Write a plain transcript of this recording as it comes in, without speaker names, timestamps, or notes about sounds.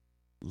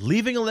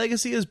Leaving a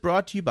Legacy is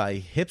brought to you by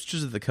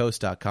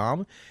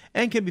hipstersofthecoast.com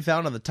and can be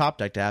found on the Top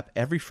Deck app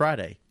every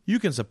Friday. You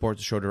can support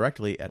the show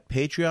directly at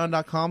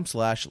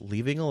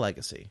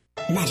patreon.com/leavingalegacy.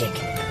 Magic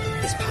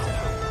is power.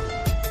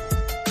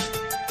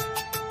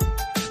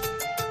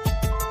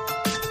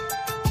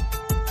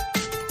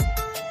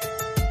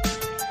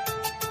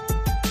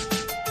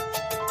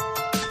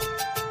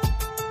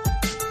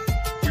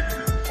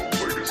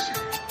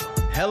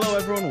 Hello,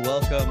 everyone.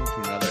 Welcome to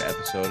another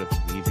episode of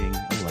Leaving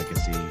a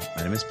Legacy.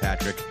 My name is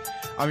Patrick.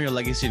 I'm your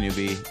Legacy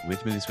newbie.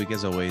 With me this week,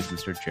 as always,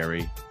 Mr.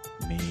 Jerry.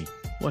 Me.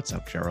 What's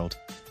up, Gerald?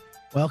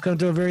 Welcome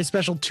to a very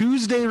special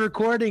Tuesday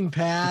recording,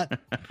 Pat.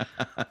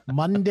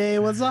 Monday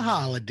was a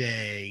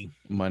holiday.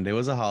 Monday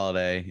was a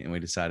holiday, and we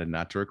decided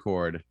not to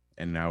record,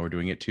 and now we're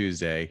doing it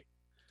Tuesday.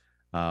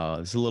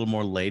 It's a little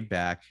more laid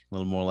back, a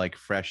little more like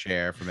fresh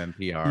air from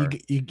NPR.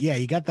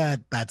 You got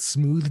that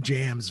smooth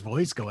jams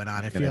voice going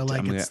on. I feel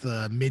like it's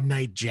the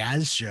midnight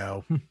jazz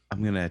show.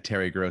 I'm gonna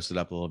Terry Gross it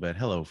up a little bit.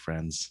 Hello,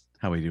 friends.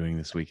 How are we doing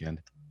this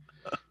weekend?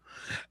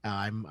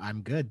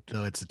 I'm good,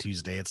 though it's a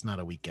Tuesday. It's not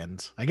a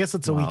weekend. I guess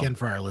it's a weekend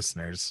for our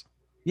listeners.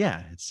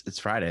 Yeah, it's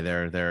Friday.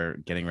 They're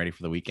getting ready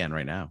for the weekend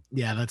right now.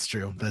 Yeah, that's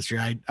true. That's true.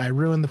 I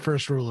ruined the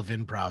first rule of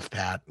improv,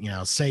 Pat. You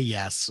know, say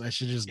yes. I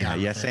should just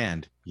yes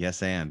and.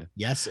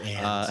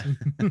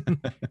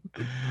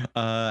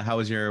 How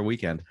was your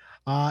weekend?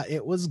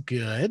 It was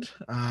good.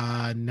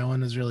 No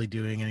one is really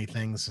doing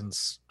anything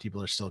since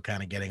people are still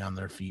kind of getting on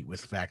their feet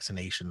with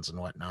vaccinations and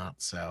whatnot.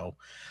 So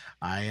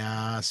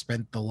I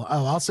spent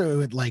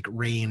also it like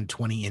rained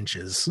 20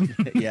 inches.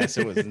 Yes,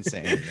 it was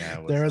insane.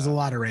 Yeah, there was a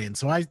lot of rain.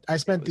 So I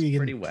spent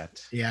pretty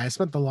wet. Yeah, I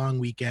spent the long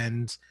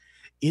weekend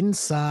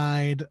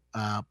inside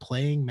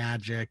playing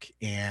Magic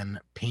and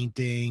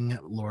painting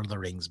Lord of the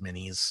Rings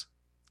minis.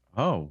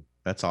 Oh,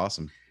 that's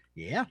awesome.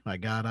 Yeah, I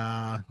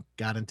got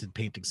into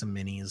painting some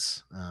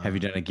minis. Have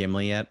you done a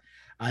Gimli yet?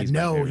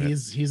 No,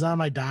 he's on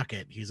my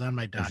docket. He's on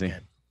my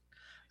docket.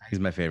 He's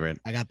my favorite.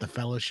 I got the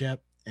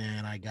Fellowship,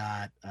 and I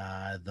got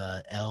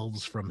the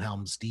elves from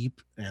Helm's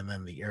Deep, and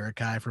then the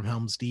Uruk-hai from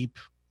Helm's Deep.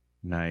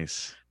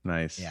 Nice.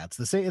 Yeah, it's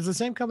the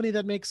same company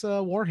that makes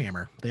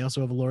Warhammer. They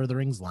also have a Lord of the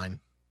Rings line.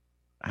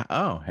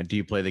 Oh, do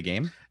you play the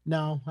game?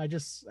 No, I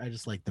just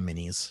like the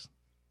minis.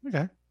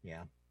 Okay.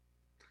 Yeah.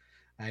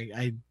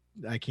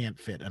 I can't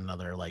fit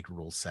another like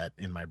rule set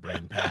in my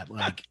brain, Pat.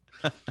 Like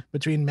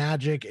between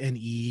Magic and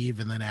Eve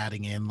and then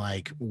adding in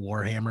like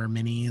Warhammer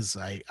minis,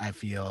 I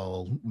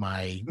feel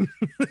my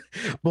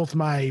both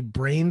my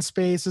brain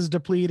space is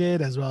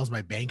depleted as well as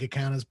my bank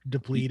account is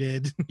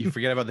depleted. You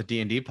forget about the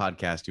D&D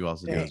podcast you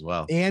also do as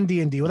well. And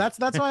D&D. Well, that's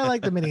why I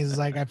like the minis. Is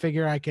like I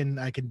figure I can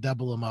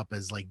double them up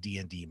as like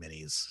D&D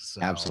minis.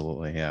 So,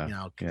 absolutely, yeah. You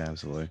know, yeah,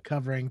 absolutely.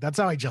 Covering. That's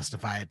how I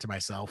justify it to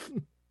myself.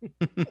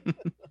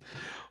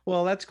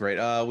 Well, that's great.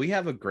 We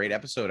have a great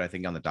episode, I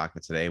think, on the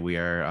docket today. We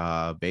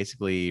are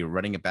basically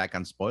running it back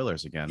on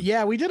spoilers again.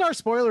 Yeah, we did our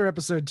spoiler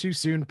episode too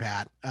soon,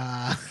 Pat.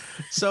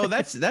 So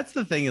that's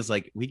the thing is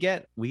like we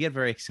get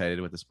very excited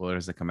with the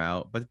spoilers that come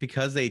out, but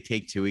because they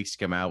take 2 weeks to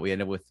come out, we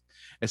end up with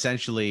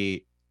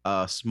essentially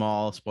a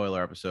small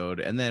spoiler episode,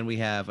 and then we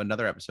have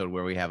another episode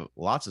where we have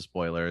lots of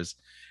spoilers.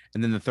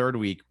 And then the third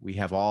week we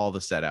have all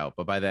the set out,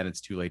 but by then it's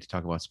too late to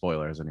talk about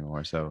spoilers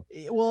anymore. So,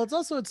 well,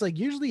 it's like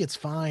usually it's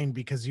fine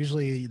because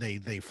usually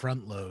they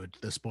front load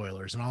the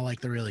spoilers and all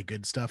like the really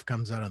good stuff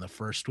comes out on the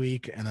first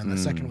week, and then the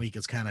second week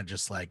is kind of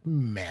just like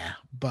meh.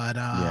 But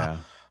yeah.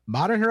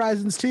 Modern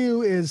Horizons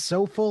 2 is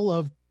so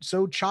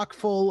chock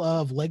full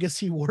of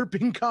legacy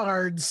warping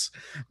cards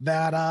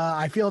that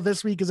I feel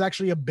this week is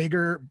actually a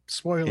bigger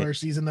spoiler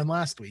season than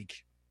last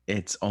week.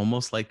 It's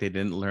almost like they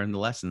didn't learn the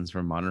lessons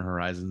from Modern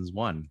Horizons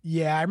 1.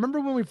 Yeah, I remember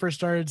when we first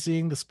started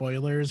seeing the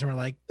spoilers and we're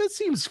like, this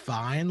seems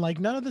fine. Like,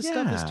 none of this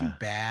stuff is too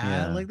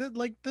bad. Yeah.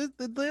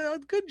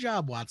 Good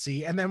job,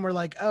 WotC. And then we're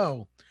like,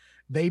 oh,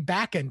 they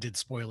back-ended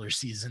spoiler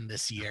season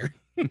this year.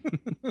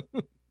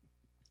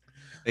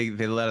 They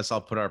let us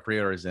all put our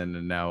pre-orders in,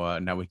 and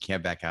now we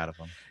can't back out of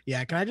them.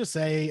 Yeah, can I just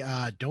say,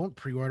 don't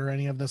pre-order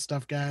any of this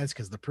stuff, guys,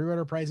 because the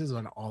pre-order prices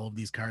on all of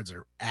these cards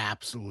are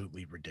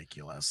absolutely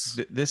ridiculous.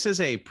 This is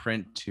a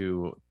print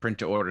to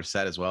order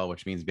set as well,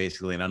 which means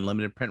basically an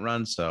unlimited print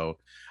run. So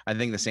I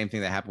think the same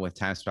thing that happened with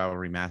Time Spiral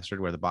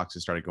Remastered, where the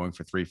boxes started going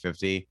for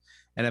 $350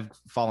 and have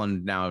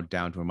fallen now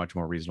down to a much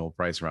more reasonable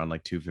price, around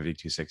like $250,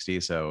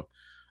 $260. So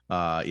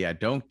yeah,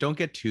 don't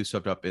get too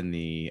swept up in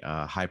the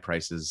high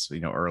prices,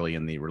 early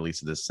in the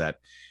release of this set.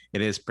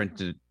 It is print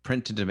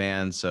to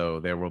demand, so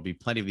there will be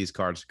plenty of these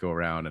cards to go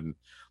around, and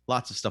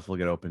lots of stuff will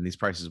get open. These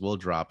prices will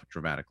drop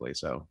dramatically,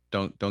 so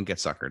don't get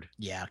suckered.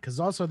 Yeah, because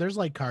also there's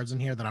like cards in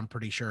here that I'm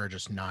pretty sure are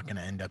just not going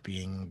to end up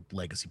being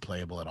legacy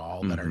playable at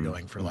all, that are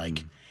going for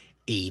like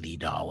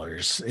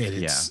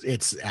 $80.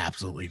 It's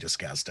absolutely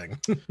disgusting.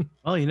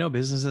 Well,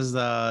 businesses,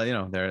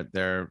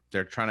 they're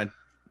trying to,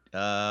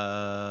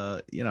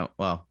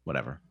 well,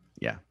 whatever.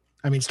 Yeah.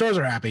 I mean, stores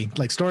are happy.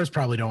 Like stores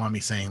probably don't want me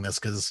saying this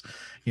because,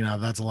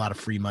 that's a lot of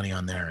free money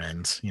on their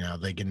end.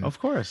 They can, Of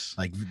course.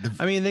 like,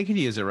 I mean, they could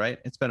use it, right?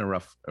 It's been a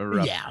rough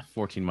yeah,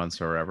 14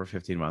 months or whatever,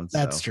 15 months.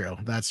 that's true.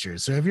 That's true.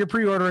 So if you're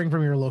pre-ordering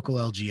from your local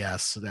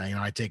LGS,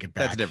 I take it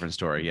back. That's a different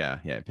story. Yeah.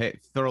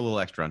 Throw a little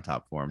extra on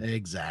top for them.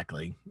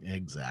 Exactly.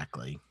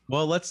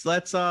 Well, let's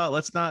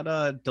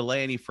not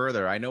delay any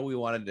further. I know we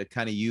wanted to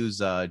kind of use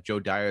Joe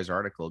Dyer's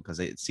article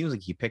because it seems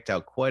like he picked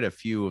out quite a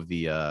few of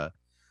the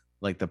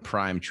like the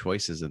prime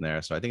choices in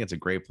there. So I think it's a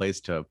great place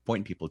to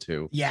point people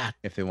to. Yeah.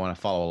 If they want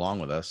to follow along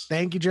with us.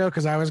 Thank you, Joe.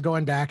 Because I was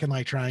going back and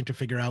like trying to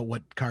figure out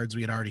what cards we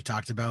had already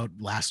talked about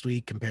last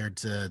week compared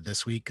to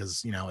this week.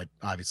 Because, it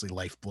obviously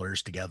life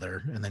blurs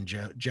together. And then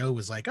Joe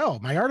was like, oh,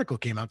 my article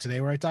came out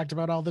today where I talked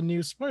about all the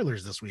new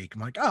spoilers this week.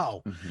 I'm like,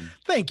 oh,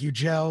 Thank you,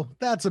 Joe.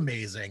 That's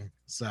amazing.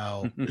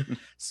 So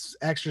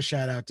extra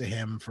shout out to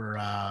him for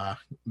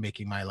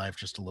making my life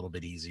just a little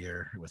bit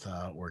easier with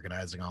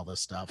organizing all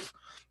this stuff.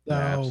 So,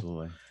 yeah,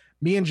 absolutely.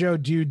 Me and Joe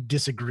do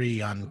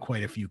disagree on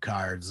quite a few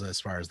cards as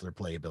far as their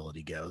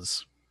playability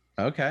goes.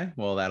 Okay,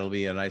 well, that'll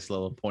be a nice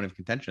little point of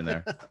contention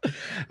there.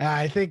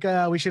 I think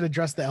we should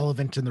address the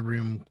elephant in the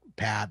room,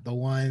 Pat, the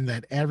one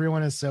that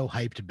everyone is so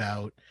hyped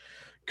about.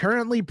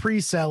 Currently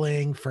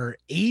pre-selling for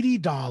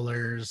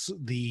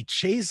 $80, the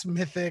Chase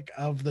Mythic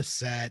of the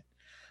set,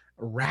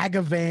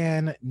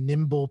 Ragavan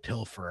Nimble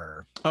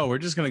Pilferer. Oh, we're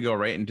just gonna go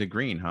right into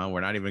green, huh? We're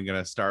not even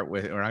gonna start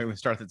at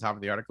the top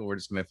of the article. We're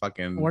just gonna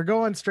we're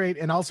going straight,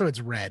 and also it's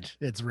red.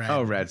 It's red.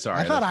 Oh, red. Sorry.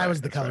 I thought I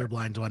was the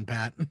colorblind one,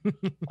 Pat.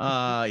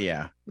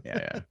 Yeah.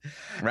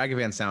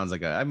 Ragavan sounds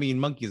like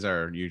monkeys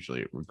are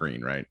usually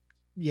green, right?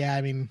 Yeah,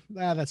 I mean,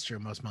 that's true.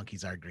 Most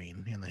monkeys are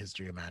green in the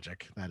history of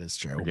Magic. That is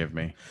true. Forgive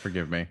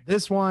me.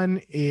 This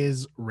one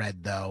is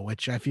red, though,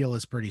 which I feel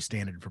is pretty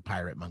standard for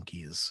pirate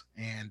monkeys.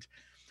 And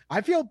I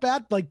feel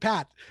bad, like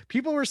Pat,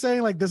 people were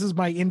saying like, this is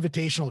my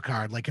invitational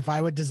card. Like if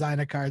I would design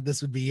a card,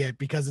 this would be it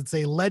because it's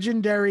a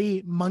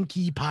legendary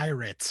monkey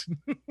pirate.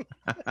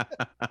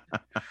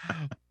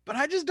 But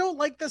I just don't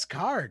like this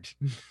card.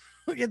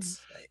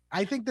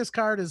 I think this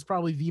card is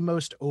probably the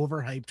most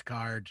overhyped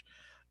card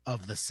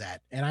of the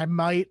set. And I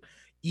might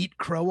eat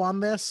crow on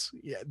this.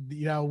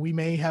 We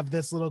may have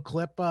this little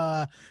clip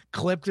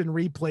clipped and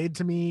replayed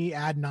to me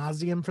ad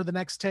nauseum for the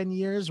next 10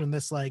 years when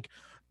this like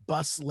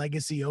busts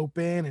Legacy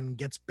Open and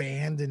gets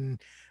banned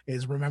and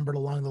is remembered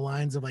along the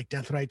lines of like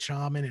Deathrite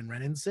Shaman and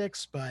Renin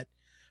 6. But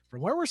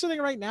from where we're sitting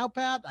right now,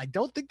 Pat, I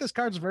don't think this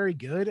card's very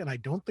good, and I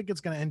don't think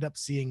it's going to end up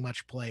seeing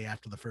much play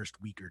after the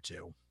first week or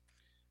two.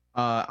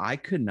 I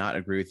could not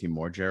agree with you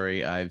more,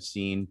 Jerry. I've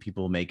seen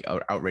people make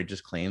outrageous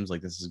claims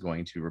like this is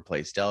going to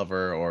replace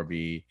Delver or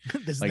be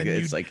like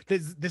this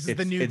is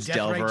the new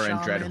Delver and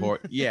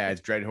Dreadhorde. Yeah, it's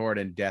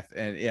Dreadhorde and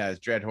it's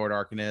Dreadhorde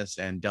Arcanist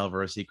and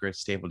Delver Secret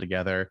stapled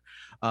together.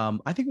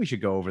 I think we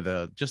should go over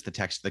the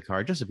text of the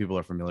card just so people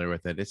are familiar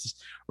with it. It's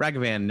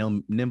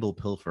Ragavan Nimble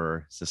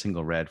Pilfer. It's a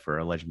single red for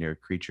a legendary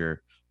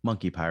creature,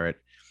 monkey pirate.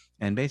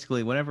 And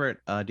basically, whenever it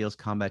deals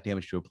combat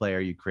damage to a player,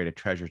 you create a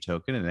treasure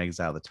token and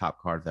exile the top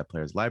card of that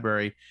player's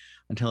library.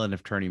 Until end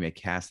of turn, you may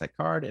cast that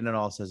card, and it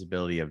also has the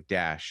ability of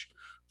dash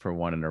for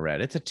 1 and a red.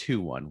 It's a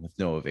 2/1 with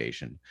no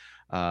evasion.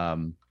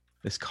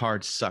 This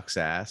card sucks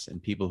ass,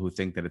 and people who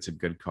think that it's a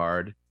good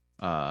card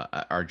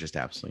are just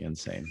absolutely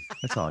insane.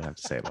 That's all I have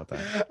to say about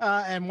that.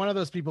 And one of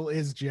those people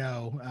is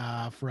Joe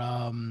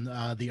from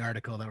the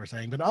article that we're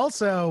saying. But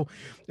also,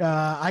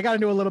 I got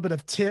into a little bit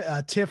of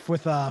tiff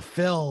with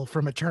Phil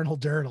from Eternal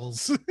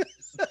Durdles.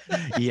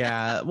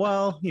 Yeah,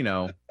 well, it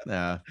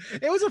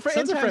was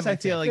sometimes I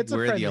feel like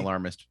we're the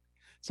alarmist.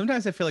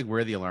 Sometimes I feel like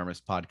we're the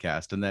alarmist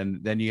podcast,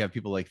 and then you have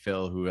people like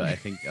Phil who I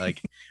think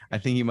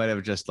he might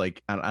have just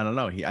like I don't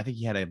know. I think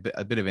he had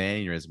a bit of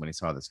an aneurysm when he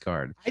saw this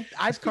card.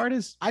 I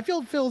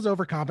feel Phil's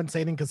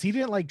overcompensating because he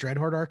didn't like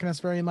Dreadhorde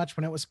Arcanist very much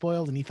when it was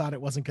spoiled, and he thought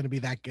it wasn't going to be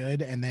that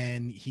good, and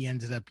then he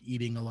ended up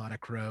eating a lot of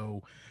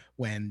crow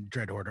when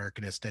Dreadhorde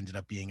Arcanist ended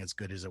up being as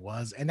good as it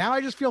was. And now I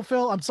just feel,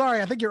 Phil, I'm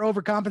sorry, I think you're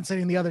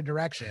overcompensating the other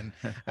direction.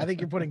 I think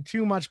you're putting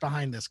too much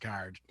behind this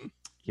card.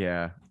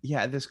 Yeah,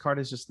 this card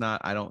is just not,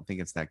 I don't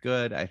think it's that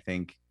good. I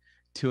think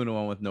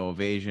 2-1 with no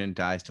evasion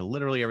dies to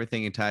literally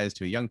everything. It ties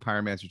to young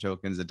Pyromancer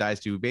tokens. It dies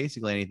to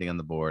basically anything on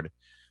the board.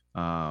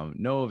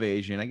 No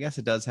evasion. I guess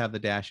it does have the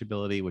dash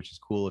ability, which is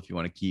cool if you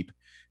want to keep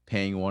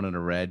paying 1 and a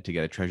red to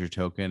get a treasure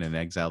token and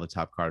exile the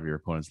top card of your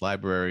opponent's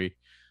library.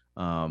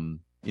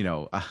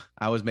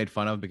 I was made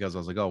fun of because I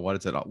was like, oh,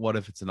 what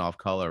if it's an off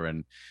color?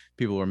 And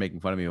people were making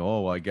fun of me.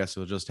 Oh, well, I guess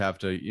you'll just have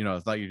to,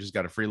 it's not, you just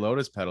got a free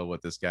Lotus Petal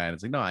with this guy. And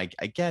it's like, no, I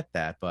get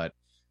that. But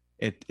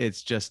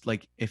it's just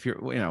like, if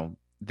you're,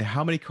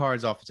 how many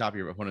cards off the top of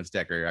your opponent's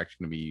deck are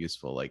actually going to be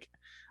useful? Like,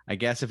 I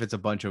guess if it's a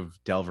bunch of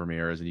Delver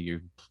Mirrors and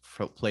you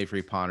play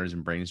free Ponders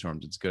and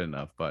Brainstorms, it's good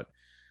enough. But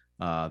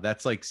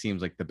that's like,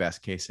 seems like the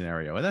best case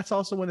scenario. And that's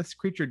also when this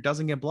creature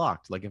doesn't get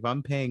blocked. Like if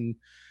I'm paying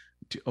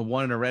a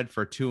 1 and a red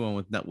for 2-1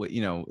 with not,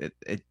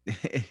 it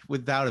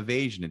without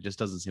evasion, it just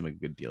doesn't seem like a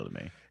good deal to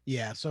me.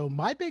 Yeah. So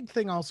my big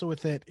thing also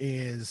with it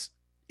is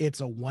it's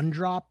a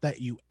 1-drop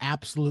that you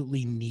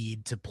absolutely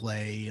need to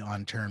play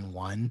on turn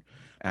 1.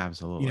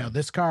 Absolutely.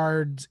 This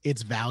card,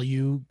 its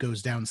value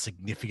goes down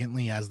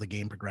significantly as the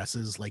game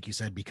progresses. Like you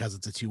said, because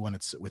it's a 2/1,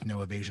 it's with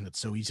no evasion, it's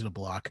so easy to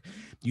block.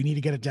 You need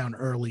to get it down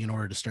early in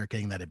order to start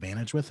getting that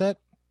advantage with it.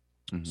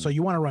 So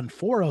you want to run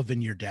 4 of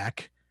in your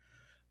deck,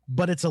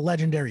 but it's a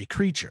legendary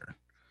creature.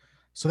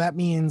 So that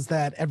means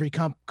that every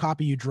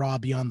copy you draw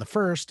beyond the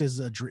first is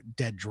a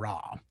dead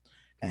draw.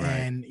 Right.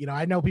 And,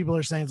 I know people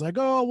are saying it's like,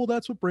 oh, well,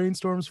 that's what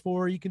Brainstorm's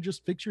for. You can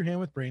just fix your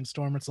hand with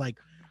Brainstorm. It's like,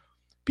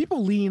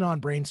 people lean on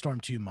Brainstorm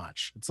too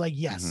much. It's like,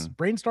 yes,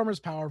 Brainstorm is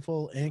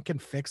powerful and it can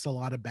fix a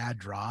lot of bad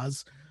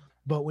draws.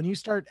 But when you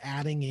start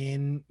adding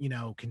in,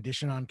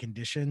 condition on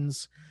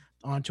conditions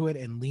onto it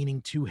and leaning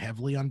too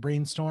heavily on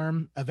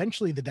Brainstorm,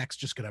 eventually the deck's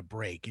just going to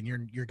break and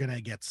you're going to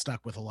get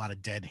stuck with a lot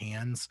of dead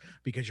hands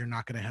because you're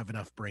not going to have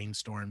enough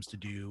Brainstorms to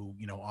do,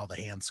 all the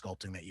hand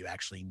sculpting that you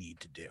actually need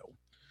to do.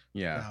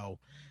 Yeah. So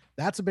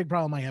that's a big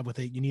problem I have with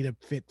it. You need to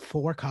fit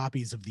 4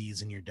 copies of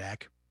these in your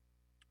deck,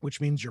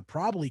 which means you're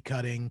probably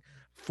cutting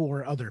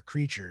 4 other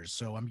creatures.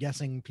 So I'm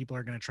guessing people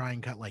are going to try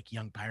and cut like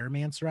Young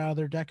Pyromancer out of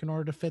their deck in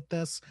order to fit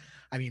this.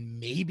 I mean,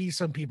 maybe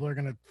some people are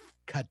going to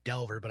cut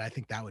Delver, but I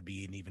think that would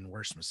be an even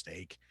worse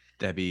mistake.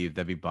 That'd be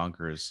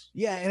bonkers.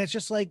 Yeah, and it's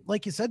just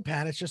like you said,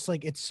 Pat, it's just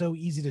like it's so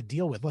easy to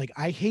deal with. Like,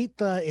 I hate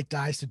the it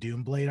dies to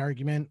Doomblade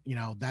argument.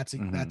 That's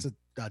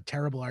a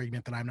terrible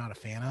argument that I'm not a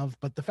fan of.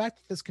 But the fact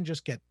that this can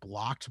just get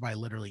blocked by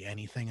literally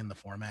anything in the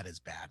format is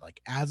bad. Like,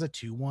 as a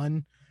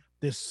 2/1,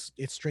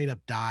 it straight up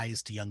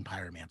dies to Young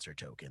Pyromancer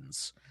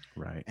tokens.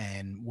 Right.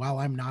 And while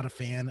I'm not a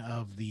fan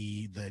of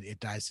the it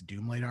dies to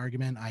Doomblade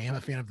argument, I am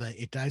a fan of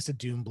the it dies to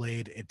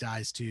Doomblade. It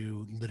dies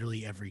to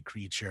literally every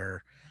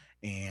creature,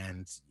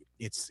 and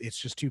it's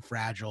just too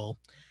fragile.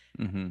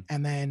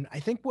 And then I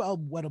think,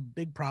 what a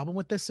big problem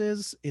with this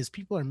is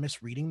people are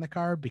misreading the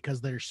card because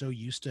they're so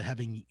used to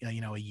having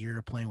a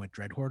year playing with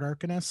Dreadhorde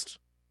Arcanist.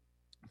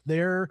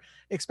 They're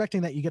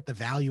expecting that you get the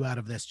value out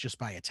of this just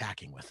by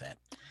attacking with it.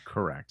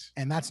 Correct.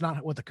 And that's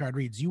not what the card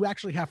reads. You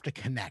actually have to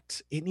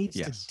connect. It needs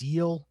to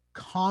deal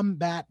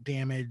combat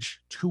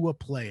damage to a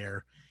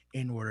player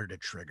in order to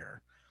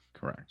trigger.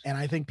 Correct. And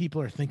I think people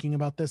are thinking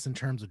about this in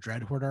terms of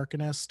Dreadhorde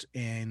Arcanist,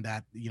 and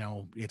that,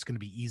 it's going to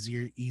be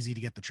easy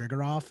to get the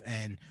trigger off.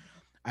 And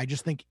I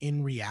just think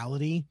in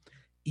reality,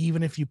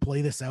 even if you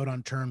play this out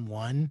on turn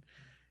 1,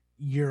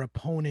 your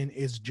opponent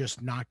is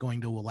just not going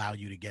to allow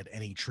you to get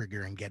any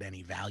trigger and get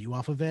any value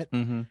off of it.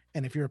 And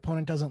if your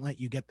opponent doesn't let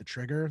you get the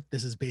trigger,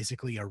 this is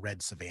basically a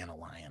red Savannah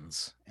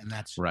Lions, and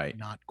that's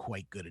not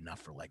quite good enough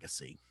for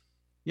Legacy.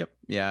 Yep.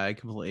 Yeah, I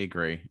completely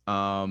agree.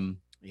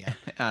 Yeah,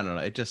 I don't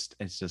know.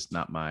 It's just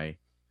not my.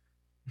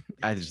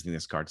 I just think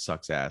this card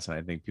sucks ass, and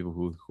I think people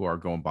who are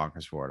going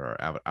bonkers for it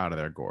are out of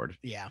their gourd.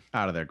 Yeah,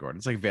 out of their gourd.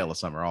 It's like Veil of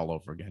Summer all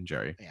over again,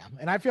 Jerry. Yeah,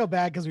 and I feel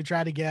bad because we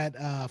tried to get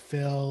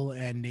Phil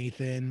and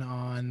Nathan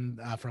on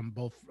from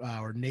both,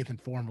 or Nathan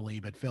formerly,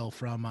 but Phil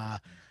from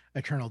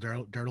Eternal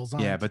Dirtles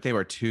on. Yeah, but they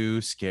were too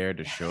scared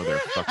to show their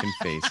fucking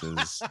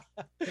faces.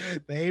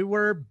 They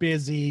were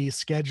busy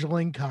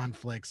scheduling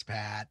conflicts,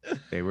 Pat.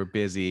 They were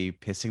busy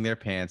pissing their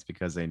pants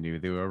because they knew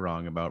they were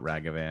wrong about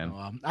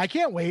Ragavan. I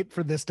can't wait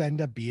for this to end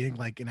up being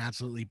like an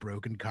absolutely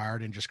broken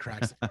card and just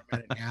cracks the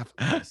format in half.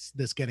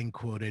 This getting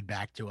quoted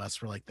back to us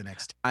for like the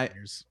next 10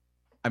 years.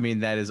 I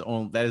mean, that is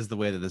the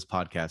way that this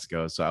podcast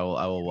goes. So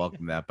I will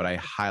welcome that, but I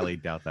highly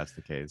doubt that's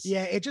the case.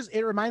 Yeah,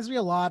 it reminds me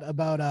a lot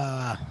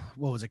about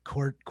what was it,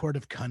 Court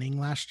of Cunning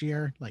last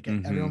year? Like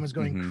everyone was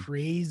going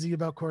crazy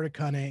about Court of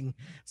Cunning,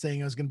 saying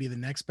it was going to be the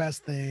next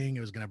best thing. It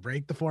was going to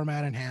break the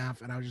format in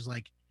half, and I was just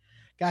like,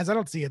 guys, I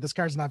don't see it. This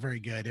card's not very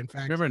good. In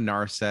fact, remember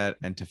Narset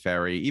and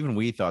Teferi? Even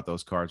we thought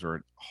those cards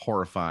were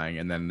horrifying,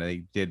 and then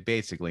they did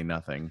basically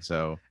nothing.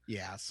 So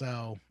yeah.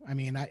 So I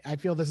mean, I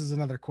feel this is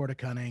another Court of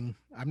Cunning.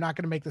 I'm not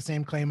going to make the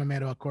same claim I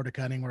made about Court of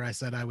Cunning, where I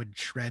said I would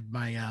shred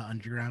my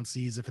Underground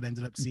Seas if it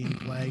ended up seeing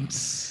play.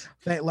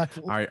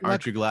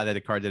 Aren't you glad that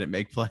a card didn't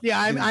make play? Yeah,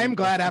 I'm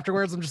glad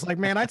afterwards. I'm just like,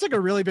 man, I took a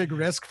really big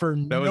risk for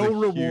no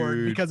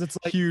reward, because it's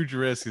like huge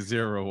risk,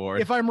 zero reward.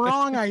 If I'm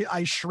wrong,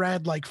 I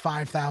shred like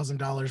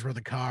 $5,000 worth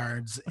of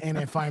cards, and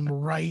if I'm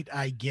right,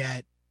 I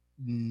get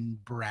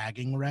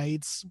bragging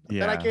rights.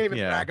 Then I can't even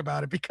brag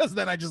about it, because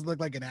then I just look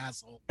like an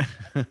asshole.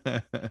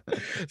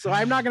 So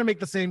I'm not going to make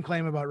the same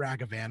claim about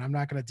Ragavan. I'm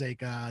not going to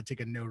take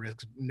a no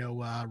risk,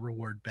 no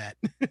reward bet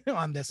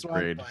on this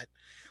one. But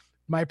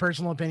my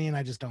personal opinion,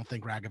 I just don't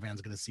think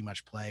Ragavan's going to see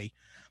much play,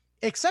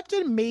 except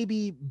in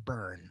maybe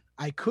Burn.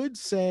 I could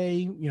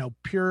say,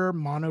 pure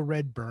mono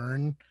red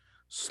Burn,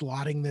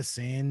 slotting this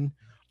in,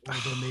 or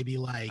maybe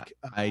like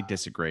I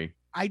disagree.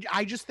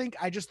 I just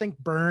think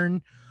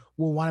Burn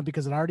will want it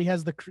because it already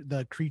has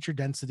the creature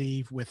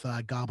density with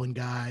Goblin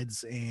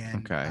Guides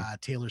and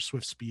Taylor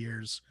Swift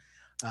Spears.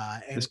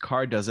 And this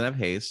card doesn't have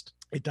haste.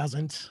 It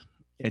doesn't.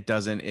 It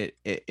doesn't.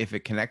 If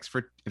it connects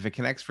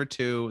for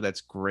 2,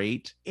 that's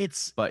great.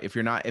 But if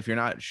you're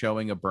not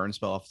showing a burn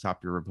spell off the top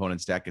of your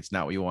opponent's deck, it's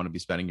not what you want to be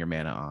spending your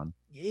mana on.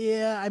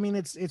 Yeah, I mean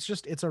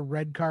it's a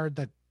red card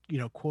that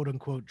quote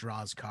unquote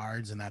draws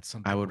cards, and that's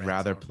something I would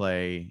rather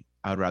play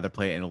I would rather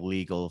play an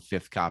illegal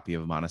 5th copy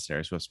of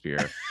Monastery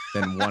Swiftspear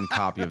than one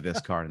copy of this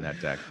card in that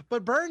deck.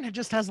 But Burn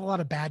just has a lot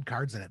of bad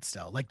cards in it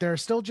still. Like there are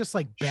still just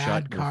like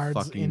bad Shut cards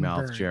your fucking in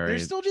mouth, Burn. Jerry.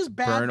 There's still just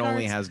bad Burn cards.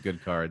 only has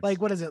good cards.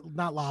 Like what is it?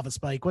 Not Lava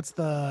Spike. What's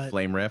the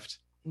Flame Rift?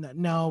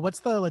 No,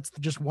 let's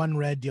just 1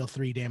 red, deal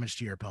 3 damage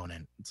to your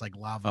opponent. It's like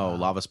Lava. Oh,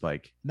 Lava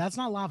Spike. That's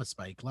not Lava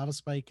Spike. Lava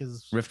Spike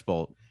is Rift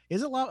Bolt.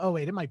 Is it Lava? Oh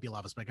wait, it might be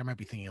Lava Spike. I might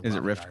be thinking of Is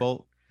Lava it Rift Guard.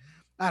 Bolt?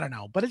 I don't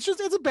know, but it's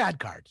a bad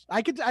card.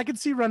 I could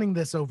see running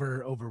this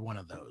over one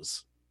of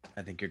those.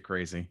 I think you're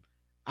crazy.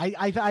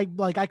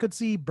 I could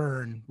see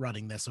Burn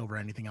running this over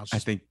anything else. I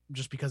think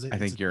because I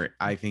think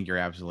you're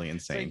absolutely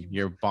insane.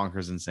 You're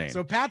bonkers insane.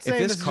 So Pat's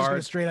saying this is just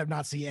gonna straight up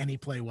not see any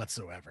play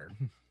whatsoever.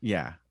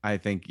 Yeah, I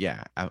think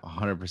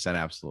 100%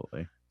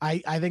 absolutely.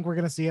 I think we're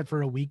gonna see it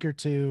for a week or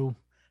two.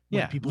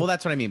 Yeah, well,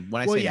 that's what I mean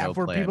when I say no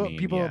for play.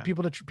 People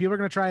are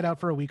gonna try it out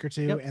for a week or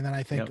two, Yep. and then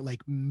I think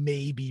like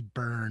maybe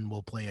Burn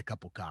will play a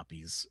couple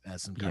copies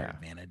as some card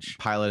advantage.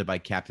 Piloted by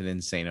Captain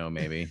Insano,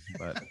 maybe.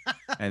 But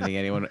I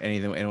think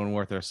anyone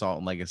worth their salt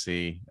and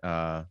legacy,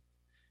 they're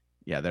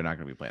not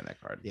gonna be playing that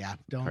card. Yeah,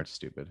 card's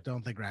stupid.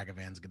 Don't think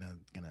Ragavan's gonna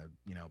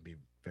be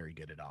very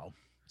good at all.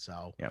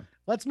 So yeah,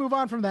 let's move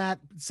on from that.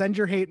 Send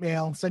your hate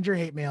mail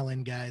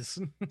in, guys.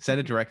 Send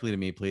it directly to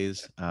me,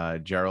 please.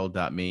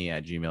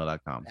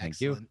 Gerald.me@gmail.com.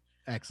 Thank you.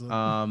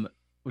 Excellent.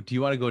 Do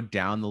you want to go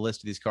down the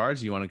list of these cards?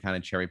 Or do you want to kind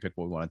of cherry pick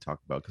what we want to talk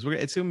about? Because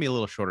it's going to be a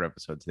little shorter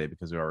episode today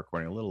because we are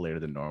recording a little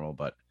later than normal.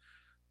 But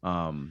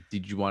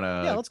did you want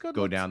to let's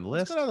go down the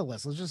list? Let's go down the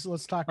list.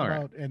 Let's talk All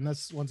about, and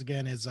this once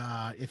again is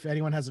if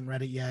anyone hasn't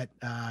read it yet,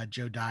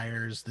 Joe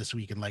Dyer's This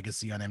Week in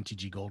Legacy on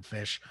MTG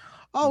Goldfish.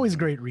 Always a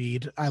great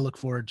read. I look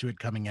forward to it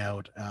coming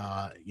out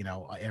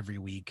every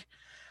week.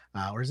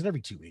 Or is it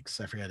every 2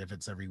 weeks? I forget if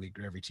it's every week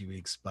or every 2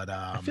 weeks, but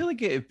I feel like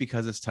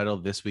because it's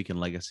titled This Week in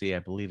Legacy, I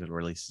believe it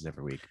releases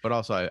every week. But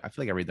also, I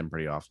feel like I read them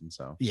pretty often.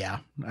 So yeah,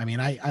 I mean,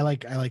 I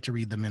like to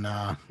read them in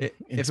if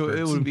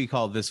it would be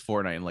called This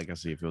Fortnight in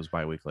Legacy if it was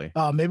biweekly.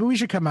 Maybe we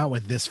should come out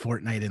with This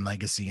Fortnight in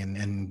Legacy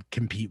and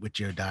compete with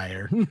Joe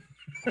Dyer.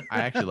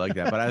 I actually like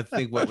that, but I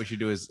think what we should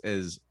do is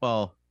it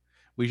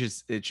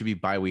should be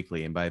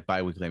bi-weekly, and by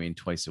bi-weekly I mean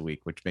twice a week,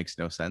 which makes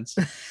no sense.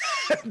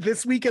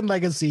 This Week in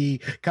Legacy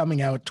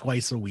coming out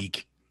twice a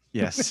week.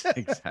 Yes,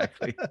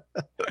 exactly.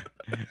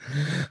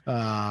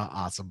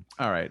 Awesome.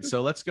 All right,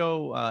 so let's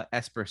go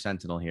Esper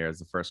Sentinel here as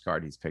the first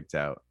card he's picked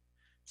out.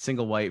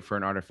 Single white for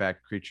an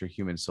artifact creature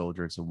human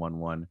soldier. It's a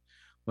 1/1.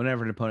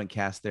 Whenever an opponent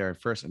casts their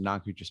first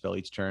non-creature spell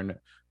each turn,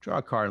 draw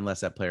a card unless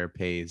that player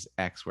pays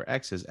X, where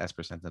X is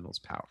Esper Sentinel's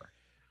power.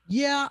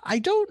 Yeah, I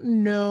don't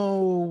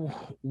know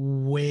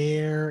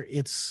where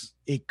it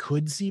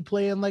could see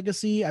play in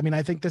Legacy. I mean,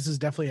 I think this is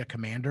definitely a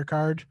commander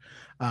card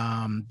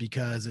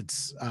because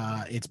it's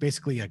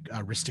basically a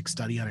Rhystic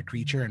Study on a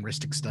creature, and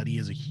Rhystic Study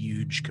is a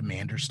huge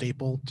commander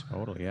staple.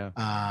 Totally, yeah.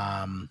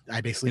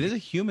 It is a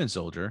human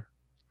soldier,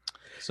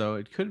 so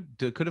it could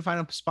it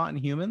find a spot in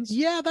humans?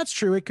 Yeah, that's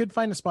true. It could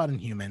find a spot in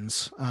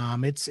humans.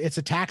 It's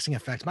a taxing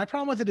effect. My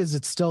problem with it is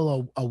it's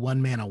still a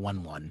 1-mana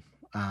 1/1.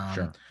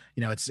 Sure.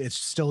 It's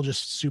still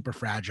just super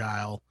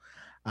fragile.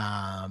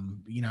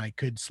 It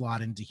could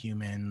slot into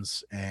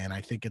humans, and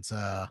I think it's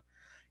an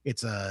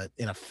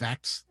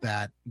effect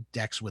that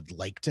decks would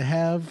like to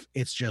have.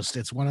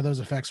 It's one of those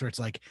effects where it's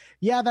like,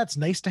 yeah, that's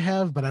nice to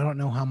have, but I don't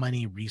know how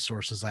many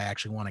resources I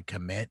actually want to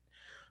commit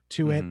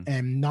to it,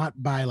 and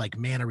not by like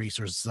mana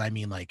resources. I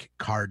mean like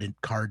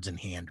cards in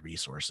hand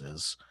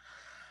resources.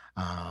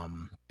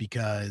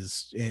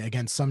 Because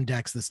against some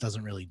decks this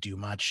doesn't really do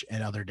much,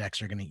 and other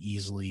decks are going to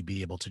easily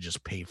be able to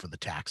just pay for the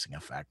taxing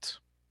effect.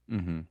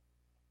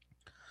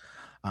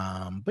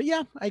 But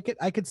yeah, I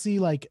could see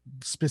like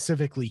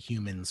specifically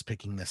humans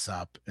picking this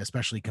up,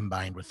 especially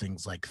combined with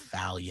things like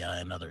Thalia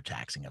and other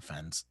taxing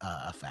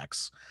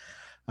effects.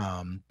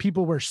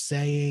 People were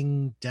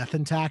saying Death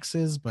and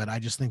Taxes, but I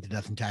just think the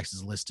Death and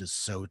Taxes list is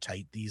so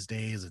tight these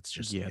days. It's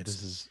just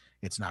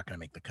it's not going to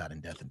make the cut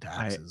in Death and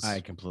Taxes. I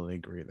completely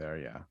agree there.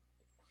 Yeah.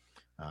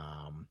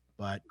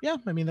 But yeah,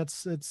 I mean,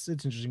 it's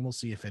interesting. We'll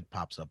see if it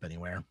pops up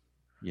anywhere.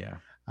 Yeah.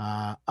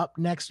 Up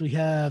next, we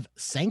have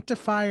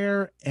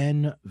Sanctifier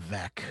and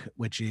Vec,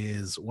 which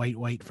is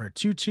white for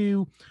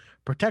 2/2,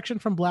 protection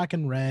from black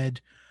and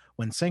red.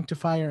 When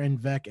Sanctifier and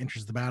Vec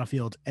enters the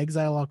battlefield,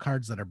 exile all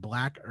cards that are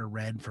black or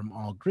red from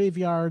all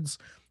graveyards.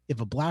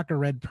 If a black or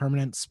red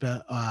permanent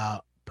spell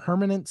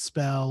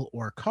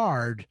or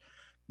card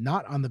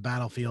not on the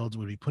battlefield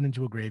would be put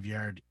into a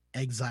graveyard,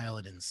 exile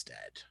it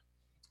instead.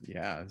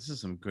 Yeah, this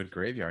is some good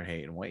graveyard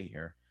hate and white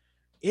here.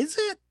 Is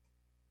it?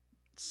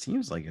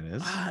 Seems like it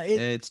is.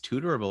 It's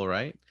tutorable,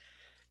 right?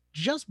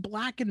 Just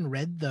black and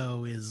red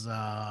though is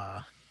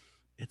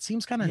it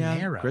seems kind of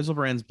narrow.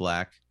 Grizzlebrand's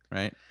black,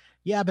 right?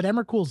 Yeah, but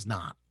Emrakul's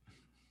not.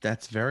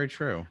 That's very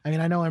true. I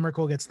mean, I know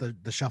Emrakul gets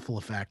the shuffle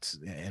effect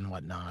and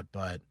whatnot,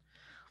 but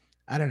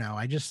I don't know.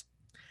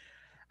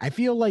 I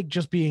feel like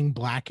just being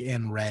black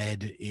and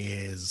red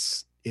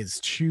is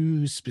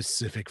too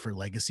specific for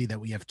Legacy, that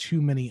we have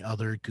too many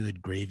other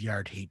good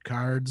graveyard hate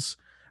cards,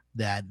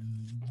 that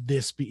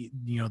this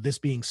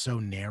being so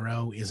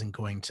narrow isn't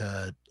going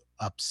to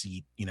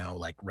upseat,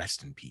 like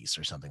Rest in Peace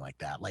or something like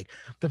that. Like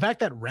the fact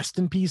that Rest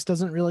in Peace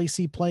doesn't really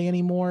see play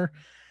anymore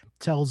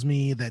tells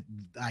me that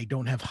I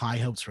don't have high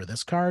hopes for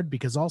this card,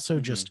 because also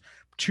just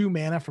 2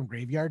 mana from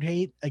Graveyard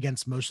Hate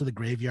against most of the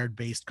graveyard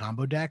based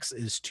combo decks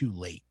is too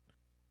late.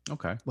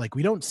 Okay. Like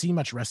we don't see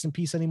much Rest in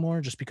Peace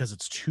anymore just because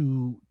it's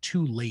too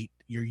late.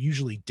 You're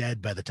usually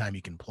dead by the time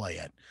you can play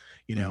it.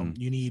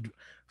 You need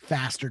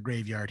faster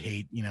Graveyard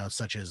Hate,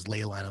 such as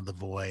Leyline of the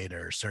Void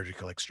or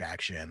Surgical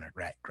Extraction or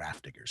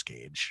Grafdigger's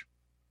Cage.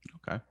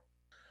 Okay.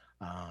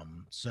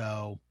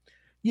 So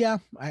yeah,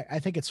 I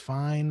think it's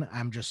fine.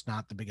 I'm just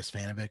not the biggest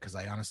fan of it because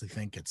I honestly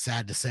think it's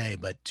sad to say,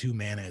 but 2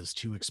 mana is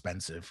too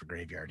expensive for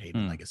Graveyard Hate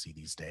in Legacy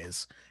these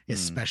days,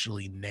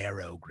 especially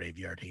narrow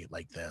Graveyard Hate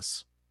like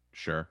this.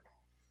 Sure.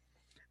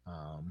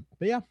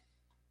 But yeah,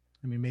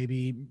 I mean,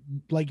 maybe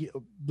like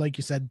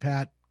you said,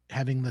 Pat,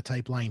 having the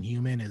type line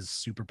human is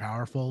super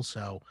powerful.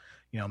 So,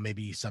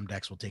 maybe some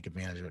decks will take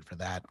advantage of it for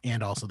that.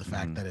 And also the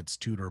fact that it's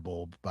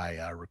tutorable by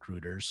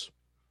recruiters.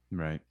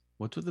 Right.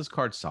 What's with this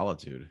card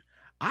Solitude?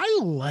 I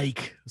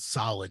like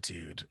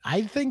Solitude.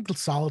 I think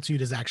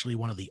Solitude is actually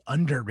one of the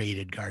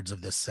underrated cards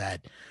of this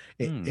set.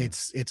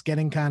 It's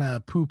getting kind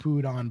of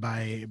poo-pooed on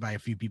by a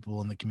few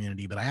people in the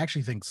community, but I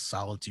actually think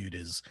Solitude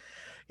is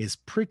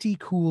pretty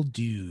cool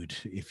dude,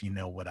 if you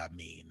know what I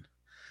mean.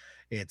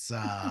 It's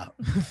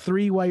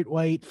 3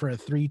 white for a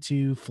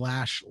 3/2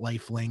 flash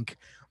lifelink.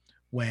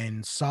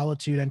 When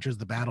Solitude enters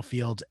the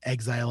battlefield,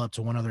 exile up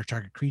to one other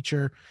target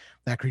creature.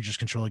 That creature's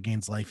controller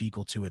gains life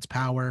equal to its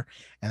power,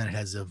 and then it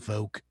has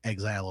evoke,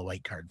 exile a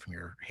white card from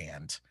your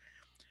hand.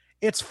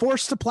 It's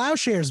Forced to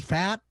Plowshares,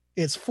 Pat.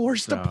 It's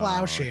Forced to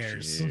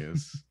Plowshares.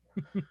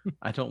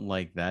 I don't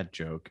like that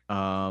joke.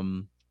 I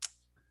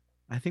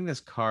think this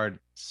card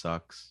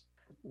sucks.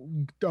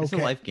 Okay. It's a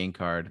life gain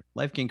card.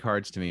 Life gain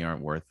cards to me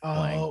aren't worth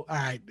playing. Oh, all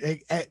right.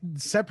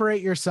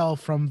 Separate yourself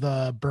from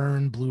the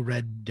burn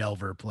blue-red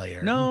Delver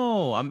player.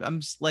 No,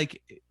 I'm like,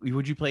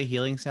 would you play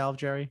Healing Salve,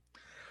 Jerry?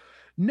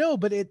 No,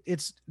 but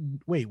it's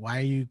wait,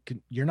 why are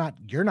you're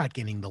not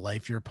gaining the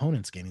life, your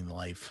opponent's gaining the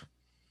life.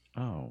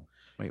 Oh,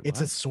 wait, it's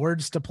a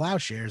Swords to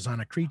Plowshares on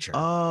a creature.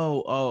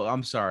 Oh,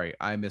 I'm sorry.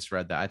 I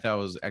misread that. I thought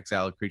it was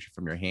exile a creature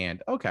from your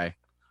hand. Okay.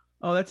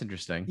 Oh, that's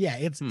interesting. Yeah,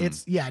 it's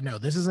no,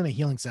 this isn't a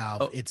Healing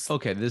Salve. It's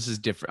okay. This is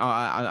different.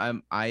 I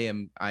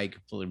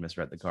completely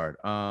misread the card.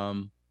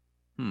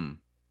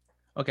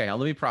 Okay, let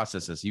me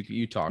process this.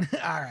 You talk.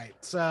 All right.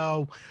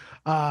 So,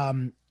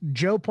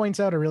 Joe points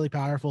out a really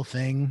powerful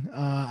thing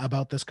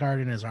about this card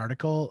in his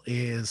article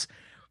is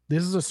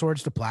this is a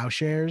Swords to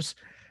Plowshares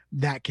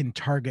that can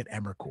target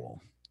Emrakul.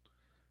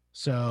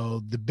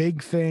 So the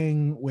big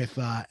thing with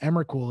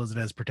Emrakul is it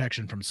has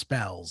protection from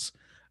spells,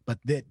 but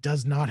it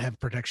does not have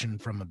protection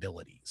from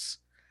abilities.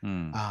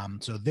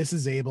 So this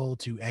is able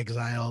to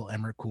exile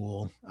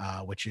Emrakul,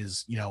 which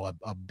is,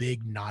 a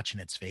big notch in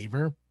its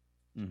favor.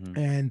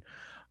 And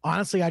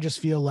honestly, I just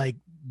feel like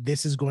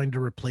this is going to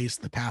replace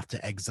the Path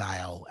to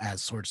Exile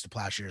as Swords to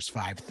Plowshares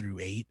 5 through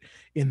 8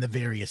 in the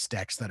various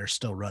decks that are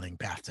still running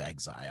Path to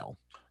Exile.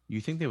 You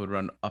think they would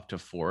run up to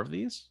 4 of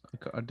these?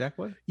 A deck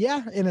would?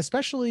 Yeah, and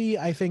especially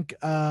I think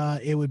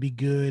it would be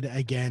good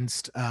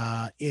against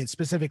it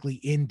specifically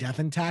in Death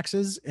and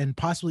Taxes, and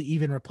possibly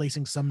even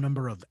replacing some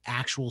number of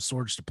actual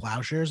Swords to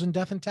Plowshares in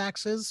Death and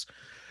Taxes,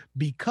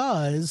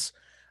 because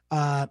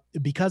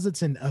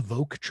it's an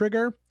evoke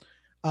trigger.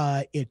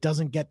 It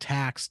doesn't get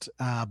taxed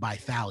by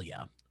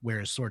Thalia,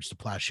 whereas Swords to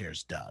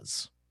Plowshares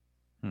does.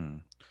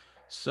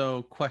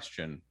 So,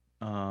 question: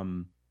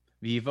 the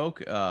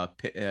evoke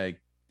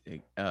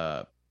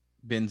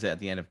bins at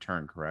the end of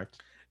turn,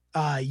 correct?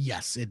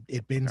 Yes,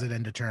 it bins at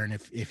end of turn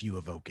if you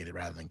evoke it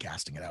rather than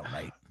casting it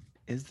outright.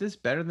 Is this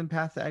better than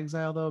Path to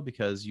Exile though?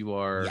 Because you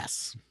are.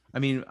 Yes. I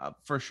mean,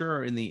 for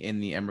sure in the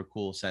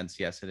Emrakul sense,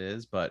 yes, it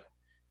is, but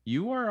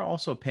you are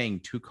also paying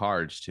 2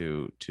 cards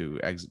to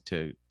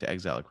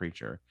exile a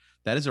creature.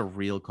 That is a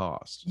real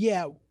cost.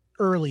 Yeah,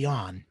 early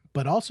on,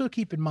 but also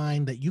keep in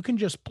mind that you can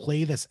just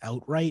play this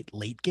outright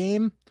late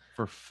game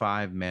for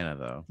 5 mana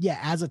though. Yeah,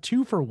 as a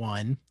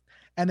 2-for-1,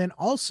 and then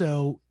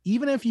also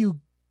even if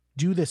you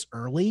do this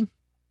early,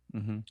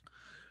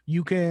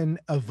 you can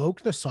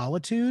evoke the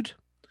Solitude,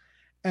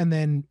 and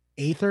then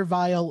Aether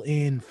Vial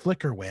in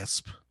Flicker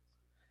Wisp,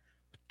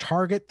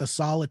 target the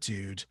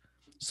Solitude.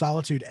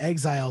 Solitude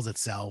exiles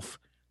itself,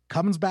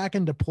 comes back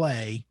into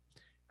play,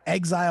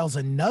 exiles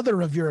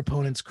another of your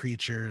opponent's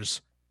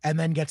creatures, and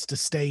then gets to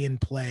stay in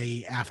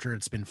play after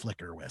it's been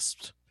Flicker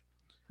Wisped.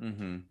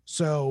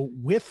 So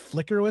with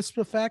Flicker Wisp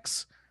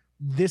effects,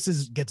 this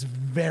gets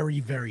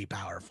very, very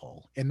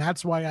powerful. And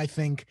that's why I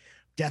think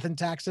Death and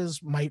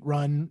Taxes might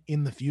run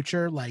in the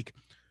future, like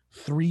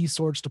 3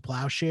 Swords to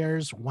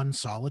Plowshares, 1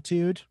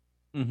 Solitude,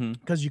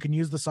 because you can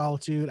use the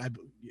Solitude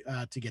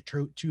to get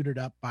tutored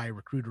up by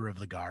Recruiter of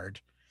the Guard.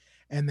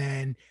 And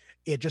then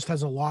it just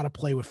has a lot of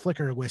play with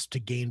Flicker Wisp to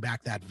gain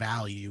back that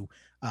value.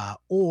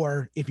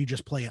 Or if you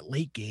just play it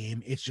late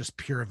game, it's just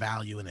pure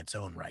value in its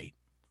own right.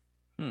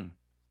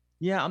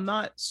 Yeah, I'm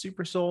not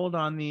super sold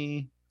on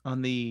the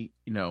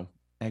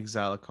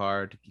exile a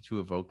card to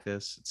evoke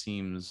this. It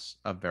seems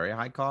a very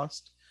high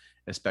cost,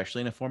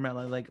 especially in a format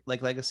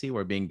like Legacy,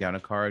 where being down a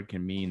card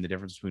can mean the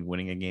difference between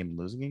winning a game and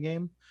losing a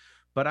game.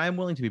 But I'm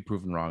willing to be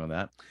proven wrong on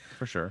that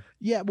for sure.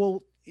 Yeah,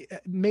 well,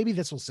 maybe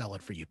this will sell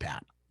it for you,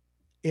 Pat.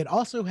 It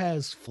also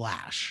has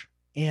Flash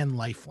and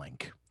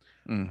Lifelink.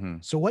 Mm-hmm.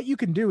 So what you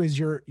can do is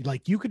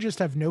you could just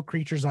have no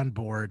creatures on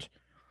board,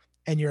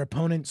 and your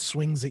opponent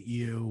swings at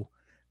you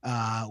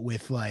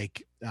with I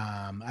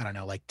don't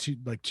know, like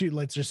two,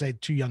 let's just say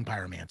two young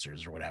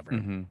pyromancers or whatever.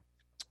 Mm-hmm.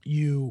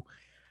 You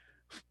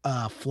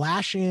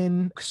flash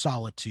in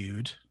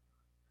Solitude,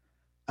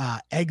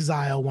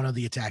 exile one of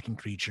the attacking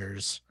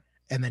creatures,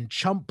 and then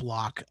chump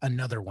block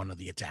another one of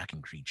the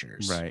attacking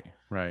creatures.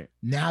 Right.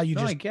 Now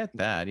I get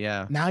that.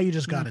 Yeah. Now you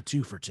just got a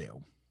 2 for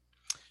 2.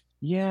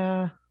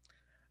 Yeah.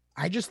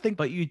 I just think,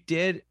 but you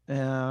did.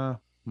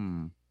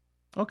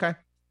 Okay.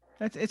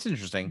 It's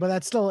interesting. But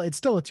it's still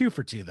a 2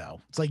 for 2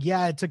 though. It's like,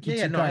 yeah, it took you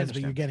 2 cards,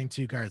 but you're getting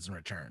 2 cards in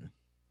return.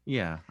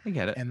 Yeah, I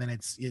get it. And then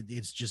it's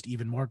just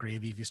even more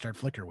gravy if you start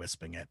flicker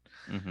wisping it.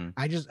 Mm-hmm.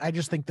 I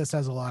just think this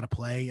has a lot of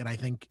play, and I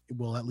think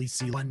we'll at least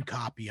see one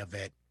copy of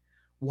it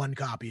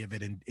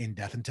in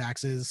Death and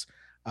Taxes,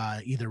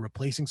 either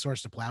replacing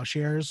Source to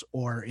Plowshares,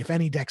 or if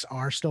any decks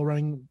are still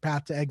running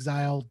Path to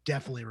Exile,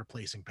 definitely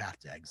replacing Path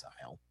to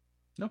Exile.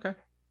 Okay.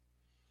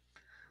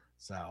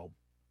 So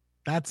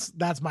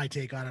that's my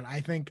take on it.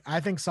 I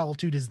think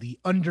Solitude is the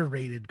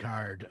underrated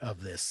card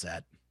of this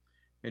set.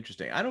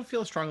 Interesting. I don't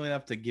feel strongly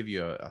enough to give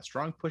you a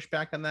strong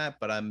pushback on that,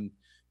 but I'm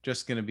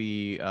just going to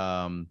be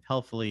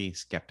healthily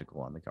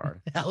skeptical on the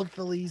card.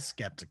 Healthily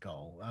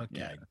skeptical.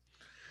 Okay.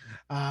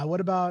 Yeah.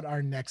 What about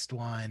our next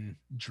one?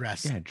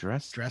 Dress Down.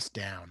 Dress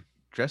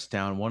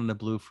Down. 1 in the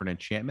blue for an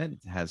enchantment.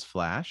 It has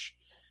Flash.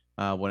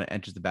 When it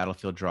enters the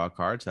battlefield, draw a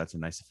card. So that's a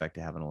nice effect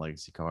to have on a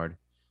legacy card.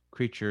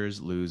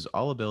 Creatures lose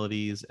all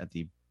abilities at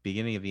the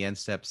beginning of the end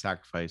step.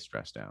 Sacrifice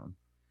Dress Down.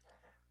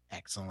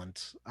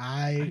 Excellent.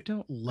 I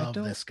don't love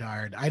this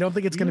card. I don't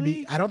think it's going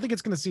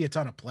to see a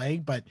ton of play,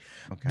 but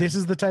this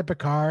is the type of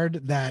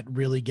card that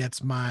really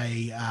gets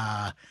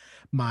my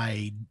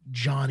my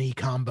Johnny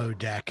combo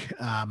deck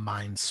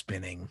mind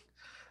spinning.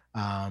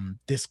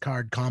 This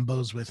card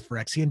combos with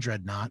Phyrexian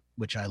Dreadnought,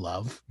 which I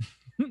love.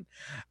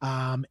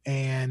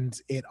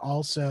 And it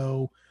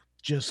also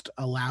just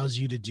allows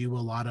you to do a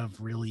lot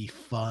of really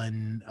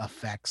fun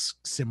effects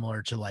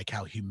similar to like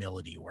how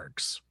Humility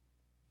works.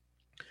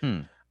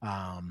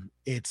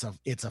 It's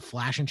a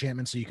flash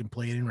enchantment, so you can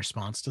play it in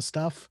response to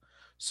stuff.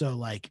 So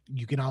like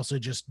you can also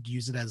just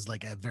use it as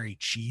like a very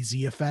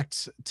cheesy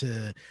effect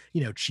to,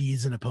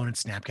 cheese an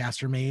opponent's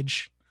Snapcaster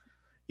Mage.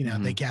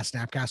 They cast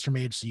Snapcaster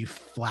Mage, so you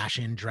flash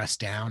in Dress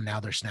Down. Now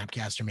their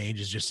Snapcaster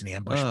Mage is just an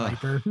ambush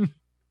sniper.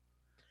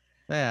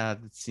 Yeah,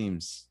 that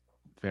seems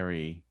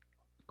very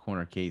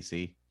corner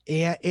casey.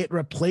 Yeah, it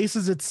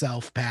replaces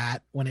itself,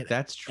 Pat. When it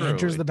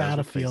enters the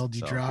battlefield,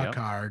 you draw a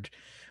card.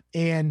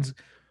 And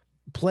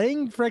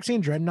playing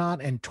Phyrexian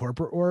Dreadnought and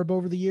Torpor Orb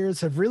over the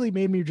years have really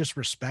made me just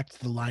respect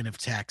the line of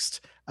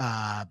text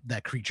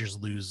that creatures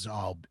lose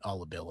all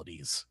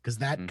abilities, because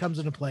that comes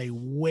into play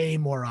way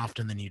more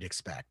often than you'd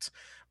expect.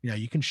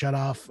 You can shut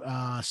off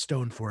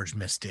Stoneforge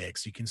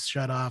Mystics. You can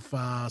shut off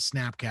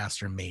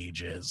Snapcaster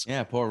Mages.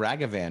 Yeah, poor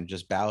Ragavan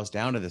just bows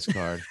down to this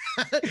card.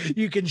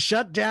 You can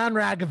shut down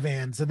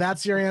Ragavan. So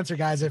that's your answer,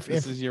 guys. If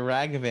this is your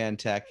Ragavan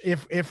tech,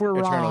 if we're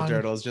Eternal wrong,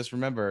 Turtles, just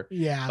remember,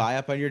 buy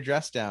up on your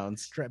Dress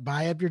Downs.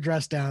 Buy up your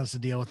Dress Downs to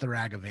deal with the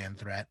Ragavan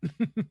threat.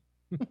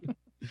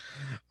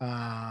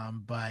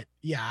 But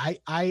yeah,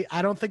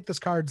 I don't think this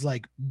card's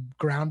like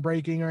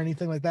groundbreaking or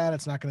anything like that.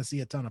 It's not going to see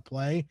a ton of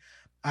play.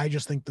 I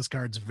just think this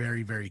card's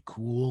very, very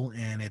cool,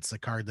 and it's a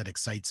card that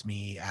excites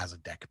me as a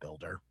deck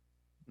builder.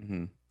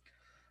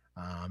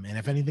 Mm-hmm. And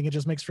if anything, it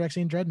just makes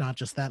Phyrexian Dreadnought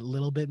just that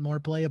little bit more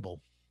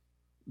playable.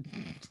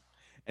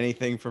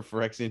 Anything for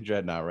Phyrexian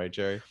Dreadnought, right,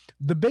 Jerry?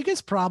 The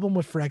biggest problem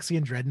with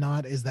Phyrexian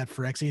Dreadnought is that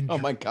oh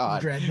my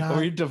god, Dreadnought,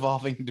 are you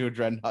devolving into a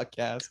Dreadnought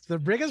cast? The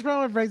biggest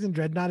problem with Phyrexian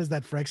Dreadnought is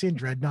that Phyrexian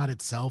Dreadnought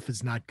itself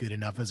is not good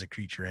enough as a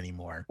creature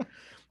anymore.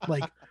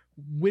 Like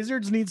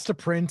Wizards needs to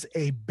print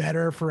a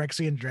better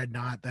Phyrexian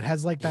Dreadnought that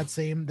has like that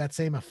same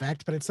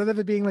effect, but instead of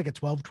it being like a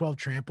 12/12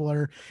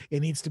 trampler,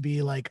 it needs to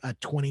be like a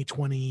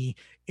 20/20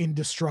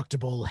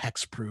 indestructible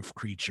hexproof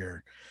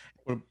creature.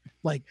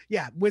 Like,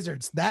 yeah,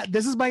 Wizards,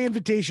 this is my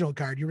invitational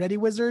card. You ready,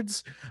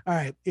 Wizards? All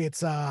right,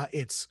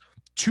 it's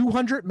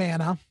 200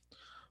 mana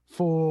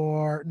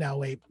for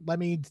let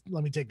me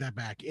take that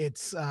back.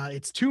 It's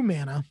 2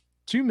 mana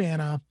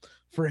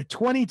for a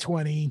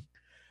 20/20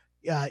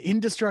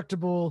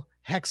 indestructible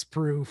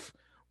hexproof.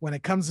 When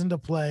it comes into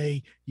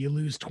play, you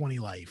lose 20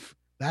 life.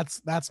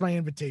 That's my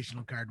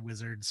invitational card,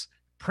 Wizards.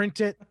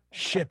 Print it,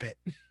 ship it.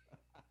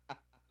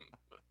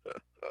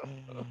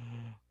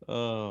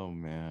 Oh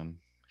man.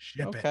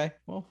 Ship it. Okay.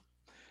 Well,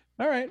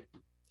 all right.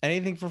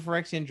 Anything for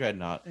Phyrexian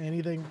Dreadnought?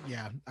 Anything?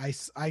 Yeah. I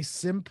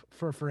simp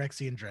for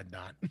Phyrexian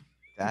Dreadnought.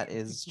 That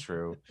is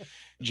true.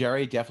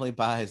 Jerry definitely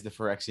buys the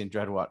Phyrexian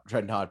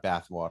Dreadnought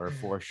bathwater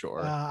for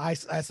sure. I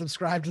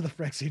subscribe to the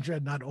Phyrexian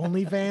Dreadnought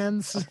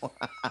OnlyFans.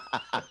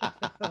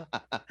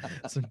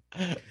 So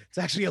it's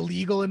actually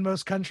illegal in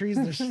most countries.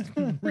 There's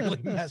some really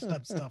messed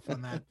up stuff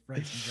on that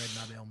Bryson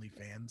Dreadnought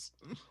OnlyFans.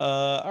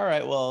 All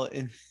right. Well,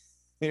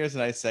 here's a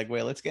nice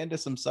segue. Let's get into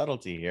some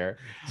subtlety here.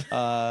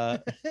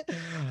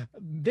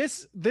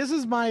 This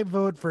is my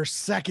vote for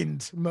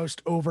second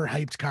most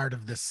overhyped card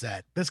of this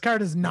set. This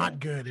card is not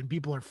good, and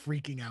people are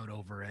freaking out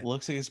over it.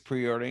 Looks like it's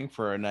pre-ordering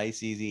for a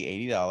nice,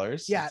 easy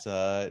 $80. Yeah.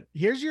 It's,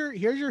 here's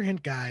your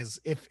hint, guys.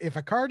 If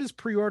a card is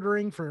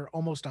pre-ordering for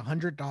almost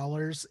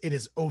 $100, it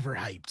is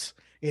overhyped.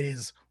 It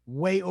is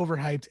way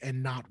overhyped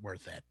and not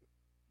worth it.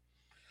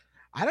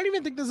 I don't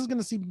even think this is going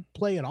to see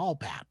play at all,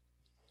 Pat.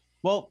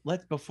 Well,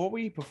 before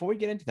we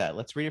get into that,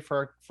 let's read it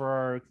for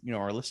our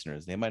our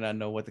listeners. They might not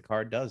know what the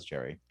card does,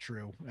 Jerry.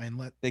 True,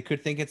 and they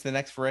could think it's the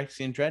next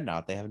Phyrexian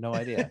Dreadnought. They have no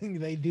idea.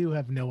 They do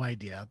have no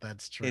idea.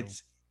 That's true.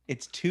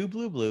 It's 2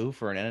 blue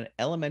for an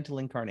elemental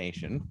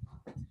incarnation,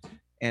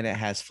 and it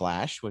has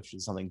flash, which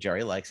is something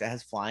Jerry likes. It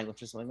has flying,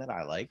 which is something that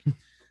I like.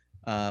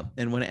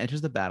 And when it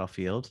enters the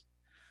battlefield,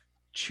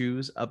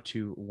 choose up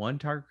to 1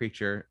 target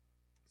creature,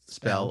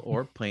 spell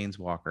or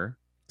planeswalker.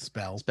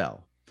 Spell.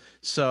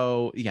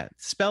 So yeah,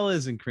 spell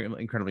is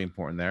incredibly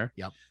important there.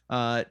 Yep.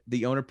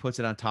 The owner puts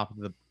it on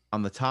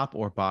the top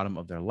or bottom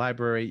of their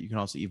library. You can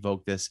also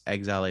evoke this,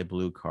 exile a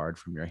blue card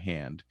from your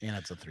hand, and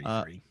it's a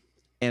 3/3.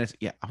 And it's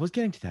I was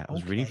getting to that. I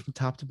was reading from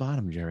top to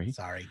bottom, Jerry.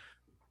 Sorry.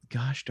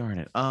 Gosh darn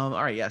it. All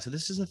right, yeah. So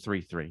this is a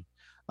 3/3.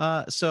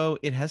 So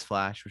it has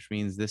flash, which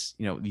means this.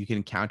 You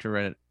can counter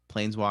a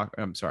planeswalker.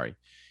 I'm sorry,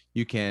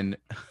 you can.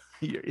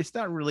 It's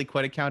not really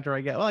quite a counter,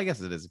 I guess. Well, I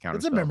guess it is a counter.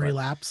 It's a memory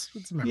lapse.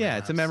 It's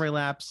a memory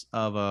lapse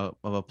of a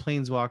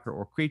planeswalker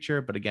or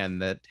creature, but again,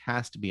 that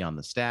has to be on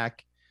the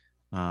stack.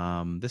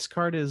 This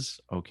card is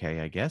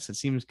okay, I guess. It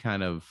seems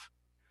kind of,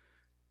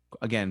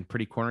 again,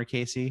 pretty corner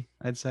casey,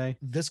 I'd say.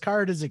 This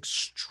card is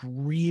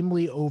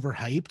extremely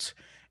overhyped.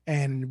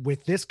 And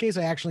with this case,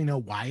 I actually know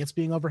why it's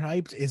being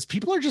overhyped is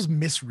people are just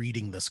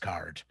misreading this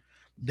card.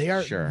 They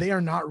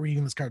are not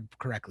reading this card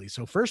correctly.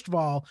 So first of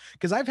all,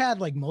 because I've had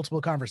like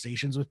multiple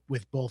conversations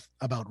with both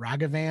about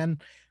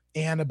Ragavan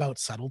and about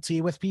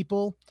subtlety with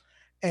people,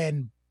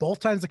 and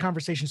both times the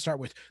conversations start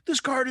with this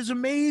card is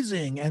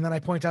amazing, and then I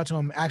point out to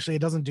them, actually,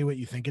 it doesn't do what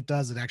you think it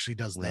does. It actually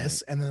does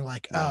this, and then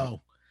like, oh,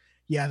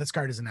 yeah, this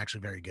card isn't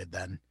actually very good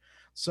then.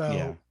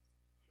 So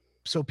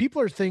people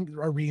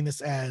are reading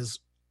this as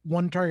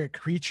 1 target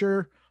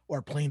creature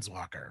or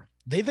planeswalker.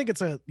 They think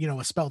it's a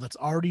spell that's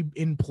already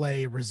in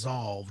play,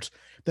 resolved,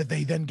 that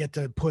they then get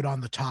to put on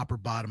the top or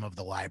bottom of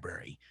the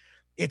library.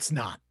 It's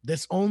not.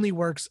 This only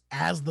works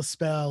as the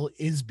spell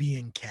is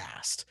being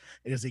cast.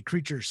 It is a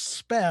creature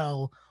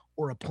spell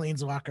or a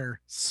planeswalker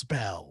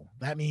spell.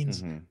 That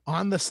means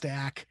on the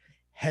stack,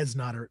 has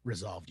not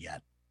resolved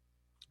yet.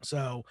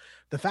 So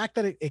the fact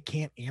that it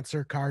can't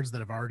answer cards that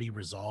have already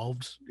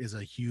resolved is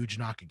a huge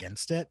knock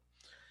against it.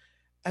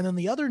 And then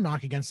the other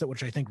knock against it,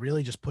 which I think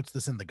really just puts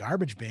this in the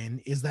garbage bin,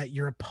 is that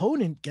your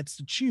opponent gets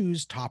to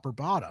choose top or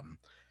bottom.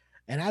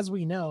 And as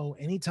we know,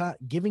 anytime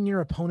giving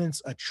your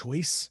opponents a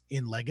choice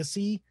in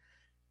Legacy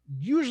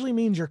usually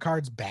means your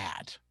card's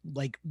bad.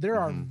 Like there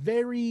are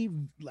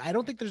I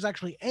don't think there's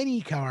actually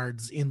any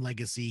cards in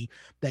Legacy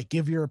that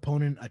give your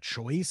opponent a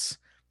choice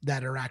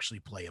that are actually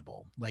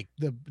playable. Like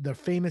the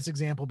famous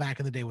example back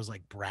in the day was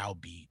like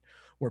Browbeat,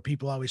 where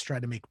people always try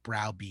to make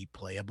Browbeat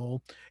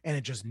playable, and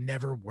it just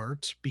never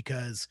worked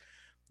because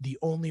the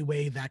only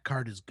way that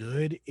card is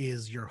good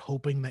is you're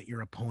hoping that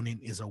your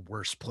opponent is a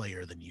worse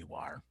player than you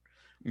are.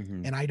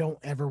 And I don't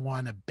ever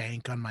want to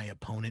bank on my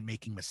opponent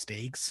making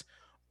mistakes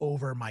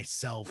over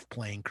myself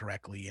playing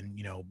correctly and,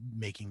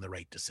 making the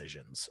right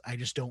decisions. I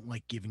just don't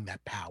like giving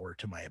that power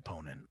to my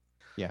opponent.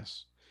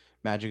 Yes.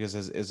 Magic is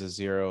a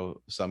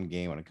zero-sum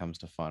game when it comes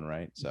to fun,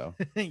 right? So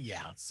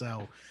yeah.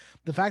 So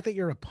the fact that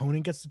your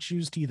opponent gets to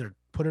choose to either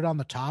put it on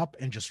the top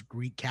and just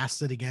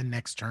recast it again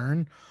next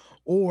turn,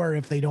 or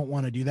if they don't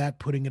want to do that,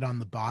 putting it on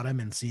the bottom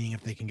and seeing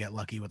if they can get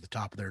lucky with the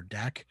top of their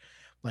deck.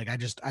 Like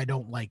I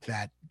don't like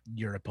that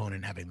your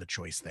opponent having the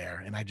choice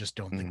there, and I just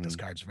don't think this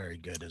card's very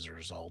good as a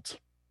result.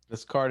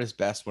 This card is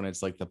best when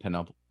it's like the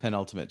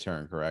penultimate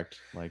turn, correct?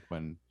 Like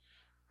when.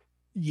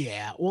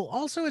 Yeah. Well,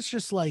 also it's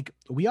just like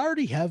we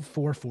already have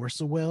 4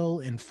 Force of Will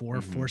and 4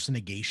 Force of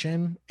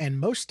Negation, and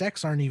most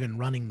decks aren't even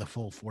running the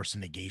full Force of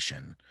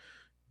Negation.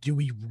 Do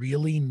we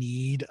really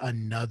need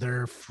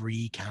another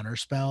free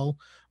counterspell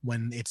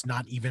when it's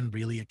not even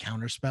really a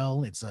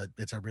counterspell? It's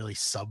a really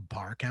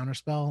subpar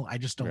counterspell. I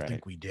just don't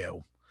think we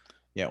do.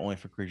 Yeah, only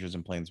for creatures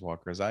and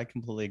planeswalkers. I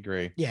completely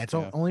agree. Yeah, it's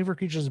only for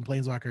creatures and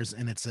planeswalkers,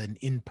 and it's an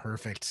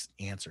imperfect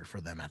answer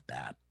for them at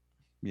that.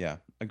 Yeah,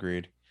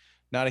 agreed.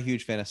 Not a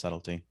huge fan of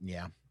subtlety.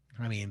 Yeah.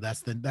 I mean,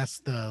 that's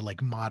the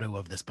like motto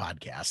of this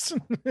podcast.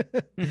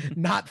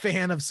 Not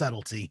fan of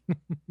subtlety.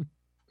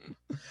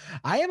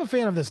 I am a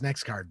fan of this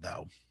next card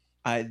though.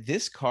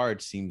 This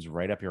card seems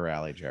right up your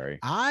alley, Jerry.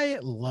 I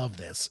love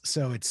this.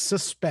 So it's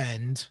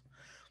Suspend,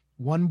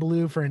 1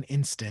 blue for an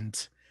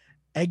instant,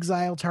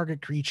 exile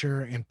target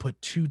creature and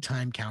put 2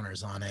 time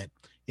counters on it.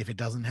 If it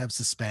doesn't have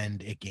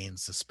Suspend, it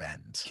gains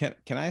Suspend.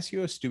 Can I ask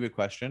you a stupid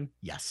question?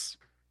 Yes.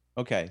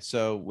 Okay,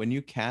 so when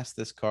you cast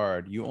this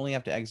card, you only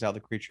have to exile the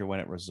creature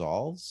when it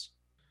resolves.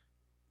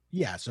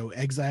 Yeah, so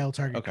exile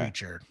target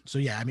creature. So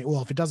yeah, I mean,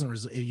 well, if it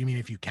doesn't, you mean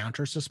if you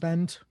counter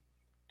suspend?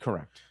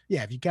 Correct.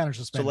 Yeah, if you counter So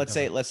suspend,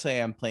 let's say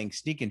I'm playing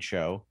Sneak and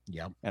Show.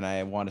 Yep. And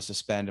I want to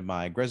suspend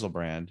my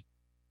Grizzlebrand.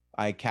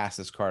 I cast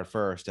this card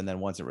first, and then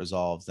once it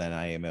resolves, then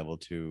I am able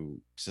to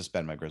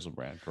suspend my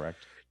Grizzlebrand,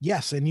 correct?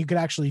 Yes, and you could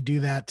actually do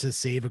that to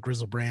save a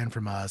Grizzlebrand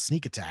from a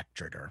sneak attack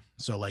trigger.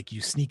 So like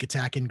you sneak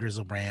attack in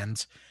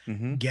Grizzlebrand,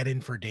 get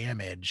in for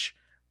damage,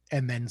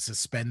 and then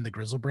suspend the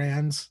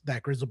Grizzlebrand.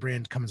 That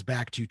Grizzlebrand comes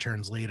back 2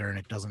 turns later, and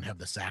it doesn't have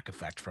the sack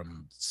effect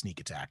from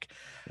sneak attack.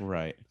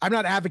 Right. I'm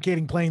not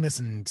advocating playing this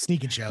in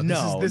Sneak and Show.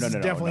 This is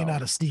definitely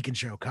not a Sneak and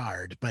Show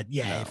card. But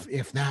yeah,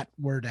 if that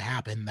were to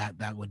happen,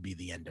 that would be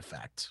the end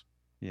effect.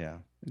 Yeah,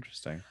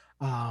 interesting.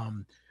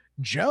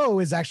 Joe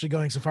is actually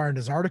going so far in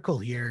his article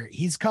here.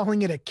 He's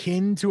calling it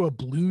akin to a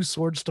blue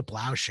Swords to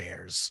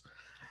Plowshares.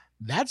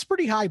 That's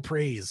pretty high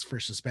praise for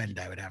Suspend,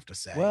 I would have to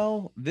say.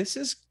 Well, this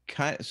is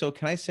kind of, so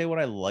can I say what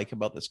I like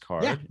about this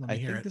card? Yeah, I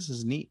think this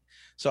is neat.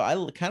 So I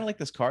kind of like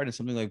this card in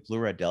something like Blue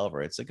Red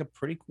Delver. It's like a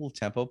pretty cool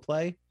tempo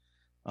play.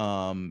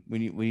 When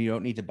you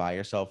don't need to buy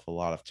yourself a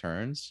lot of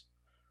turns.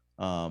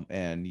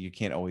 And you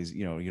can't always,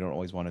 you don't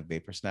always want to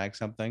vapor snag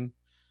something.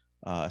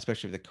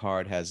 Especially if the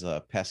card has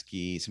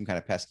some kind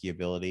of pesky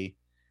ability,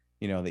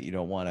 that you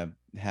don't want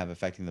to have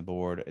affecting the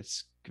board.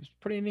 It's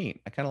pretty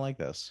neat. I kind of like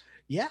this.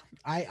 Yeah,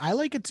 I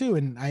like it too.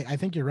 And I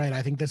think you're right.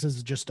 I think this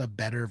is just a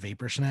better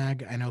Vapor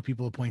Snag. I know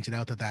people have pointed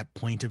out that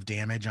point of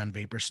damage on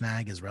Vapor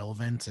Snag is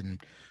relevant. And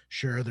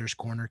sure, there's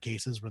corner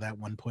cases where that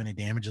 1 point of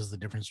damage is the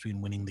difference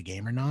between winning the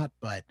game or not.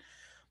 But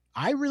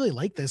I really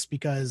like this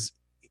because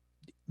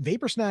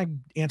Vapor Snag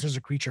answers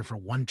a creature for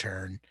 1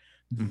 turn.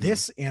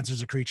 This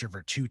answers a creature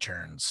for 2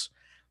 turns.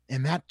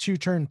 And that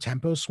 2-turn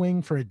tempo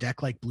swing for a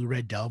deck like Blue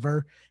Red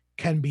Delver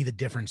can be the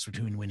difference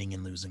between winning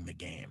and losing the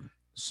game.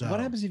 So what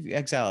happens if you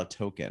exile a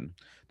token?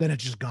 Then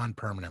it's just gone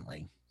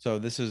permanently. So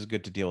this is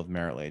good to deal with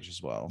Merit Lage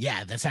as well.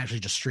 Yeah, that's actually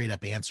just straight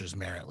up answers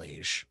Merit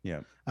Lage.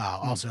 Yeah.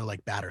 Also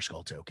like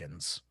Batterskull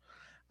tokens.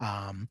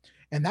 And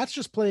that's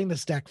just playing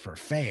this deck for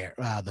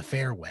the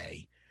fair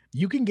way.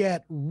 You can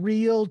get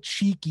real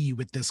cheeky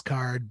with this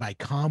card by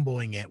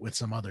comboing it with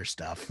some other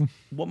stuff.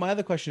 Well, my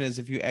other question is,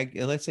 if you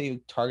let's say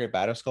you target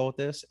Batterskull with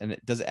this, and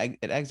it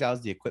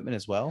exiles the equipment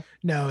as well.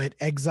 No, it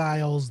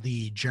exiles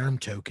the Germ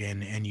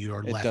token, and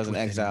you're left. It doesn't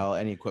exile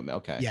any equipment.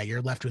 Okay. Yeah,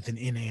 you're left with an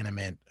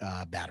inanimate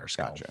Batterskull.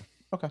 Gotcha.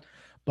 Okay.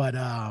 But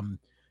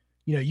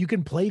you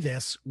can play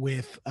this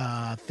with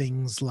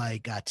things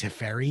like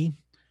Teferi.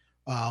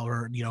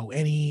 Or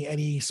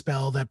any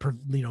spell that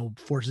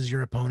forces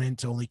your opponent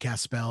to only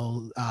cast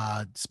spells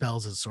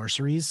as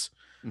sorceries.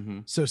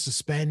 So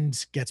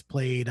Suspend gets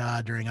played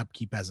during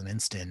upkeep as an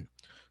instant.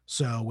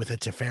 So with a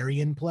Teferi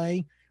in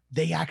play,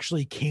 they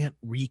actually can't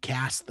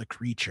recast the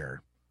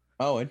creature.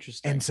 Oh,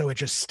 interesting. And so it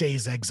just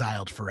stays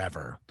exiled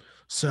forever.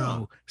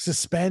 So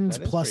Suspend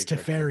plus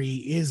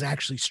Teferi is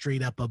actually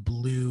straight up a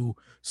blue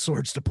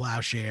Swords to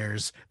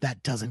Plowshares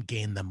that doesn't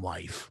gain them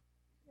life.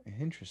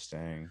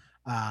 Interesting.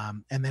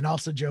 And then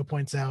also Joe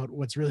points out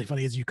what's really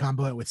funny is you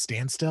combo it with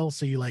Standstill,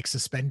 so you like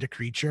suspend a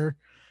creature,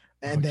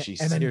 and then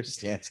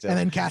Standstill. And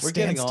then cast We're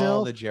Standstill. Getting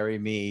all the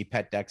Jeremy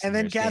pet decks, and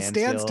then cast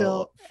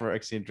Standstill for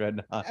Ixion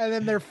Dreadnought. And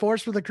then they're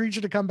forced for the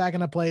creature to come back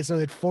into play, so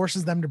it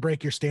forces them to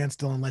break your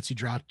Standstill and lets you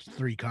draw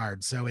 3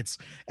 cards. So it's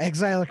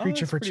exile a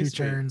creature for 2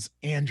 turns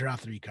and draw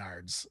 3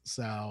 cards.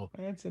 So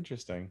that's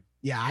interesting.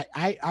 Yeah,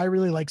 I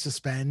really like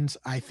Suspend.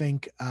 I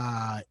think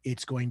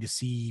it's going to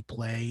see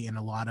play in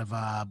a lot of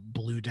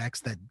blue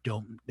decks that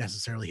don't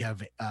necessarily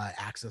have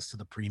access to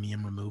the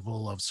premium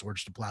removal of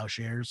Swords to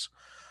Plowshares,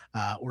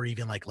 or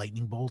even like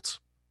Lightning Bolt.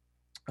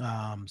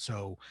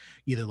 So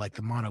either like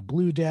the mono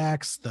blue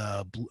decks,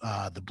 the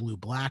blue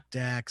black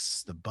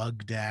decks, the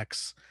bug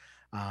decks.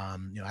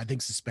 I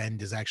think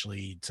Suspend is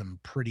actually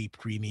some pretty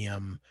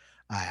premium.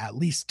 At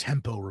least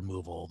tempo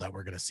removal that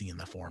we're going to see in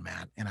the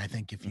format. And I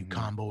think if you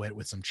combo it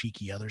with some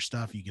cheeky other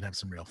stuff, you can have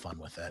some real fun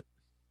with it.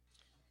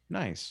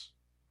 Nice.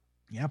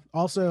 Yeah.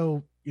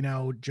 Also,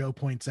 Joe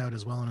points out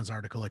as well in his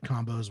article, it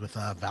combos with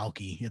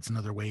Valky. It's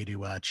another way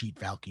to cheat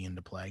Valky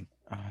into play.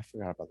 Oh, I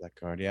forgot about that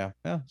card. Yeah.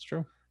 Yeah, it's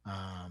true.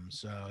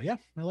 So yeah,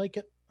 I like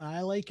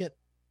it.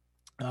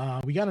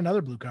 We got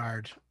another blue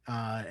card,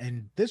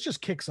 and this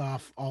just kicks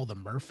off all the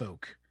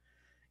Merfolk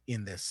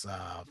in this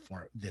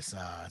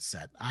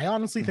set. I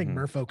honestly think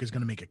Merfolk is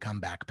going to make a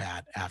comeback,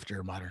 Pat,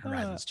 after Modern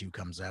Horizons 2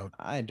 comes out.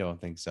 I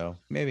don't think so.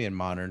 Maybe in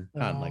Modern,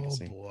 not in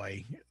Legacy. Oh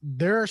boy,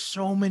 there are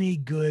so many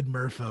good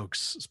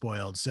Merfolks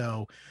spoiled.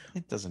 So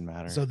it doesn't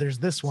matter. So there's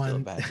this one. Still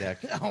a bad deck.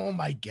 Oh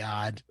my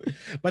god!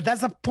 But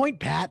that's the point,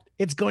 Pat.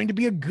 It's going to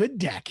be a good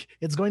deck.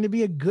 It's going to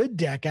be a good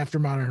deck after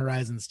Modern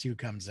Horizons 2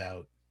 comes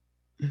out.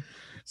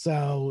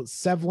 So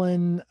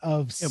Sevlin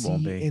of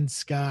Sea in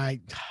Sky.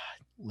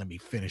 Let me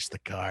finish the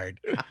card.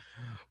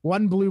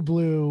 1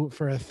 blue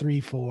for a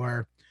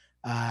 3/4.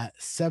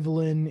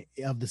 Sevlin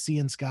of the Sea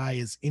and Sky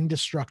is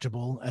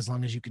indestructible as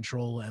long as you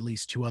control at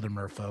least 2 other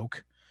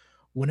Merfolk.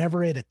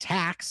 whenever it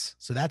attacks,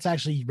 so that's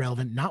actually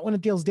relevant, not when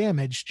it deals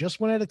damage, just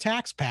when it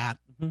attacks, Pat,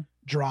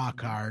 draw a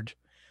card.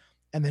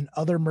 And then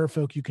other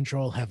merfolk you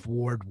control have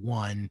ward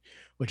 1,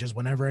 which is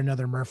whenever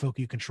another merfolk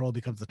you control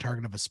becomes the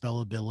target of a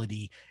spell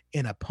ability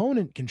an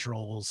opponent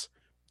controls,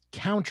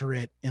 counter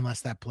it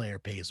unless that player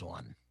pays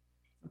 1.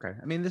 Okay.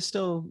 I mean,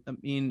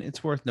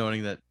 it's worth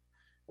noting that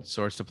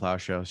Swords to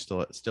Plowshare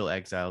still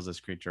exiles this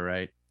creature,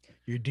 right?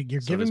 You're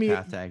giving me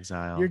Path to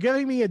Exile. You're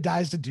giving me a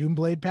dies to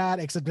Doomblade, Pat,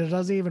 except it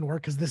doesn't even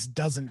work because this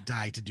doesn't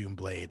die to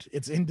Doomblade.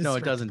 It's indestructible. No,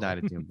 it doesn't die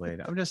to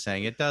Doomblade. I'm just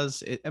saying it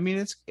does.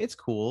 It's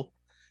cool.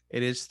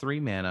 It is 3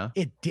 mana.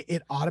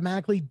 It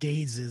automatically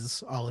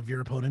dazes all of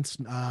your opponent's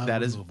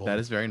that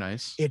is very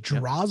nice. It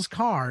draws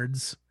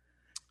cards,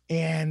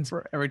 and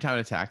for every time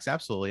it attacks,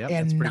 absolutely. Yep,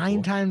 and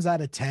 9 times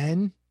out of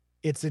 10,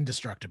 it's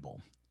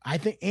indestructible. I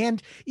think,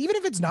 and even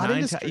if it's not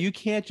you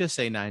can't just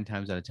say 9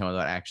 times out of 10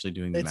 without actually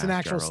doing the math. It's an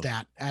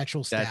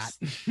actual stat.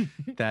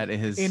 That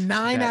is in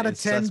 9 out of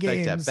 10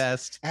 games at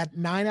best. At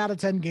 9 out of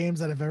 10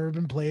 games that have ever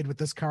been played with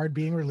this card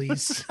being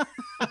released,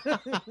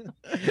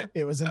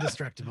 it was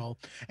indestructible.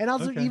 And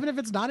also, even if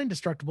it's not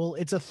indestructible,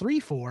 it's a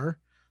 3/4.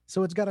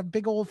 So it's got a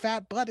big old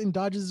fat butt and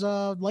dodges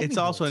lightning. It's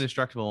also bolts.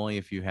 indestructible only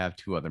if you have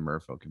 2 other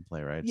merfolk in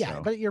play, right?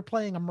 Yeah, but you're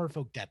playing a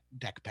merfolk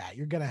deck, Pat.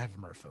 You're gonna have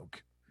merfolk.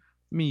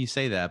 I mean, you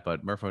say that,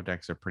 but merfolk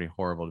decks are pretty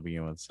horrible to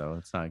begin with, so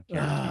it's not a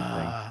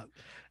guaranteed thing.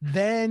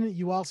 Then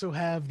you also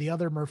have the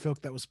other merfolk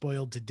that was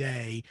spoiled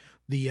today,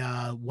 the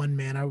 1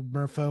 mana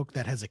merfolk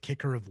that has a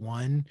kicker of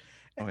 1.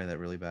 Oh, yeah, that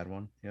really bad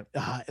one. Yep.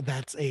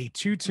 That's a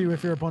 2/2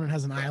 if your opponent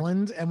has an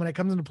island, and when it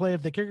comes into play,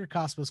 if the kicker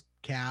cost was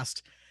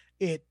cast,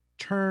 it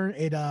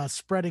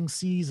spreading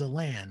seas a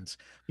land.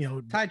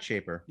 Tide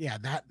Shaper. Yeah,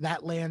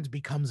 that land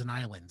becomes an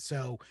island.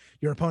 So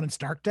your opponent's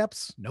Dark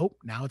Depths, nope,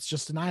 now it's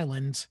just an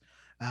island.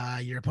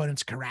 Your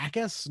opponent's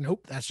Caracas,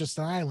 nope, that's just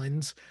an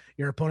island.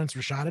 Your opponent's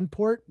Rashadan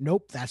Port,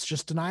 nope, that's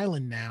just an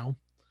island now.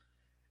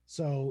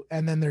 So,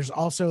 and then there's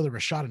also the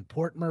Rashadan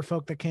Port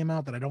merfolk that came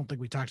out that I don't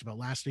think we talked about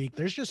last week.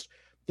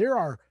 There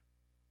are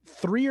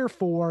 3 or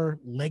 4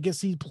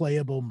 legacy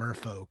playable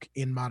merfolk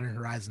in Modern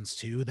Horizons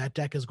 2. That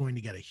deck is going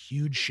to get a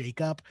huge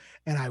shakeup,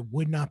 and I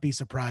would not be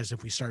surprised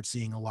if we start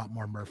seeing a lot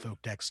more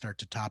merfolk decks start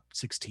to top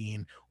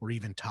 16 or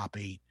even top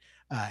 8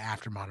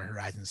 after Modern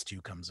Horizons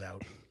 2 comes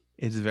out.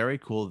 It's very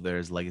cool that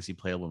there's legacy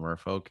playable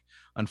merfolk.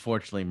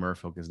 Unfortunately,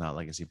 merfolk is not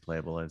legacy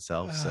playable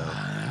itself, so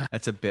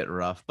that's a bit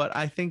rough. But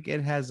I think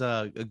it has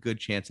a good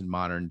chance in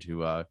Modern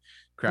to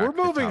crack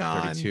the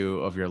top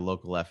 32 of your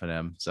local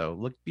F&M.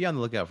 So be on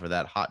the lookout for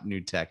that hot new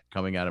tech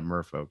coming out of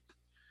merfolk.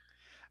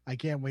 I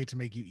can't wait to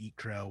make you eat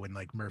crow when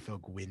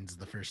merfolk wins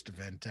the first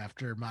event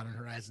after Modern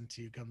Horizon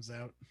 2 comes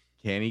out.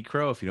 Can't eat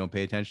crow if you don't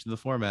pay attention to the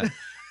format.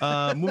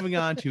 Moving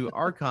on to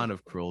Archon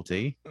of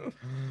Cruelty.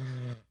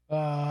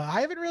 I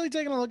haven't really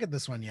taken a look at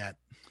this one yet.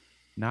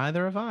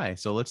 Neither have I.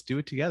 So let's do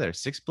it together.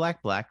 6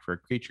 black for a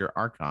creature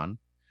Archon.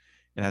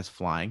 It has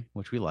flying,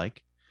 which we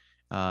like.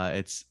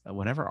 It's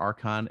whenever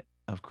Archon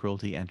of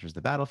Cruelty enters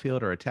the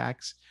battlefield or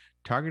attacks,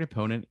 target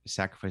opponent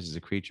sacrifices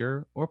a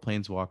creature or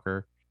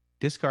planeswalker,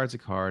 discards a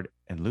card,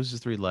 and loses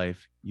 3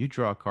 life. You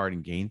draw a card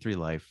and gain 3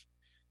 life.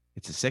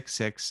 It's a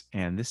 6/6,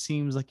 and this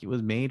seems like it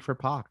was made for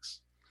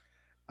Pox.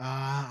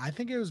 I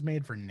think it was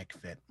made for Nick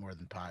Fit more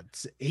than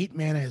Pods. 8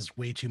 mana is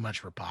way too much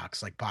for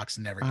Pox. Pox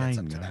never gets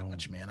up to that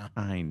much mana.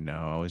 I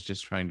know. I was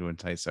just trying to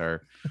entice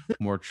our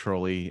more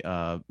trolly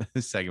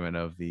segment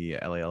of the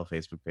LAL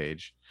Facebook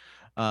page.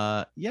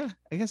 Yeah,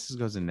 I guess this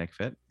goes in Nick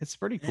Fit. It's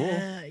pretty cool.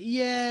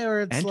 Yeah,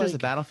 or it's enters the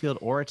battlefield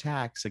or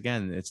attacks.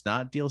 Again, it's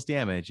not deals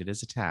damage. It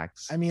is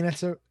attacks. I mean,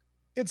 it's a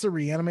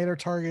reanimator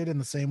target in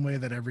the same way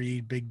that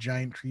every big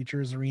giant creature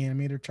is a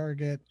reanimator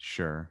target.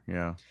 Sure.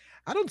 Yeah.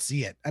 I don't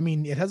see it. I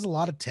mean, it has a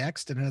lot of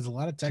text and it has a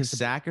lot of text. To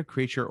sack a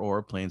creature or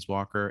a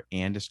planeswalker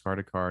and discard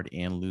a card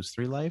and lose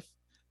 3 life.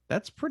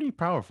 That's pretty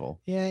powerful.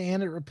 Yeah,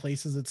 and it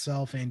replaces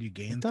itself and you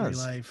gain 3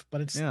 life.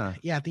 But it's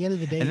at the end of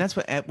the day. And that's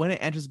when it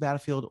enters the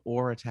battlefield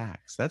or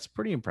attacks. That's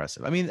pretty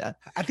impressive. I mean,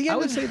 I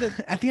would say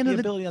that at the end of the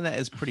ability on that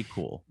is pretty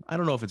cool. I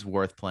don't know if it's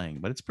worth playing,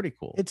 but it's pretty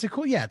cool. It's a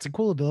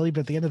cool ability, but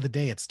at the end of the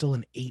day, it's still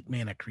an 8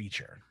 mana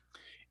creature.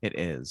 It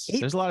is.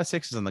 There's a lot of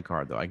 6s on the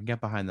card, though. I can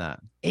get behind that.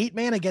 8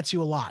 mana gets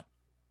you a lot.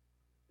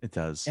 It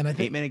does. And I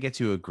think 8 mana gets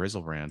you a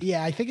Grizzlebrand.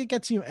 Yeah, I think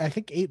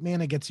 8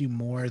 mana gets you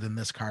more than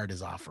this card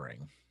is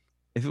offering.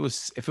 If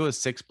it was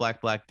 6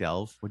 black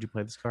delve, would you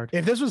play this card?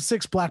 If this was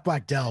 6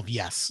 black delve,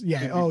 yes.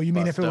 Yeah. Oh, you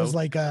mean if it was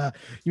if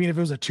it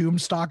was a Tomb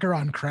Stalker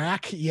on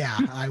crack? Yeah,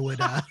 I would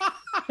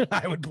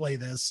I would play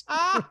this.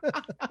 Oh,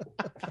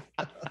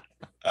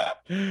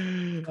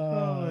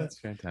 that's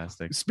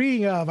fantastic.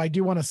 Speaking of, I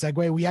do want to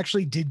segue. We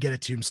actually did get a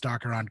Tomb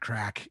Stalker on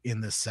crack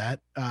in this set.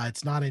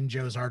 It's not in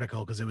Joe's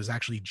article because it was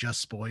actually just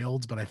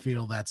spoiled, but I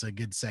feel that's a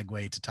good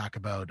segue to talk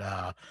about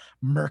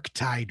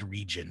Murktide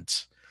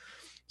Regent.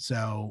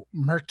 So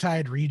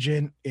Murktide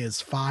Regent is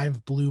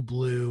 5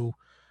 blue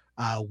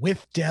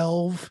with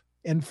delve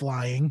and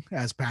flying,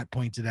 as Pat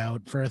pointed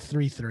out, for a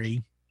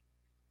 3/3.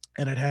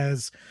 And it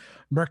has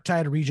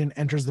Murktide Regent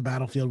enters the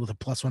battlefield with a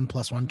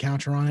 +1/+1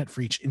 counter on it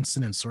for each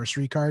instant and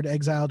sorcery card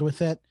exiled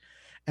with it.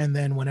 And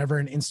then whenever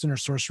an instant or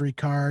sorcery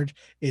card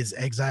is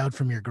exiled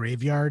from your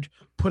graveyard,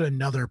 put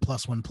another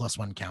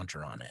 +1/+1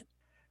 counter on it.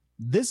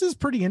 This is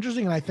pretty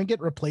interesting, and I think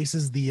it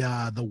replaces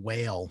the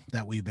whale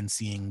that we've been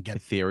seeing get.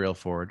 Ethereal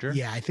Forager.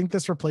 Yeah, I think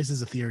this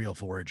replaces Ethereal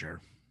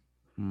Forager.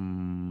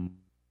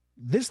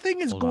 This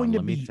thing is Hold going on, to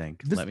let be. me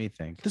think. This, let me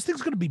think. This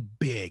thing's going to be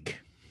big.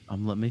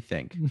 Let me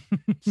think.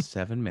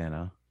 7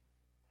 mana.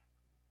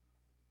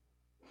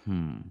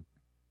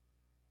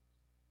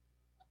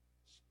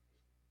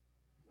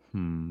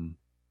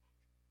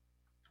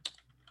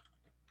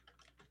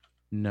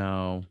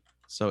 No.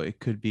 So it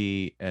could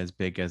be as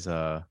big as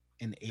an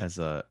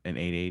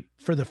 8/8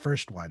 for the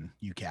first one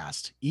you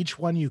cast. Each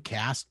one you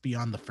cast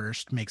beyond the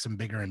first makes them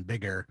bigger and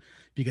bigger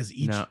because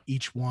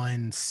each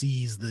one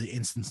sees the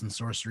instants and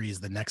sorceries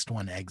the next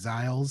one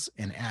exiles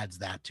and adds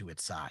that to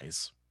its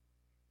size.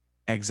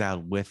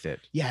 Exiled with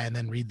it. Yeah, and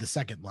then read the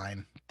second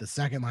line. The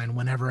second line,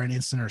 whenever an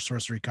instant or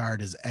sorcery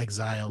card is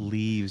exiled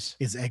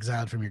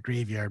from your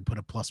graveyard, put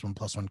a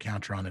 +1/+1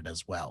 counter on it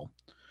as well.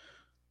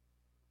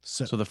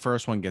 So the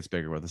first one gets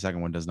bigger, but the second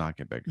one does not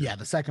get bigger. Yeah,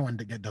 the second one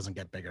doesn't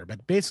get bigger.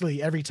 But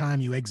basically, every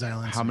time you exile,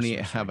 how many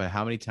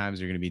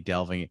times you're going to be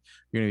delving?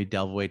 You're going to be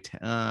delve away.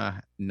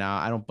 No,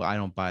 I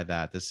don't buy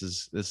that.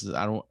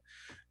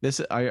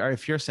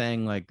 If you're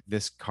saying like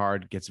this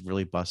card gets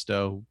really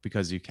busto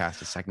because you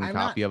cast a second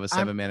copy of a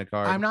 7-mana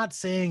card. I'm not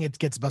saying it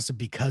gets busted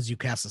because you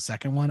cast the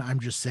second one. I'm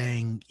just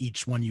saying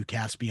each one you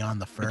cast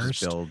beyond the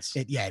first,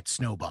 it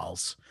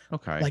snowballs.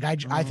 Okay. Like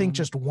I think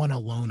just one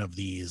alone of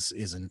these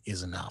is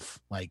enough.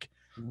 Like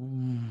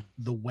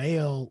the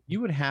whale,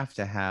 you would have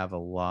to have a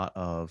lot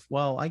of.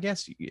 Well, I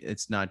guess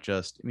it's not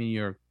just. I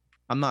mean,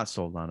 I'm not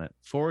sold on it.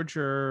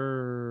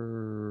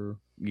 Forager.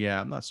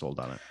 Yeah, I'm not sold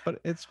on it, but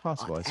it's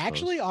possible.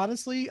 Actually,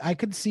 honestly, I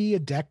could see a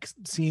deck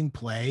seeing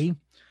play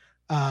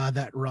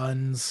that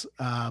runs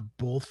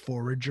both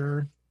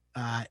Forager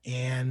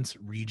and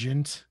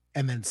Regent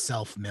and then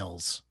self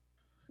mills.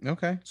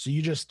 Okay. So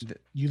you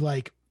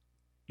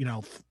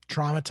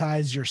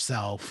traumatize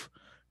yourself,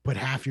 put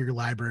half your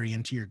library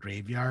into your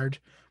graveyard,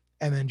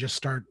 and then just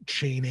start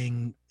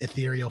chaining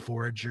Ethereal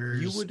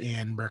Foragers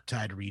and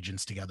Murktide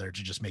Regents together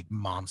to just make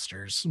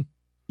monsters.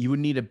 You would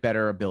need a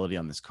better ability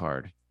on this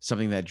card.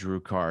 Something that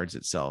drew cards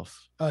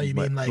itself. Oh, you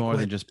mean like more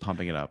than just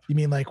pumping it up? You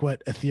mean like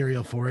what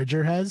Ethereal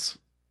Forager has?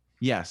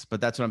 Yes,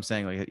 but that's what I'm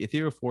saying. Like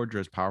Ethereal Forager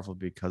is powerful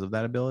because of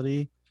that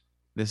ability.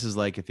 This is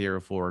like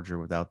Ethereal Forager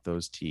without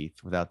those teeth,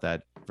 without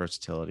that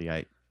versatility.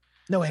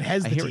 No, it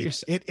has the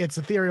teeth. It's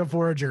Ethereal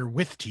Forager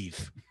with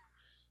teeth. I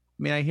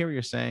mean, I hear what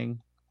you're saying.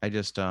 I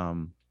just,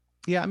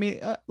 yeah. I mean,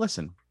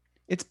 listen,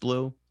 it's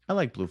blue. I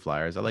like blue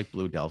flyers. I like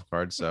blue delve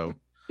cards. So.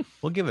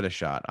 We'll give it a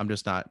shot. I'm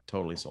just not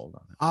totally sold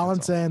on it. All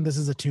I'm saying, this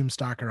is a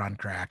Tombstalker on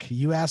crack.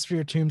 You asked for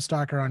your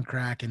Tombstalker on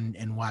crack, and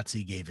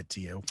WotC gave it to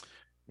you.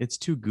 It's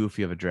too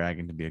goofy of a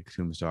dragon to be a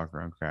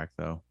Tombstalker on crack,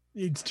 though.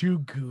 It's too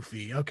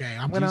goofy. Okay,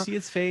 Do you see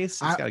its face?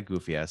 It's got a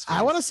goofy ass face.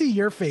 I want to see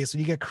your face when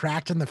you get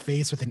cracked in the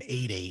face with an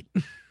 8/8.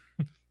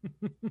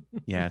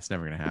 Yeah, it's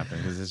never gonna happen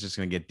because it's just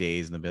gonna get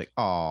dazed and they'll be like,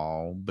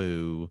 "Oh,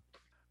 boo."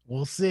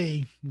 We'll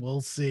see.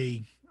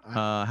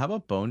 How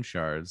about Bone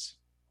Shards?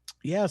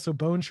 Yeah, so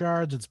Bone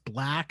Shards, it's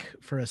black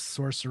for a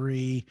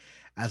sorcery.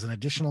 As an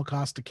additional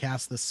cost to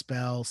cast the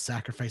spell,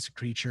 sacrifice a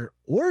creature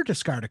or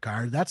discard a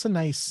card. That's a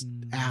nice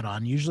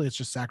add-on. Usually it's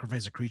just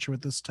sacrifice a creature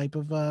with this type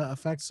of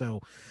effect. So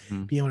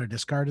being able to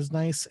discard is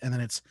nice. And then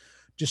it's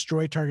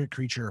destroy target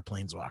creature or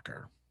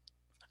planeswalker.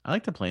 I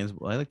like the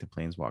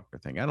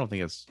planeswalker thing. I don't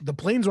think it's the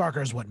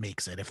planeswalker is what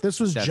makes it. If this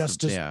was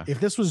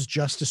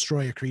just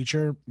destroy a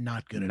creature,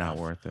 not good enough.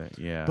 Not worth it.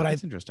 Yeah. But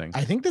it's interesting.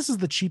 I think this is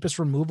the cheapest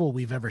removal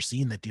we've ever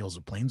seen that deals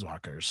with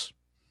planeswalkers.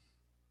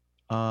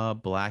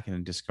 Black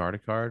and discard a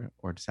card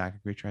or sack a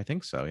creature. I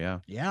think so. Yeah.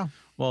 Yeah.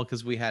 Well,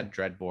 because we had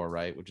Dreadbore,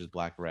 right, which is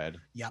black red.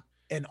 Yep.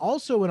 And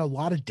also in a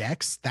lot of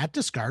decks, that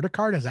discard a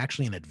card is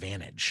actually an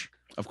advantage.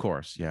 Of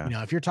course.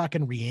 Yeah. If you're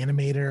talking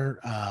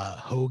Reanimator,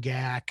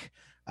 Hogak,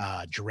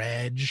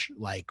 Dredge,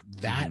 like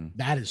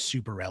that is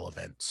super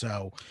relevant.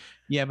 So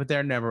yeah, but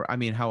they're never. I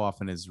mean, how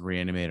often is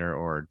Reanimator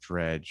or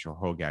Dredge or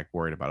Hogak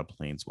worried about a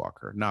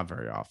planeswalker? Not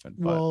very often.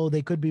 Well,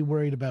 they could be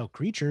worried about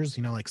creatures,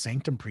 like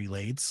Sanctum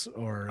Prelates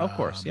or of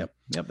course. Yep,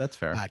 that's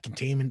fair.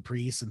 Containment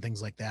Priests and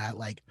things like that.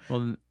 Like,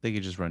 well, they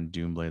could just run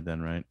Doomblade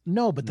then, right?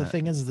 No, but the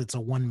thing is it's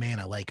a 1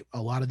 mana. Like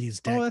a lot of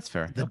these decks. Oh, that's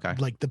fair. Okay.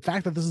 Like the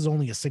fact that this is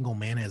only a single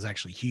mana is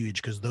actually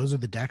huge because those are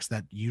the decks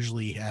that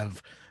usually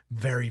have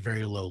very,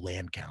 very low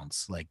land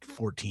counts, like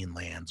 14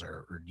 lands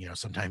or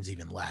sometimes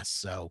even less.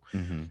 So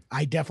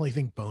I definitely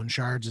think Bone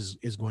Shards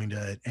is going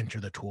to enter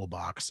the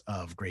toolbox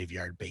of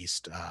graveyard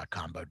based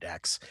combo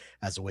decks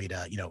as a way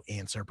to,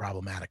 answer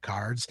problematic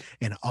cards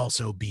and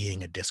also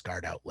being a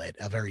discard outlet,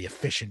 a very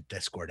efficient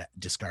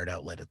discard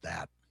outlet at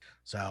that.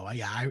 So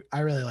yeah, I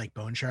really like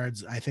Bone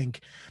Shards. I think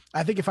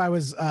if I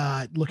was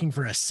looking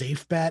for a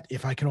safe bet,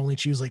 if I could only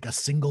choose like a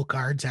single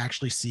card to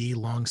actually see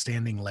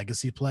long-standing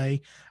legacy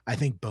play, I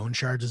think Bone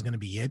Shards is going to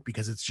be it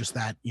because it's just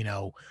that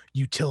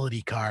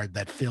utility card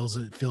that fills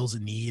a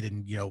need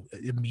and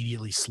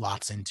immediately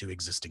slots into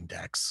existing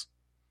decks.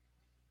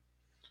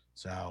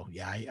 So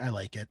yeah, I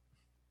like it.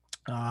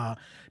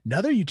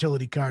 Another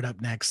utility card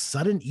up next,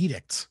 Sudden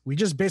Edict. We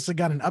just basically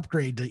got an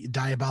upgrade to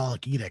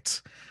Diabolic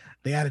Edict.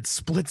 They added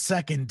Split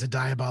Second to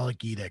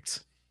Diabolic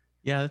Edict.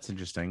 Yeah, that's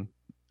interesting.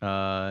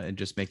 It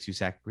just makes you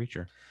sack a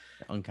creature.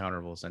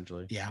 Uncounterable,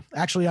 essentially. Yeah,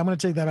 actually, I'm going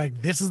to take that back.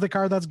 This is the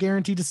card that's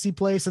guaranteed to see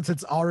play since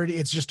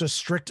it's just a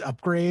strict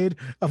upgrade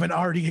of an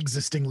already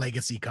existing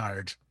legacy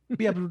card.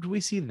 Yeah, but do we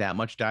see that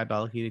much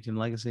Diabolic Edict in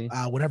Legacy?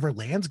 Whenever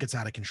lands gets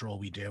out of control,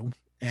 we do.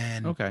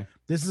 And okay,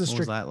 this is a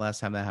strict. When was that last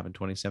time that happened?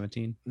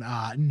 2017.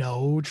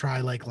 No,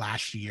 try like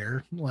last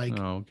year. Like,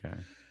 oh, okay.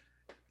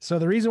 So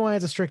the reason why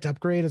it's a strict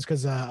upgrade is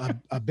because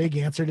a big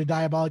answer to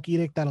Diabolic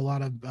Edict that a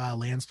lot of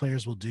lands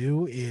players will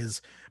do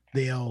is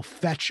they'll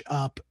fetch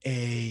up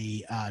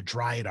a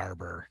Dryad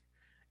Arbor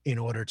in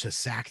order to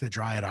sack the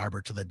Dryad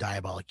Arbor to the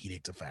Diabolic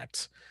Edict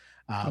effect.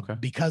 Okay.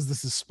 Because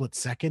this is split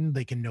second,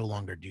 they can no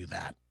longer do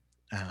that.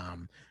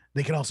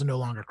 They can also no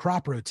longer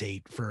crop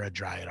rotate for a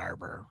Dryad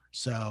Arbor.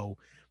 So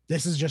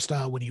this is just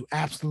when you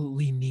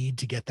absolutely need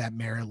to get that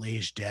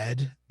Merilage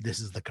dead, this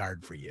is the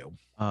card for you.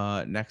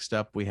 Next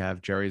up, we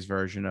have Jerry's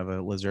version of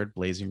a lizard,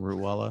 Blazing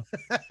Rootwalla.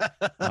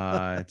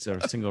 It's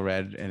a single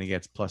red, and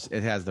it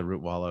has the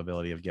Rootwalla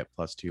ability of get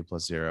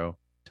 +2/+0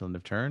 till end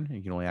of turn.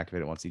 You can only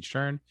activate it once each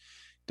turn.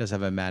 It does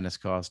have a madness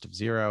cost of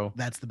 0.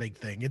 That's the big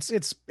thing.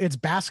 It's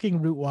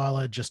basking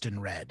Rootwalla just in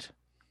red.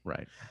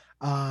 Right.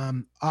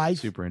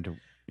 Super into.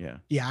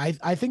 Yeah.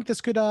 I think this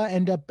could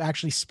end up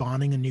actually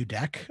spawning a new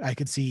deck. I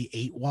could see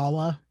 8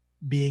 Walla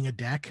being a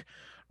deck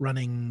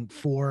running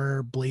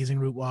 4 Blazing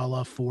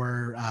Rootwalla,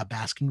 4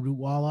 Basking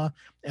Rootwalla,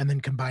 and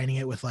then combining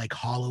it with like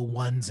Hollow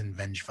Ones and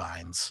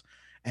Vengevines,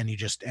 and you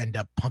just end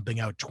up pumping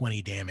out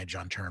 20 damage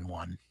on turn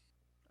 1.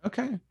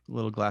 Okay, a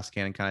little glass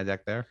cannon kind of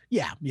deck there.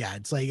 Yeah,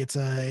 it's like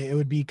it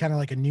would be kind of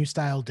like a new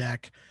style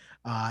deck.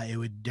 It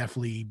would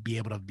definitely be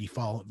able to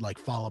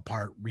fall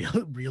apart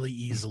really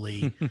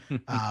easily.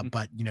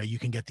 But you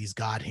can get these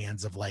god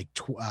hands of like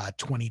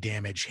 20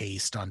 damage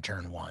haste on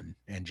turn 1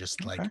 and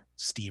just like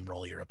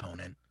steamroll your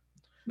opponent.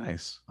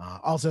 Nice.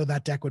 Also,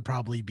 that deck would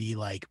probably be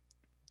like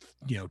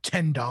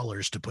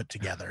 $10 to put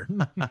together.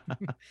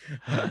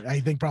 I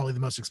think probably the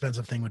most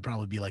expensive thing would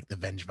probably be like the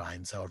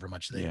Vengevines, however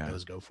much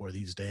those go for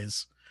these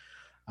days.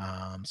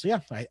 So yeah,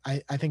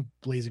 I think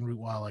Blazing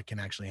Rootwalla can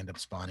actually end up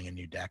spawning a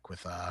new deck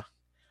with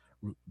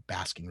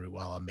Basking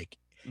Rootwalla, make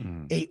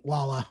 8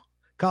 Walla.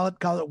 Call it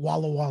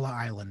Walla Walla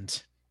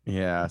Island.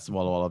 Yeah, it's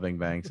Walla Walla Bing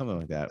Bang, something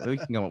like that.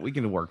 We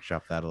can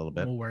workshop that a little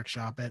bit. We'll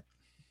workshop it.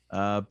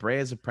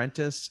 Brea's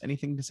Apprentice.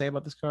 Anything to say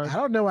about this card? I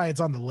don't know why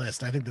it's on the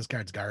list. I think this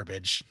card's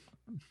garbage,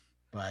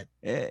 but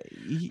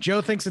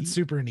Joe thinks it's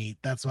super neat.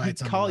 That's why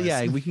it's on the list.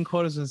 Yeah, we can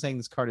quote us in saying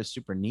this card is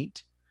super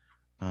neat.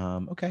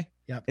 Okay.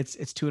 Yeah.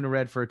 It's 2 in a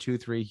red for a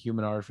 2/3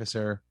 human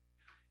artificer.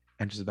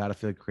 Enters the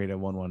battlefield, create a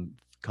 1/1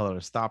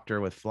 colorless Thopter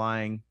with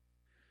flying.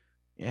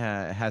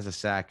 Yeah, it has a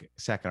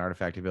second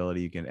artifact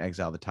ability. You can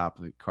exile the top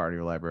of the card of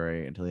your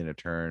library until the end of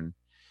turn.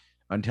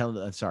 Until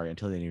the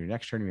end of your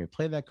next turn, you may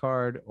play that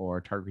card, or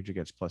target creature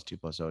gets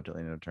 +2/+0 until the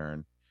end of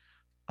turn.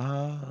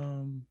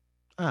 I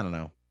don't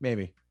know.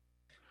 Maybe.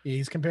 Yeah,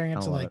 he's comparing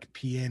it to like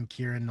PN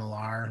Kieran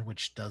Nalaar,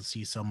 which does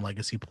see some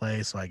legacy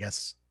play. So I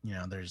guess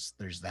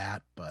there's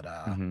that, but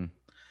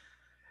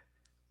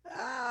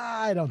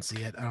I don't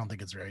see it. I don't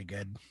think it's very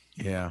good.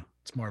 Yeah,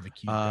 it's more of a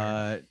cute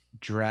card.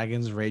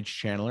 Dragon's Rage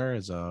Channeler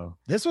is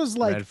this was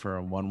like red for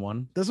a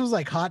 1/1. This was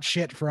like hot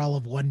shit for all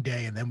of one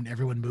day, and then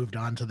everyone moved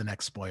on to the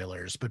next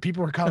spoilers. But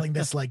people were calling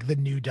this like the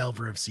new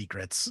Delver of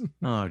Secrets.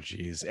 Oh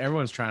geez,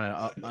 everyone's trying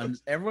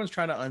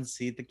to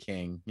unseat the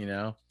king.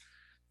 They're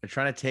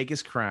trying to take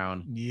his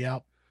crown.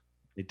 Yep.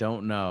 They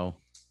don't know.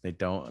 They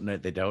don't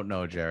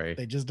know, Jerry.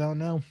 They just don't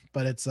know.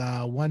 But it's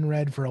 1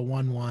 red for a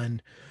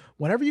 1/1.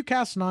 Whenever you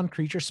cast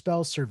non-creature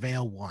spell,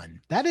 Surveil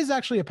 1. That is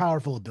actually a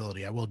powerful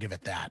ability. I will give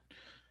it that.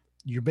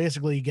 You're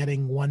basically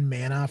getting 1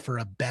 mana for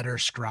a better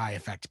scry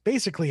effect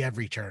basically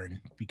every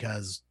turn,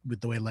 because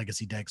with the way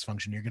legacy decks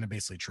function, you're going to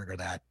basically trigger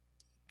that,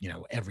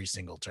 every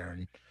single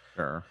turn.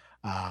 Sure.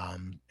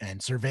 And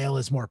Surveil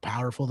is more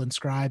powerful than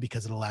Scry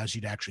because it allows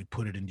you to actually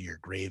put it into your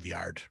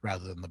graveyard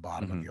rather than the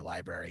bottom of your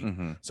library.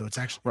 So it's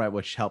actually right,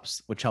 which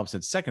helps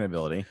its second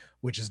ability,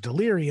 which is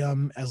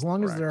Delirium. As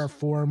long as there are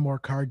 4 more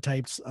card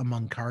types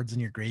among cards in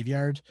your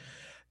graveyard,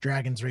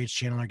 Dragon's Rage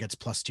Channeler gets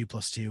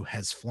 +2/+2,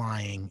 has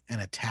flying,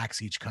 and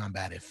attacks each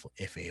combat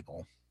if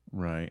able.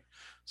 Right.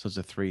 So it's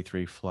a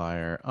 3/3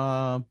 flyer.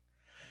 I'm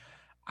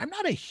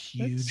not a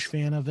huge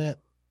fan of it.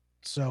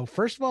 So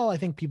first of all, I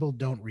think people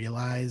don't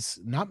realize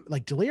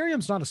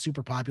Delirium's not a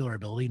super popular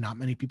ability. Not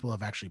many people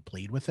have actually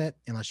played with it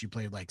unless you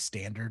played like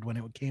standard when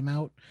it came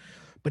out.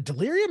 But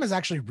Delirium is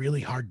actually really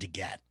hard to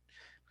get.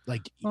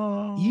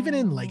 Even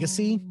in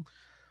Legacy.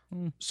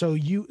 So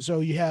you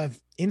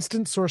have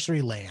instant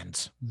sorcery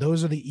lands.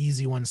 Those are the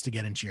easy ones to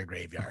get into your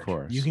graveyard. Of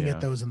course, you can get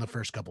those in the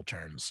first couple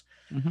turns.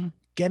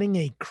 Getting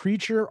a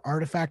creature,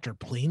 artifact, or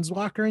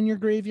planeswalker in your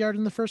graveyard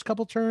in the first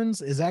couple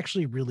turns is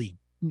actually really,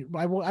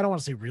 I don't want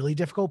to say really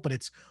difficult, but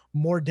it's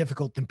more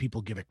difficult than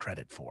people give it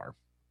credit for.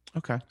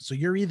 Okay. So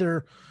you're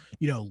either,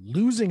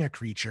 losing a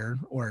creature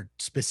or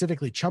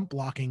specifically chump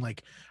blocking.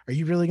 Like, are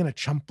you really going to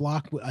chump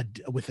block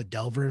with a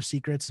Delver of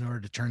Secrets in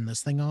order to turn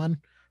this thing on?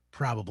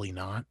 Probably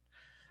not.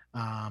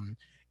 Um,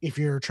 if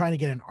you're trying to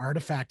get an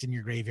artifact in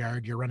your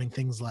graveyard, you're running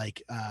things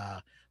like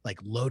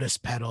Lotus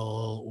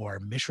Petal or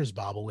Mishra's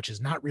Bauble, which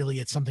is not really,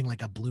 it's something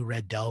like a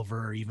blue-red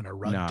Delver or even a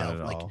Rug Not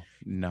Delver. at Like, all.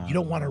 you Not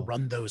don't at want to all.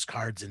 run those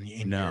cards in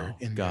your No.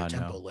 God,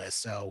 tempo no.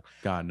 list. So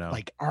God, no.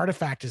 like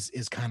artifact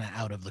is kind of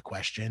out of the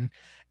question.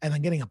 And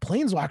then getting a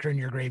planeswalker in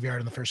your graveyard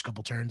in the first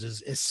couple turns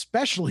is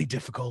especially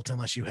difficult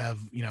unless you have,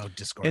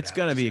 Discord. It's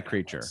going to be a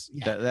creature.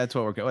 Yeah. That's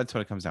what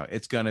it comes out.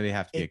 It's going to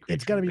have to be a creature.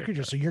 It's going to be a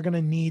creature. So you're going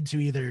to need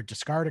to either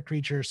discard a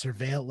creature,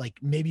 surveil, like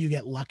maybe you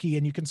get lucky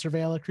and you can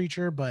surveil a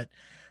creature, but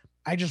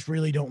I just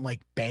really don't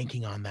like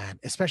banking on that,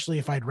 especially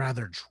if I'd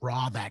rather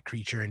draw that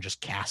creature and just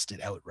cast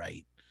it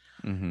outright.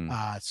 Mm-hmm.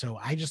 So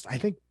I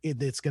think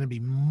it's going to be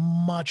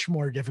much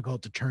more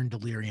difficult to turn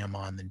Delirium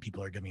on than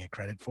people are giving it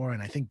credit for.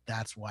 And I think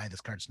that's why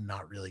this card's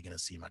not really going to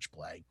see much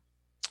play.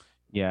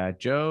 Yeah,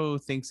 Joe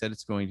thinks that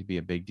it's going to be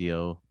a big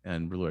deal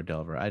and Ruler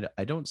Delver.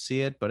 I don't see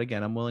it, but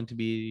again, I'm willing to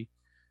be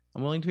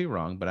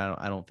wrong, but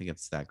I don't think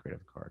it's that great of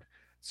a card.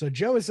 So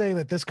Joe is saying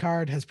that this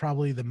card has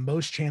probably the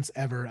most chance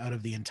ever out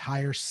of the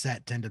entire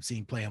set to end up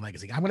seeing play in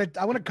Legacy. I want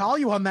to call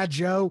you on that,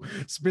 Joe,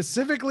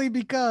 specifically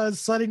because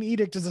Sudden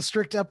Edict is a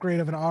strict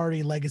upgrade of an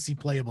already Legacy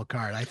playable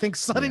card. I think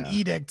Sudden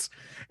Edict,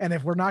 and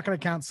if we're not going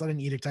to count Sudden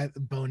Edict,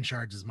 Bone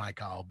Shards is my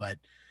call. But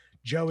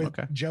Joe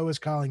is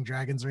calling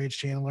Dragon's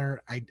Rage Channeler.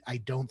 I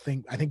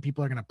think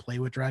people are going to play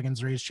with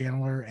Dragon's Rage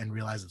Channeler and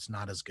realize it's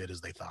not as good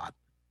as they thought.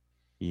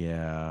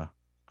 Yeah,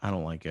 I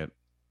don't like it.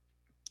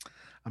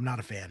 I'm not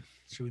a fan.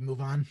 Should we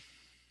move on?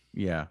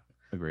 Yeah,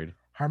 agreed.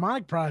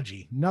 Harmonic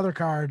Prodigy, another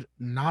card,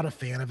 not a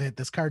fan of it.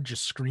 This card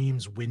just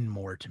screams win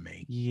more to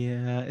me.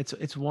 Yeah,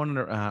 it's one in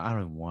a, I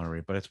don't even want to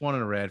read, but it's one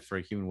in a red for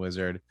a human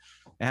wizard.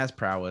 It has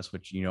prowess,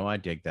 which I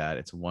dig that.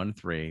 It's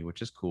 1/3,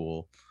 which is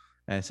cool.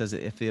 And it says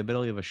that if the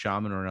ability of a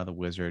shaman or another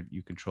wizard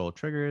you control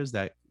triggers,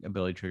 that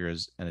ability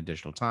triggers an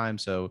additional time.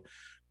 So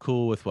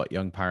cool with what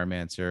Young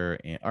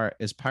Pyromancer or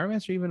is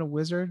Pyromancer even a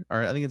wizard?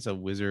 Or I think it's a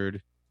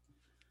wizard.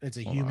 It's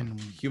a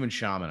human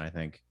shaman, I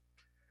think.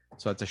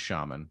 So it's a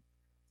shaman.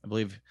 I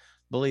believe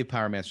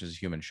Pyromancer is a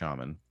human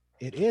shaman.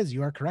 It is.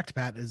 You are correct,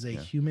 Pat. It is a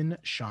human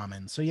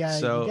shaman. So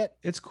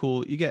it's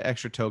cool. You get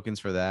extra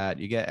tokens for that.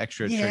 You get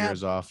extra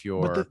triggers off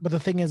your. But the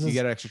thing is, you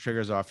get extra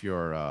triggers off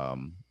your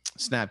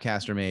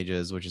Snapcaster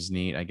mages, which is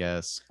neat, I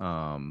guess.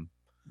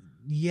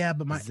 Yeah,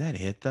 but is that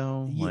it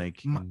though?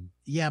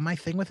 My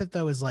thing with it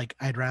though is like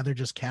I'd rather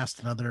just cast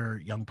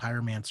another Young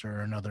Pyromancer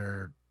or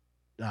another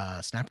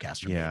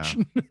Snapcaster mage.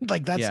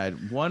 Like that's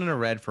 1 in a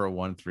red for a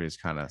 1/3 is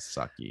kind of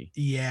sucky.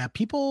 Yeah,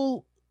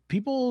 people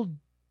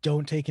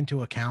don't take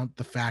into account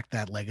the fact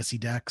that legacy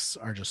decks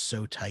are just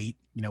so tight.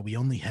 We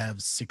only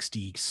have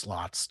 60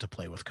 slots to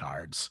play with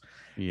cards.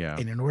 Yeah.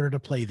 And in order to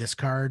play this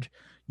card,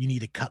 you need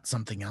to cut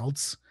something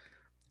else.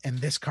 And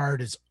this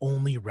card is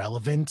only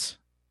relevant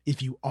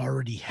if you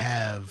already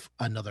have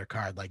another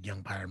card like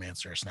Young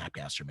Pyromancer or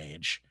Snapcaster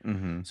Mage.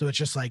 Mm-hmm. So it's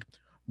just like,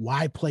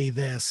 why play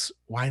this?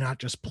 Why not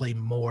just play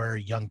more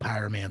Young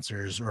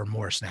Pyromancers or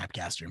more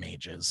Snapcaster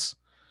Mages?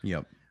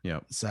 Yep.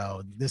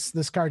 So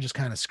this card just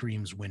kind of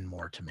screams win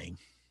more to me.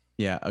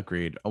 Yeah,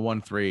 agreed. A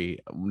 1/3.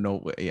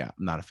 No, yeah,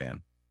 not a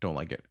fan. Don't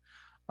like it.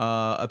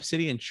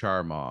 Obsidian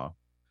Charmaw.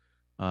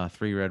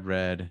 3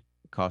 red.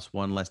 Costs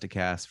 1 less to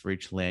cast for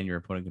each land your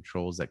opponent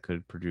controls that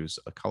could produce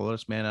a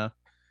colorless mana.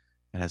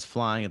 It has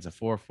flying. It's a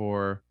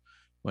 4/4.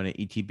 When it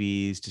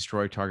ETBs,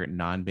 destroy target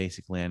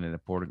non-basic land and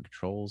opponent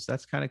controls.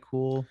 That's kind of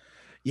cool.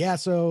 Yeah,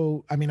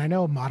 so I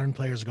know modern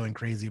players are going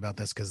crazy about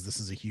this because this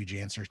is a huge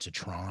answer to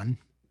Tron.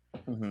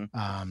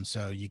 Mm-hmm.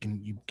 So you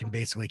can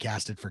basically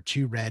cast it for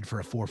 2 red for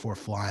a 4/4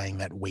 flying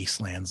that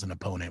wastelands an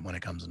opponent when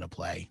it comes into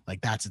play.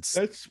 Like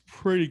that's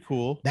pretty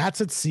cool.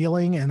 That's its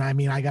ceiling, and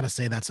I gotta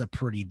say that's a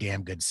pretty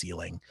damn good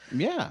ceiling.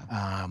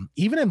 Yeah.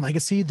 Even in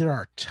Legacy, there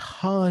are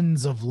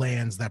tons of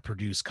lands that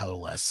produce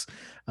colorless.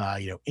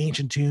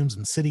 Ancient Tombs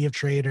and City of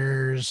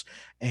Traders,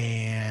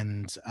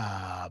 and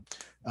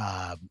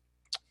I'm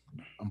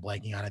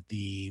blanking on it.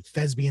 The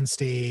Thespian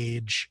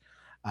Stage.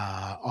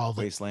 All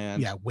the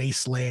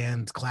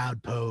Wasteland,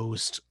 Cloud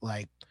Post.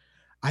 Like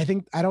I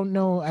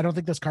don't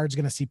think this card's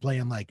gonna see play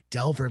in like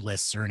Delver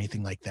lists or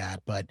anything like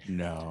that, but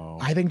no,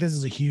 I think this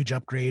is a huge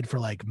upgrade for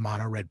like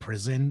Mono Red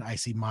Prison. I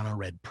see Mono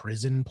Red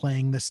Prison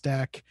playing this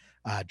deck.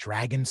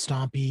 Dragon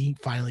Stompy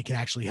finally can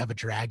actually have a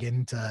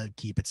dragon to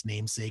keep its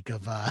namesake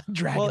of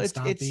Dragon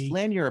Stompy. It's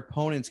land your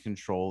opponent's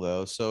control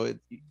though, so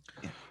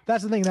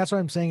that's the thing. That's why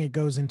I'm saying it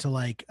goes into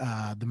like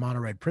the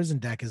Mono Red Prison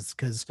deck is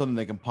because something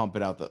they can pump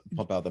out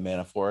the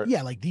mana for it.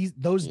 Yeah, like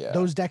those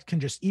decks can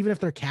just, even if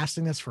they're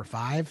casting this for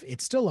 5,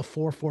 it's still a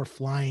 4/4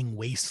 flying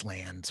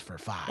wasteland for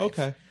 5.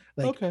 Okay.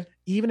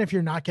 Even if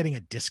you're not getting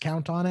a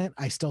discount on it,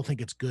 I still think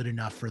it's good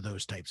enough for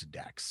those types of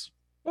decks.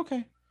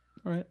 Okay.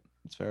 All right.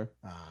 That's fair.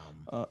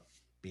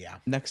 Yeah.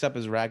 Next up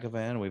is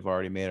Ragavan. We've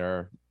already made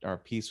our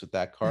peace with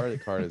that card. The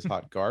card is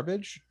hot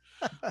garbage.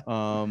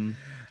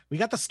 We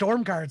got the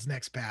Storm cards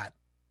next, Pat.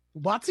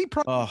 WotC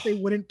promised they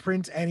wouldn't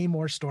print any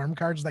more Storm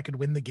cards that could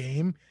win the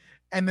game,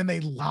 and then they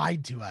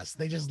lied to us.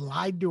 They just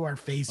lied to our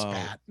face,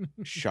 Pat.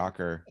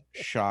 Shocker.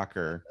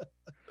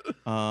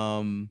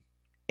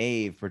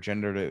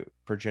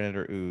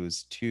 Progenitor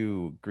Ooze,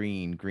 2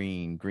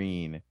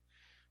 green.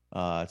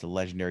 It's a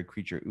legendary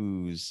creature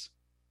ooze.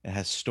 It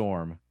has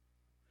Storm.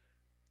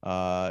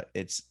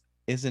 It's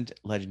isn't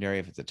legendary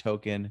if it's a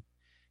token.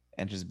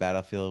 Enters the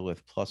battlefield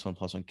with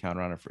 +1/+1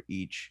 counter on it for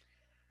each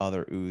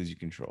other ooze you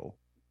control.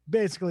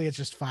 Basically, it's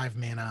just 5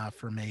 mana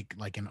for make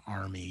like an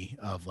army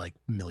of like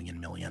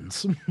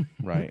millions.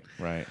 Right.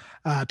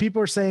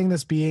 People are saying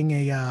this being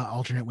a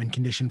alternate win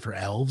condition for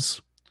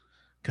elves,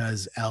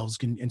 because elves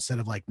can, instead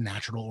of like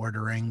natural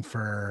ordering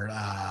for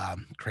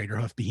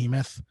Craterhoof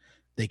Behemoth,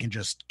 they can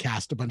just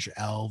cast a bunch of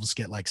elves,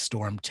 get like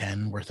Storm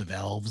 10 worth of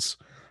elves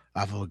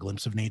off of a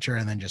Glimpse of Nature,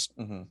 and then just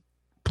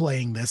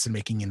playing this and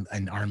making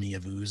an army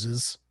of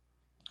oozes.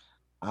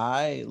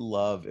 I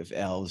love if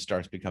elves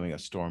starts becoming a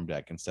storm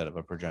deck instead of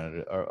a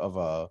progenitor or of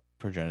a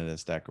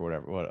progenitus deck or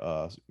whatever. What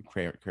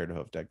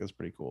Craterhoof deck is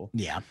pretty cool.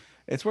 Yeah,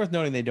 it's worth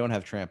noting they don't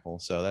have trample,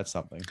 so that's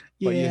something.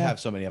 But you have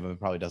so many of them,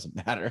 it probably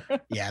doesn't matter.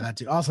 Yeah, that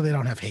too. Also, they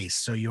don't have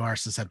haste, so you are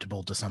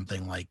susceptible to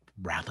something like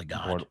Wrath of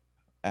God.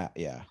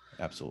 Yeah,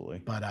 absolutely.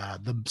 But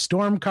the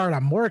Storm card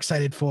I'm more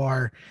excited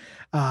for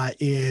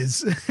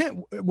is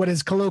what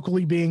is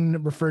colloquially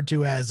being referred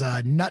to as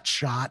Nut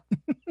Shot.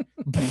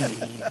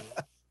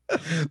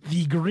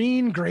 The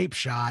green Grape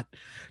Shot,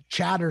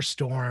 Chatter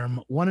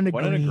Storm, one in a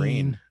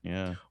green.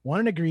 Yeah. 1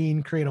 in a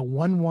green, create a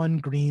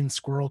 1/1 green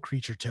squirrel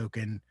creature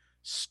token,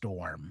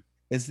 Storm.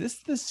 Is this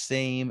the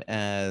same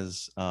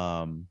as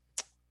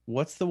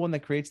what's the one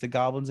that creates the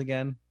goblins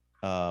again?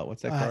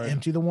 What's that card?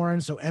 Empty the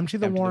Warrens. So Empty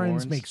the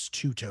Warrens makes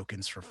 2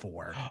 tokens for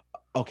 4.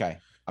 Okay.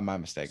 My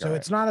mistake. So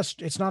it's not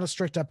a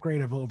strict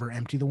upgrade of over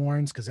Empty the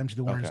Warrens, because Empty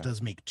the Warrens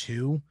does make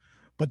 2,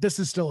 but this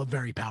is still a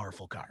very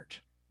powerful card.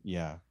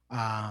 Yeah.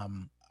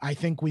 I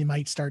think we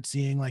might start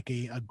seeing like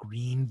a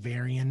green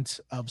variant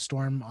of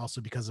Storm, also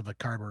because of a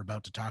card we're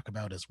about to talk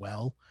about as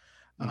well.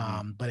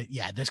 But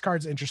this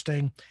card's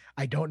interesting.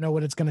 I don't know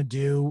what it's going to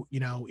do.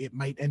 It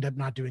might end up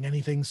not doing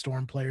anything.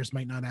 Storm players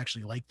might not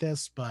actually like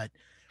this, but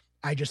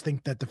I just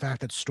think that the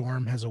fact that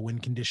Storm has a win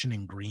condition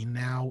in green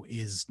now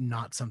is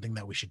not something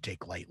that we should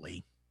take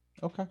lightly.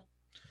 Okay.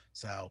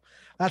 So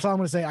that's all I'm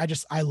going to say.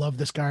 I love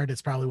this card.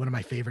 It's probably one of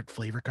my favorite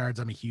flavor cards.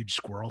 I'm a huge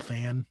squirrel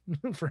fan.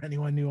 For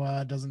anyone who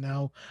doesn't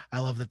know, I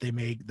love that they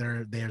make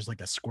there's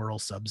like a squirrel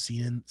sub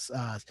theme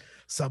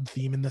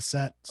in the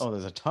set. Oh,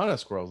 there's a ton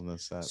of squirrels in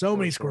this set. So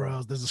many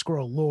squirrels. There's a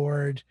squirrel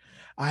lord.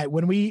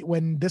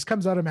 When this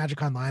comes out of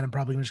Magic Online, I'm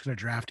probably just going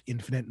to draft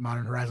Infinite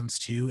Modern Horizons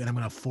 2, and I'm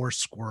going to force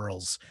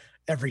squirrels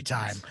every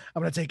time.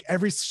 I'm going to take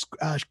every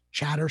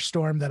Chatter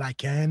Storm that I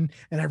can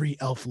and every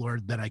Elf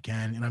Lord that I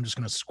can, and I'm just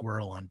going to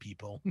squirrel on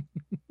people.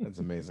 That's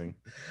amazing.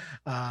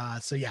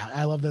 So yeah,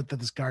 I love that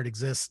this card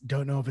exists.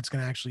 Don't know if it's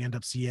going to actually end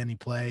up see any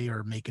play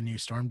or make a new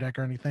Storm deck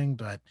or anything,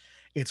 but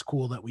it's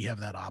cool that we have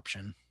that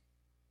option.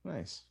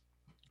 Nice.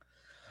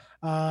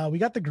 We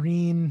got the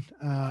green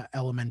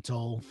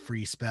elemental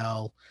free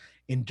spell,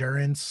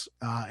 Endurance,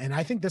 and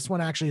I think this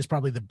one actually is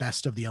probably the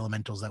best of the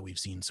elementals that we've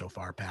seen so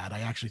far, Pat. I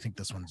actually think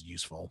this one's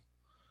useful.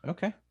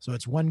 Okay. So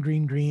it's 1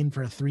 green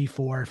for a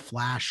 3/4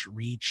 flash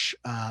reach,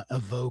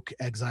 evoke,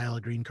 exile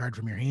a green card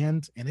from your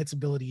hand. And its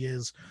ability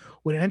is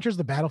when it enters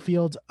the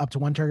battlefield, up to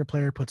 1 target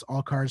player puts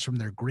all cards from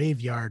their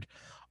graveyard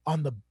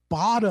on the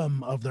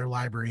bottom of their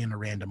library in a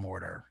random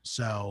order.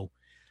 So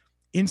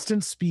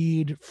instant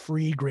speed,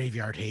 free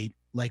graveyard hate,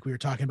 like we were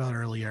talking about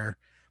earlier.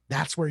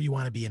 That's where you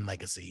want to be in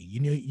Legacy.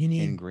 You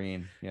need in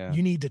green. Yeah.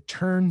 You need to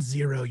turn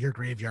 0 your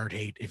graveyard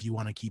hate if you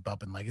want to keep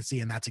up in Legacy.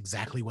 And that's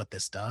exactly what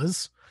this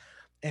does.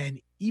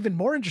 And even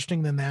more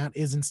interesting than that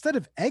is, instead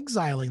of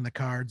exiling the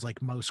cards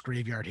like most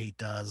graveyard hate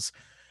does,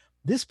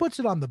 this puts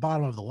it on the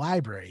bottom of the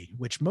library,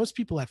 which most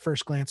people at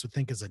first glance would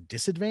think is a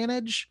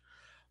disadvantage.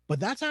 But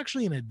that's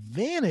actually an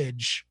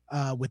advantage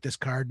with this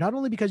card, not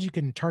only because you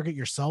can target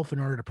yourself in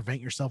order to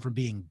prevent yourself from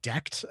being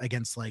decked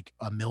against like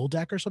a mill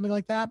deck or something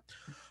like that,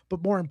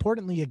 but more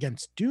importantly,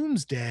 against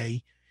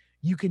Doomsday,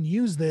 you can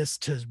use this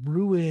to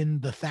ruin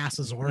the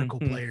Thassa's Oracle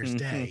player's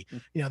day.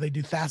 They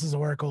do Thassa's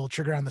Oracle,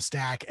 trigger on the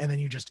stack, and then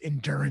you just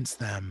endurance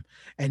them.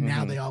 And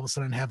now they all of a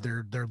sudden have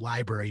their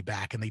library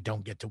back, and they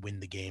don't get to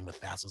win the game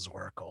with Thassa's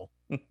Oracle.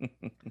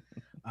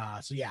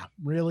 So yeah,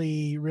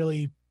 really,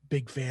 really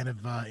big fan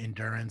of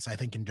Endurance. I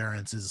think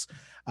Endurance is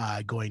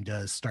going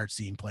to start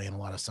seeing play in a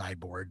lot of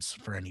sideboards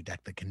for any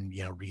deck that can,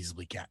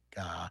 reasonably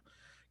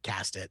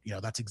cast it.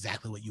 That's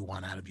exactly what you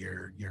want out of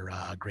your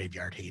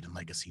graveyard hate and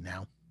Legacy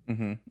now.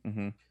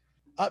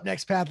 Up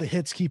next, Pat, the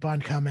hits keep on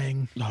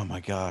coming. Oh my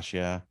gosh,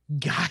 yeah.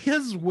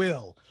 Gaia's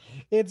Will.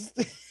 It's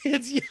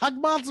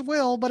Yawgmoth's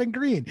Will, but in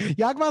green.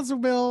 Yawgmoth's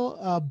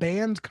Will,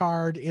 banned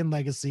card in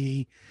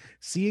Legacy,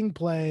 seeing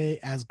play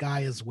as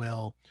Gaia's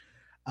Will.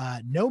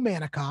 No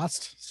mana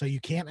cost, so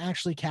you can't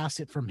actually cast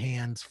it from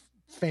hand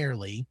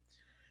fairly,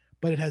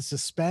 but it has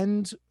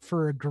suspend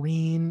for a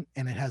green,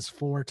 and it has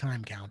 4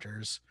 time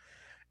counters.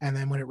 And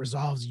then when it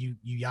resolves, you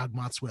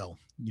Yawgmoth's Will.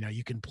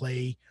 You can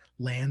play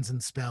lands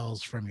and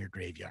spells from your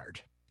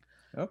graveyard.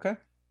 Okay.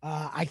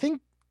 I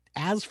think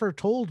As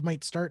Foretold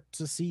might start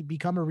to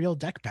become a real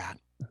deck pat.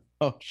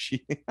 Oh,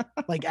 gee.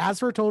 Like As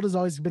Foretold has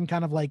always been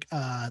kind of like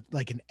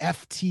an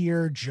F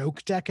tier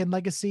joke deck in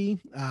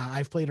Legacy.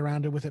 I've played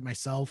around with it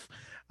myself,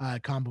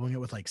 comboing it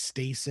with like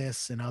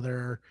Stasis and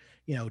other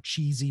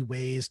cheesy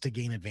ways to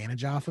gain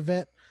advantage off of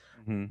it.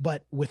 Mm-hmm.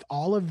 But with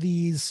all of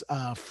these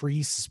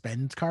free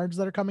suspend cards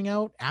that are coming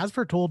out, As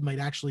Foretold might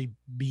actually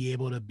be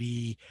able to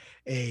be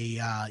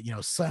a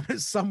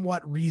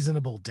somewhat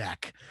reasonable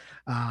deck.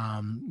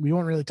 We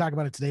won't really talk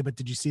about it today, but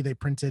did you see they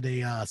printed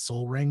a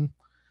Soul Ring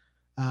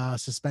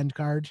suspend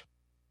card?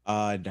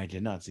 I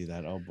did not see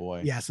that. Oh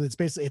boy. Yeah, so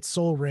it's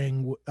Soul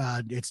Ring.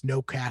 It's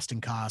no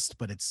casting cost,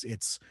 but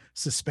it's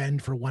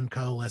suspend for 1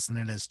 colorless, and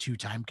it has 2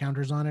 time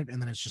counters on it,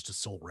 and then it's just a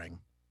Soul Ring.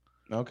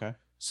 Okay.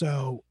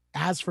 So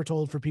As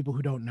Foretold, for people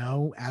who don't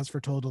know, As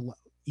Foretold,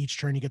 each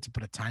turn you get to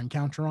put a time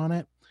counter on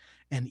it,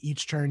 and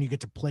each turn you get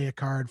to play a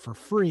card for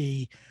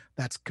free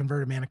that's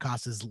converted mana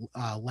cost is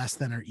less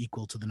than or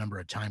equal to the number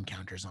of time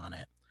counters on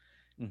it.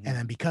 Mm-hmm. And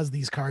then because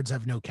these cards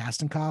have no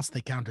casting cost,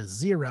 they count as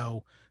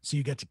 0, so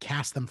you get to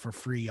cast them for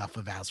free off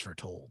of As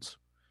Foretold.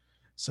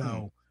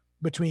 So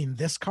between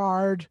this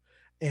card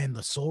and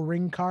the Soul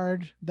Ring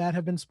card that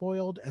have been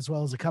spoiled, as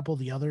well as a couple of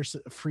the other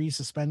free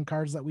suspend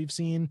cards that we've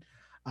seen,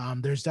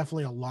 there's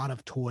definitely a lot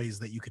of toys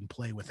that you can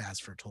play with As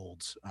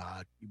Foretold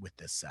with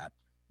this set.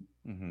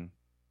 Mm-hmm.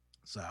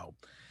 So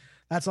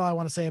that's all I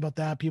want to say about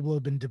that. People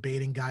have been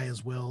debating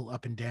Gaia's Will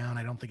up and down.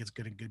 I don't think it's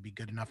going to be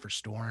good enough for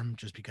Storm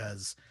just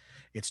because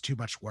it's too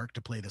much work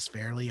to play this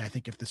fairly. I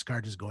think if this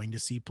card is going to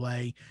see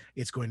play,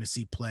 it's going to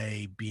see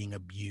play being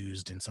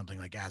abused in something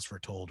like As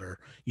Foretold or,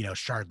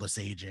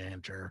 Shardless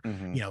Agent or,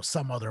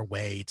 some other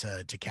way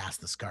to cast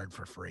this card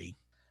for free.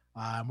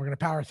 We're going to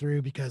power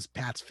through because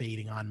Pat's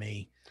fading on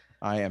me.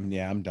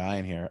 I'm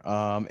dying here.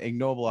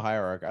 Ignoble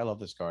Hierarch. I love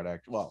this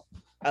card. Well,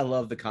 I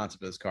love the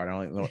concept of this card.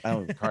 I don't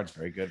think the card's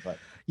very good, but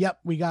yep,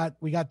 we got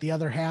the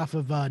other half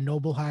of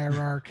Noble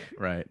Hierarch.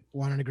 Right.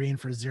 1 and a green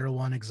for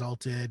 0/1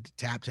 Exalted,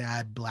 tap to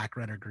add black,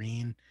 red, or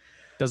green.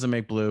 Doesn't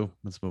make blue.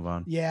 Let's move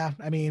on. Yeah,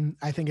 I mean,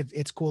 I think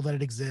it's cool that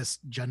it exists.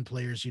 Jund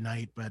players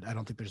unite, but I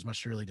don't think there's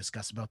much to really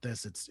discuss about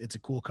this. It's a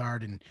cool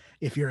card, and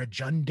if you're a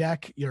Jund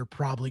deck, you're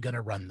probably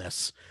gonna run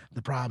this.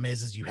 The problem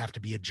is you have to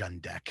be a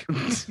Jund deck.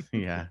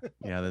 yeah.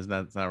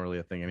 That's not really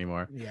a thing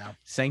anymore. Yeah.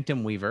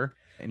 Sanctum Weaver,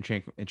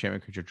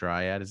 enchantment creature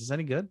Dryad. Is this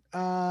any good?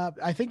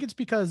 I think it's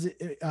because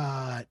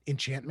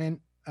Enchantress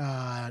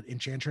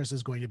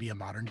is going to be a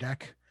modern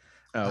deck.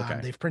 Oh,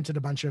 okay. They've printed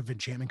a bunch of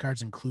enchantment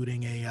cards,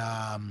 including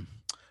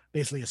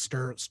basically a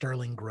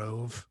Sterling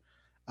Grove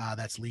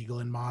that's legal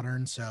in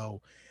modern.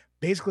 So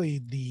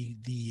basically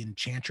the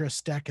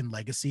Enchantress deck in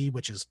Legacy,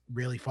 which has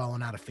really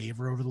fallen out of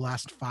favor over the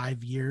last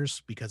 5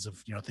 years because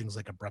of things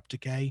like Abrupt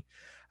Decay.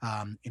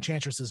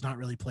 Enchantress is not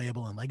really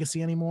playable in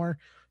Legacy anymore.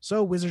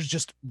 So Wizards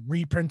just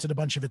reprinted a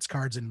bunch of its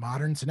cards in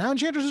modern. So now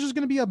Enchantress is just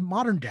going to be a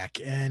modern deck,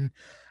 and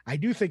I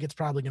do think it's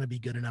probably going to be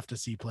good enough to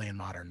see play in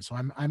modern. So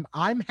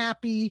I'm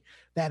happy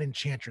that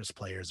Enchantress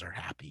players are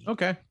happy.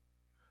 Okay.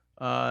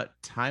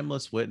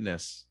 Timeless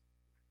Witness.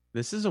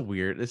 This is a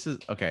weird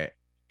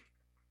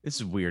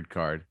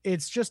card.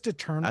 It's just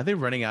eternal. Are they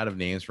running out of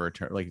names for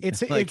eternal?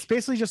 It's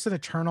basically just an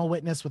Eternal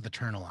Witness with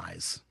Eternal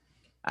Eyes.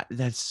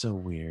 That's so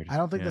weird. I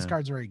don't think this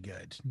card's very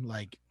good.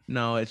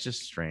 No, it's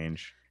just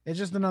strange. It's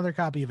just another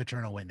copy of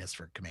Eternal Witness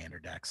for Commander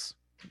decks.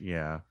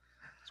 Yeah,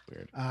 it's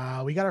weird.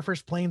 We got our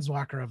first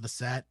Planeswalker of the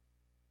set,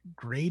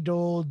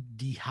 Greydol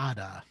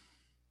Dihada.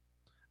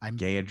 I'm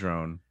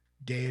Gaedrone.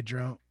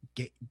 Gaedrone.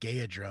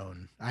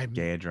 Gaedrone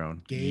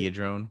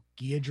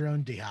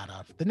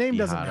Dihada. The name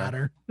doesn't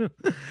matter. It's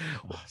a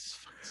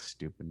fucking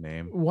stupid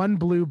name. 1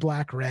 blue,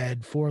 black,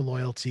 red, 4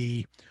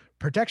 loyalty,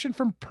 protection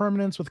from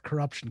permanents with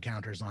corruption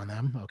counters on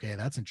them. Okay,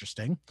 that's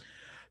interesting.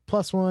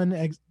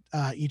 +1,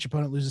 each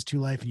opponent loses 2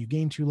 life and you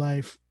gain 2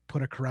 life.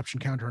 Put a corruption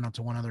counter on up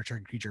to 1 other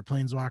target creature,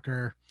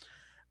 Planeswalker.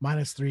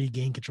 -3,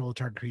 gain control of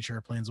target creature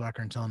or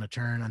Planeswalker until in a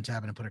turn.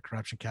 Untap and put a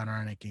corruption counter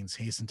on it. Gains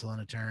haste until in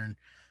a turn.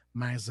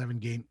 -7,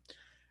 gain.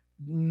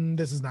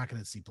 This is not going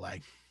to see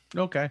play.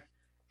 Okay.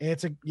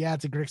 It's a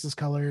Grixis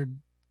colored.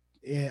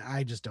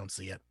 I just don't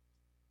see it.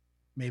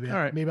 Maybe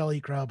I'll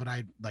eat crow, but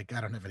I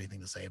don't have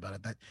anything to say about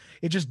it. That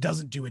it just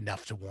doesn't do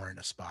enough to warrant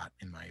a spot,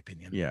 in my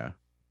opinion. Yeah.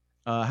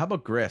 How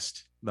about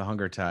Grist, the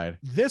Hunger Tide?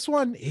 This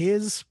one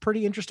is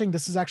pretty interesting.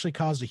 This has actually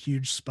caused a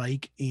huge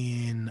spike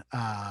in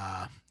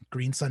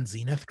Green Sun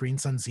Zenith. Green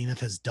Sun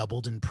Zenith has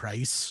doubled in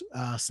price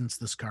since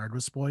this card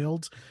was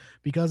spoiled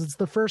because it's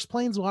the first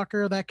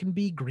Planeswalker that can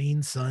be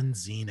Green Sun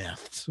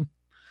Zenith.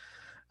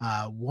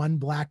 1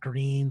 black,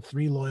 green,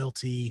 3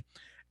 loyalty.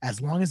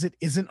 As long as it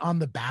isn't on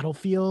the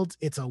battlefield,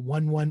 it's a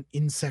 1/1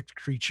 insect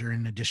creature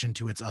in addition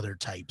to its other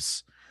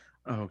types.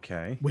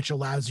 Okay. Which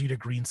allows you to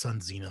Green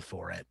Sun Zenith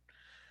for it.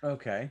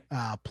 Okay.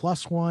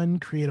 +1,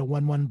 create a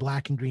 1/1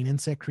 black and green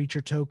insect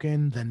creature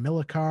token, then mill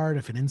a card.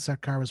 If an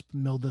insect card was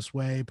milled this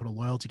way, put a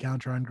loyalty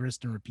counter on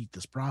Grist and repeat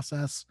this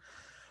process.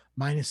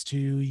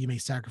 -2, you may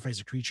sacrifice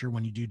a creature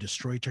when you do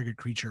destroy target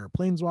creature or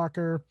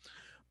planeswalker.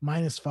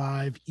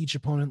 -5, each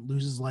opponent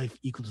loses life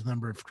equal to the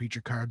number of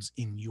creature cards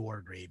in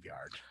your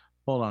graveyard.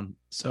 Hold on.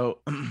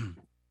 So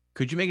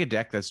could you make a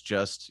deck that's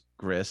just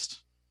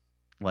Grist?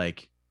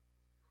 Like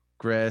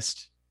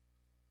Grist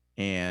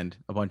and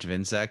a bunch of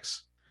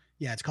insects?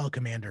 Yeah, it's called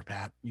Commander,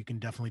 Pat. You can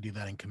definitely do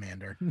that in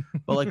Commander.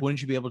 But like,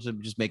 wouldn't you be able to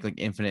just make like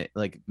infinite,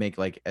 like make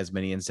like as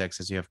many insects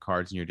as you have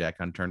cards in your deck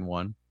on turn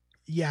 1?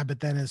 Yeah, but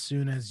then as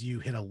soon as you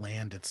hit a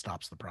land, it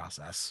stops the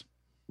process.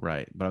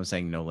 Right. But I'm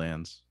saying no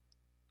lands.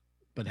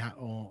 But how?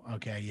 Oh,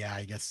 okay. Yeah,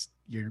 I guess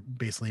you're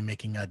basically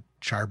making a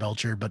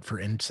Charbelcher, but for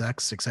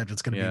insects, except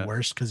it's going to be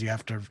worse because you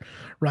have to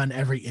run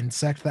every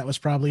insect that was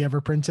probably ever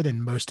printed in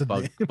most of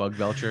the Bug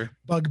Belcher.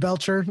 Bug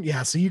Belcher.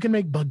 Yeah, so you can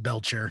make Bug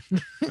Belcher.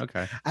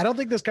 Okay. I don't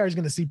think this card is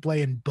going to see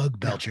play in Bug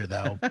Belcher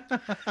though.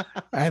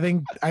 I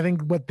think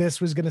what this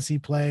was going to see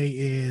play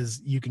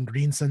is you can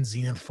Green Sun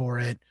Zenith for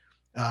it.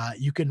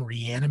 You can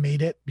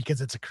reanimate it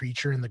because it's a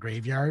creature in the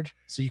graveyard,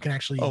 so you can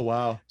actually. Oh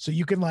wow! So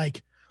you can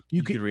like.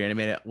 You could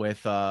reanimate it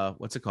with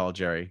what's it called,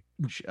 Jerry?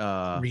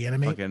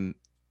 Reanimate?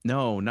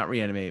 No, not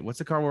reanimate. What's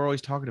the card we're always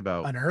talking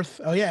about?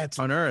 Unearth. Oh yeah, it's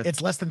Unearth.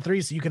 It's less than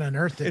 3, so you can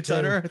unearth it. It's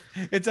unearth.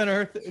 It's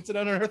unearth. It's an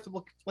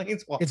unearthable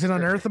planeswalker. It's an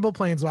unearthable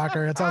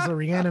planeswalker. It's also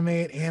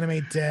reanimate,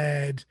 animate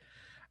dead.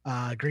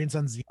 Green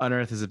Sun Z.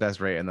 Unearth is the best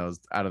rate in those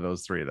out of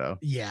those 3, though.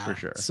 Yeah, for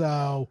sure.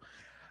 So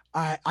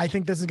I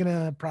think this is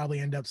gonna probably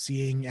end up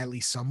seeing at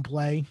least some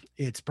play.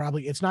 It's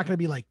not gonna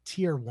be like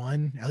tier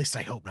 1. At least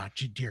I hope not.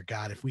 Dear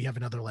God, if we have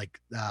another like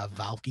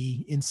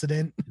Valky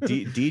incident.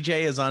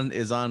 DJ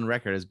is on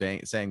record as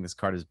saying this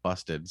card is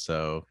busted.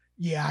 So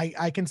yeah,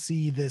 I can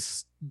see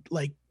this.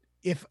 Like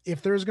if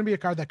there's gonna be a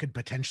card that could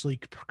potentially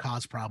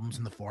cause problems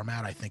in the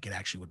format, I think it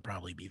actually would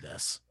probably be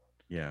this.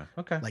 Yeah.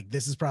 Okay. Like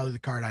this is probably the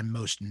card I'm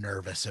most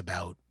nervous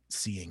about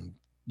seeing,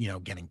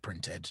 getting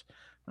printed.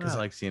 I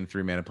like seeing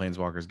 3-mana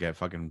planeswalkers get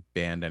fucking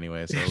banned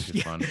anyway, so it'll be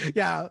fun.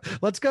 Yeah,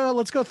 let's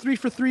go 3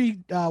 for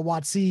 3,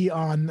 WotC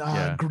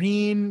on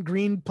green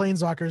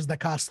planeswalkers that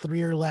cost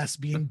 3 or less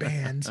being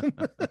banned.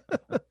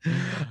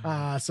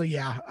 So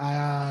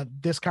yeah,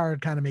 this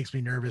card kind of makes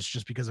me nervous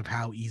just because of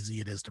how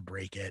easy it is to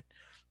break it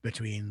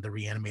between the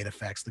reanimate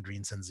effects, the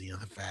Green Sun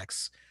Zenith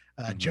effects.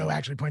 Joe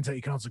actually points out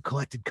you can also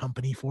collected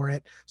company for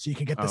it, so you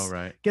can get this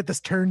get this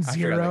turn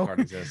 0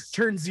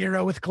 turn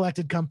 0 with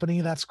collected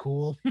company. That's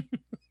cool.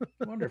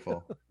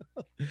 Wonderful.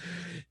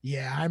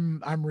 Yeah,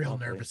 I'm real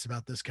nervous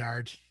about this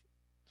card.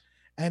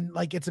 And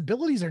like its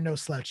abilities are no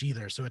slouch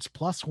either. So it's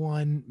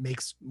 +1,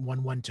 makes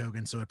 1/1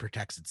 token, so it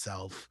protects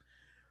itself.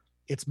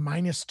 It's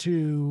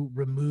 -2,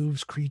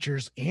 removes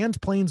creatures and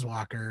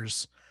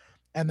planeswalkers.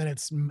 And then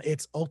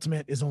its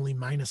ultimate is only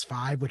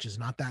 -5, which is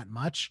not that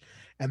much,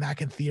 and that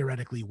can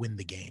theoretically win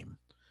the game.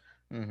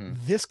 Mm-hmm.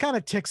 This kind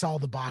of ticks all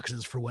the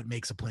boxes for what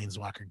makes a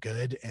planeswalker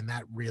good, and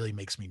that really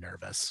makes me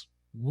nervous.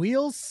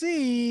 We'll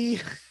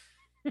see.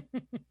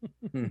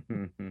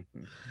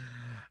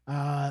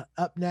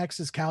 Up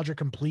next is Kaldra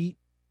Complete,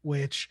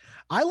 which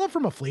I love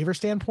from a flavor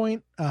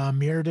standpoint.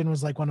 Mirrodin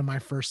was like one of my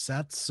first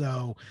sets,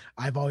 so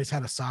I've always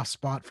had a soft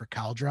spot for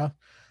Kaldra.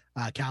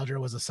 Kaldra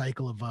was a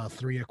cycle of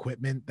 3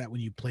 equipment that when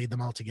you played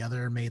them all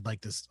together made like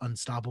this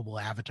unstoppable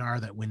avatar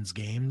that wins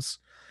games.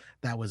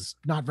 That was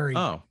not very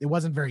it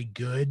wasn't very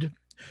good.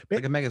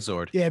 Like a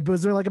Megazord. Yeah, it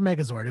was like a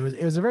Megazord.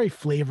 It was a very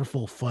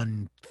flavorful,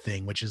 fun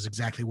thing, which is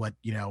exactly what,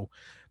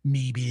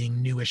 me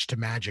being newish to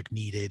Magic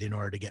needed in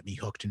order to get me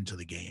hooked into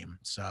the game.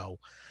 So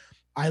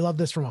I love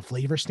this from a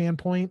flavor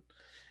standpoint.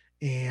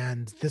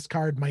 And this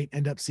card might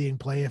end up seeing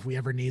play if we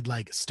ever need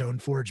like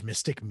Stoneforge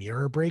Mystic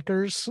Mirror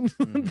Breakers.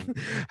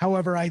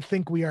 However, I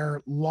think we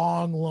are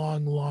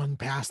long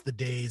past the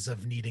days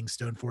of needing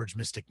Stoneforge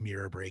Mystic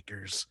Mirror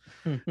Breakers.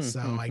 So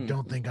I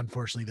don't think,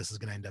 unfortunately, this is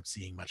going to end up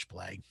seeing much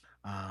play.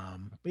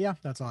 But yeah,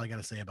 that's all I got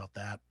to say about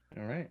that.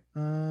 All right.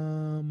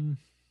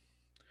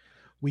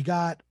 We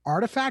got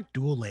Artifact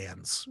Dual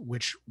Lands,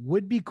 which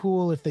would be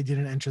cool if they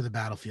didn't enter the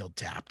battlefield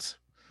tapped.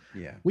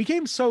 Yeah. We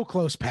came so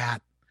close,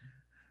 Pat.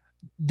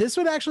 This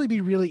would actually be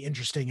really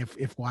interesting if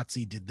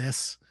WotC did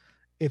this,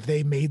 if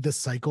they made this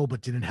cycle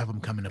but didn't have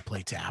them come into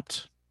play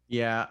tapped.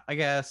 Yeah, I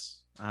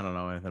guess. I don't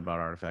know anything about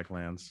artifact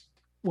lands.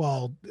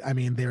 Well, I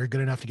mean, they were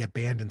good enough to get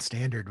banned in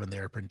standard when they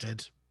were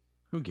printed.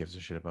 Who gives a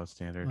shit about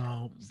standard?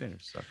 Oh,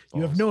 standard sucks.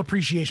 You have no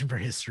appreciation for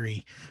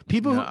history.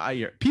 People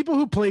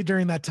who played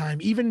during that time,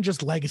 even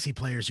just legacy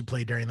players who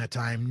played during that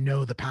time,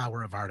 know the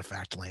power of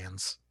artifact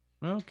lands.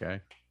 Okay.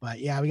 But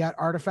yeah, we got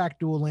artifact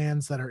dual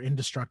lands that are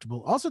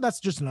indestructible. Also, that's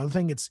just another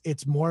thing.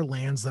 It's more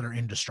lands that are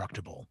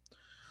indestructible.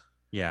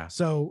 Yeah.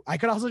 So I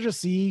could also just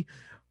see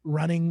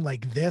running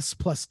like this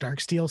plus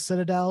Darksteel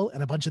Citadel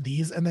and a bunch of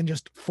these, and then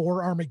just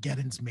 4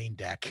 Armageddon's main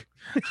deck.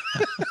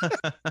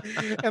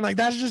 And like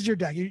that's just your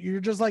deck.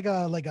 You're just like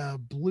a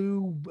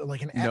blue,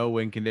 like an no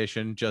win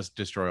condition, just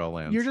destroy all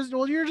lands. You're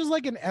just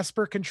like an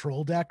Esper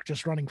control deck,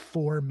 just running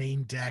 4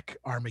 main deck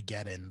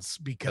Armageddons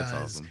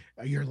because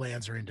your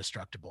lands are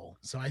indestructible.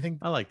 So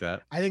I like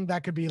that. I think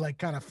that could be like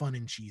kind of fun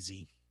and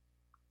cheesy.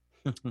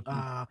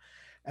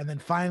 And then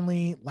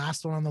finally,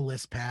 last one on the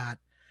list, Pat,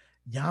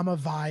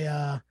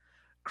 Yamavaya,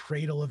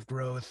 Cradle of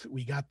Growth.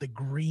 We got the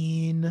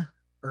green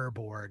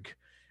Urborg.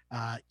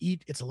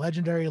 It's a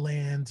legendary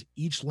land.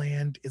 Each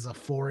land is a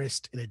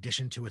forest in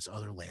addition to its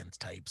other land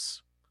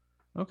types.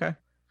 Okay.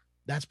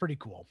 That's pretty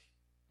cool.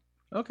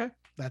 Okay.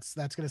 That's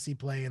going to see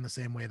play in the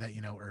same way that,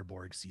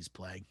 Urborg sees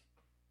play.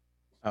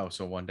 Oh,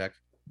 so one deck?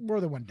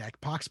 More than one deck.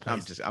 Pox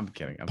plays. I'm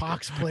kidding.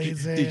 Pox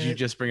plays it. Did you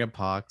just bring up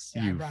Pox?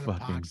 Yeah, You I brought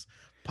fucking up Pox.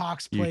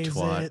 Pox you plays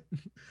twat. it.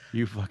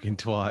 You fucking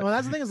twat. Well,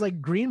 that's the thing is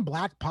like green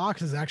black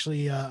Pox is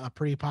actually a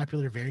pretty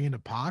popular variant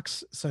of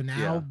Pox. So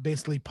now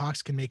basically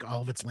Pox can make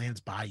all of its lands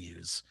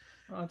bayous.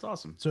 Oh, that's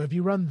awesome. So if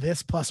you run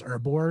this plus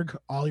Urborg,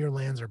 all your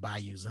lands are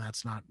bayous, and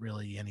that's not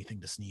really anything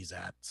to sneeze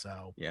at.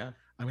 So yeah,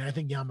 I mean, I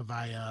think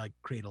Yamavaya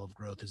Cradle of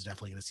Growth is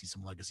definitely going to see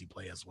some legacy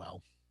play as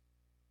well.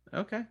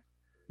 Okay.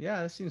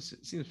 Yeah, that seems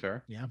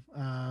fair. Yeah.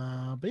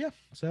 But yeah,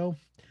 so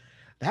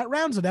that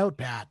rounds it out,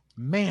 Pat.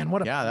 Man,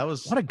 what a goddamn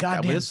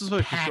this was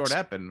a short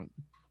ep and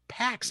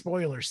pack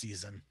spoiler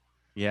season.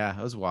 Yeah,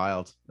 it was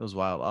wild. A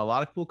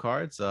lot of cool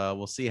cards.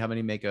 We'll see how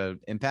many make an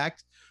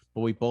impact,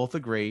 but we both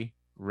agree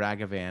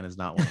Ragavan is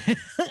not one of them.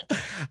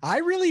 I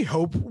really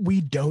hope we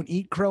don't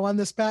eat crow on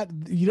this, Pat.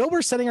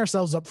 We're setting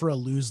ourselves up for a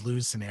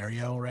lose-lose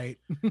scenario, right?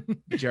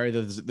 Jerry,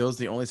 those are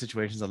the only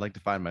situations I'd like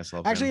to find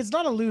myself Actually, in. It's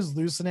not a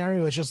lose-lose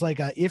scenario. It's just like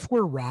if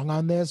we're wrong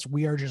on this,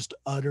 we are just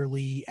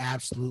utterly,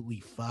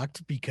 absolutely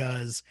fucked,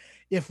 because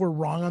if we're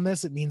wrong on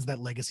this, it means that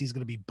Legacy is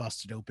going to be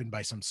busted open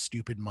by some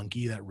stupid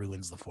monkey that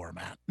ruins the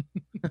format.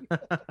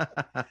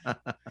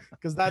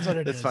 Because that's what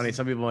it is. It's funny.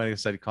 Some people might have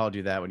said called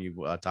you that when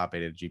you top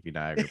 8 at GP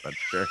Niagara, but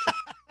sure.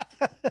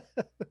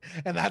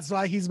 And that's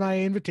why he's my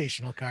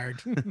invitational card.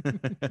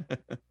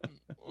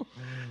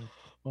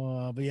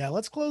 But yeah,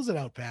 let's close it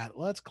out, Pat.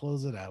 Let's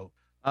close it out.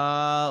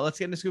 Let's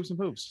get into scoops and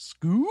poops.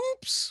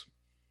 Scoops.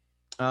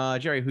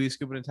 Jerry, who are you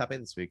scooping in top 8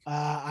 this week?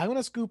 I'm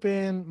gonna scoop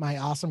in my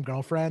awesome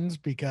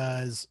girlfriend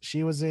because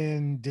she was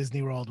in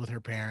Disney World with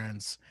her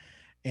parents.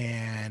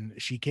 And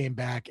she came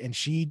back and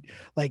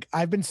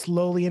I've been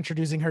slowly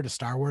introducing her to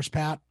Star Wars,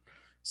 Pat.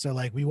 So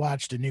we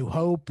watched A New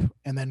Hope,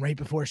 and then right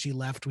before she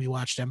left, we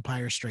watched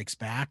Empire Strikes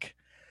Back.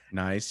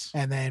 Nice.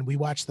 And then we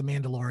watched The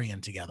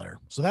Mandalorian together.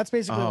 So that's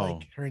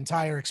basically her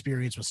entire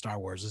experience with Star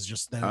Wars is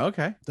just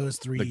those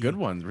three. The good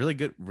ones. Really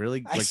good,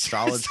 really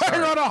solid.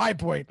 Started on a high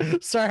point. On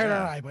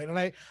a high point. And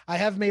I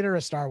have made her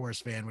a Star Wars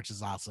fan, which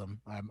is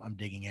awesome. I'm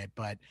digging it.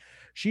 But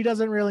she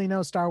doesn't really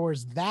know Star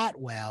Wars that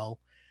well.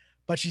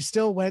 But she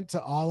still went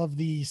to all of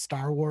the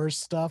Star Wars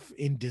stuff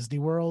in Disney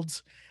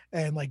World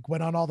and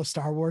went on all the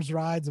Star Wars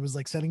rides. It was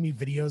sending me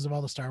videos of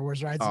all the Star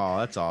Wars rides. Oh,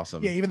 that's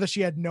awesome. Yeah, even though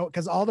she had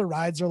because all the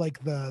rides are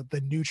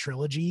the new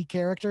trilogy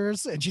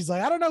characters. And she's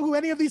like, I don't know who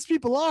any of these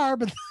people are,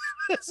 but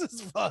this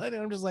is fun. And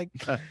I'm just like,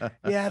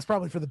 yeah, it's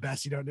probably for the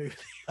best. You don't know who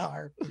they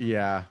are.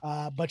 Yeah.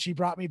 But she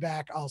brought me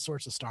back all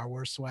sorts of Star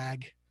Wars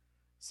swag.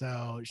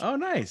 So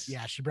nice.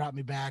 Yeah, she brought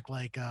me back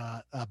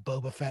a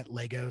Boba Fett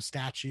Lego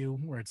statue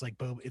where it's like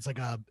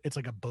a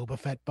Boba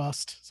Fett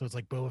bust. So it's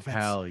like Boba Fett's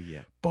hell yeah,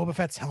 Boba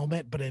Fett's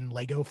helmet, but in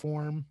Lego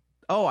form.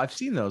 Oh, I've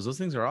seen those. Those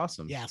things are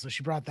awesome. Yeah, so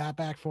she brought that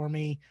back for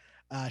me.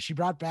 She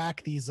brought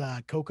back these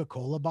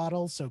Coca-Cola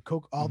bottles. So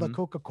all the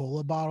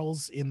Coca-Cola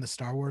bottles in the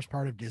Star Wars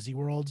part of Disney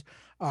World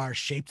are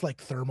shaped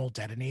like thermal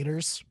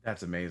detonators.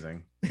 That's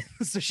amazing.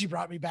 So she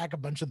brought me back a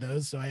bunch of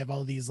those. So I have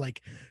all these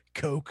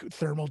Coke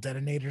thermal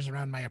detonators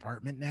around my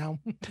apartment now.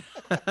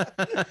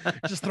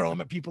 Just throw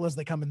them at people as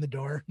they come in the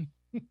door.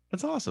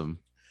 That's awesome.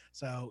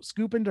 So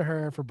scoop into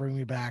her for bringing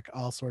me back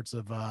all sorts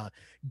of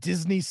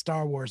Disney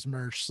Star Wars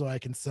merch so I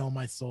can sell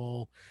my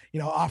soul,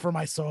 offer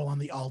my soul on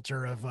the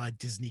altar of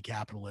Disney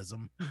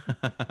capitalism.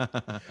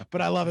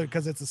 But I love it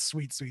because it's a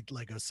sweet, sweet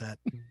Lego set.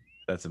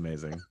 That's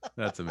amazing.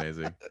 That's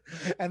amazing.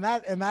 and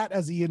that,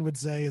 as Ian would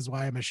say, is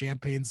why I'm a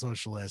champagne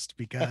socialist,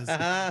 because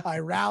I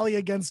rally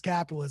against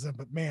capitalism,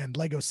 but man,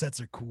 Lego sets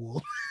are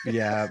cool.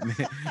 Yeah.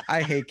 Man,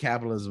 I hate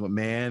capitalism, but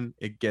man,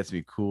 it gets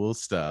me cool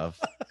stuff.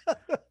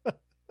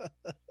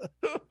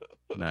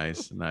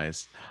 Nice.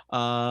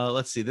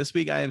 Let's see. This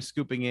week I'm gonna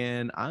scoop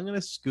in.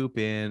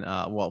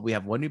 We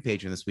have one new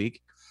patron this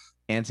week,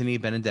 Anthony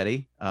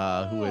Benedetti,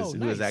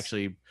 who has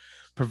actually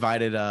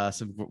provided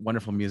some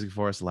wonderful music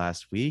for us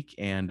last week,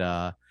 and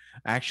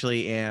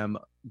actually am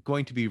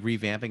going to be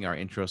revamping our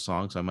intro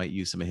song, so I might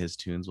use some of his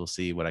tunes. We'll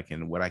see what I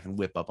can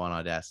whip up on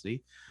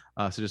Audacity.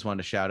 So just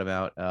wanted to shout him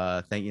out.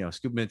 Thank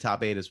scooping in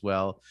top 8 as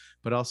well,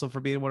 but also for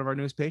being one of our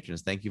newest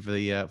patrons. Thank you for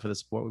the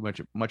support. We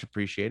much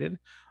appreciated.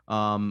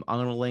 I'm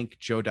going to link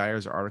Joe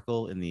Dyer's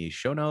article in the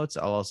show notes.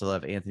 I'll also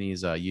have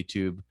Anthony's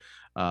YouTube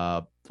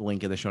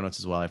link in the show notes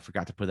as well. I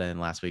forgot to put that in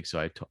last week,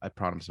 so I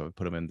promised I would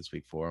put him in this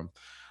week for him.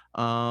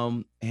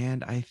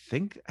 And I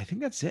think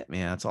that's it,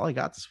 man. That's all I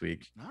got this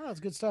week. Oh, that's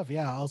good stuff.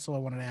 Yeah. Also, I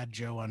wanted to add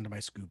Joe onto my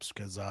scoops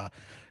because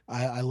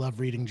I love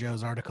reading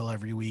Joe's article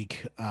every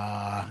week.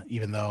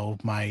 Even though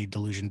my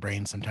delusion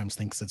brain sometimes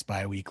thinks it's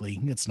bi-weekly.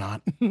 It's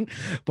not.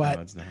 But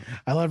no, it's not.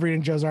 I love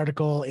reading Joe's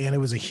article, and it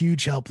was a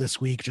huge help this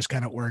week, just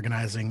kind of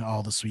organizing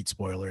all the sweet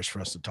spoilers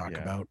for us to talk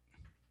about.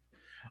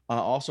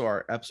 Also,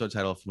 our episode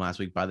title from last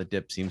week, "Buy the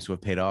Dip," seems to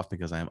have paid off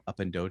because I am up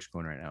in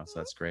Dogecoin right now, so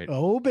that's great.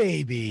 Oh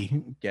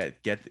baby,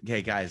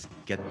 Hey guys,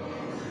 get.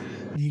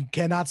 You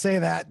cannot say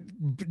that.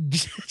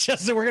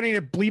 Just so we're gonna need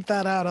to bleep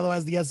that out,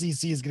 otherwise the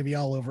SEC is gonna be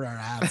all over our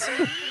ass.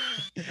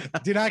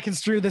 Do not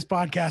construe this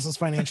podcast as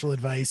financial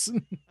advice.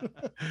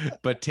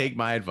 But take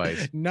my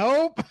advice.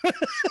 Nope.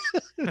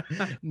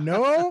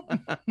 Nope.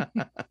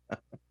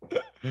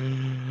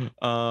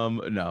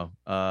 No.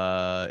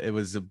 It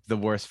was the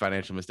worst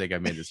financial mistake I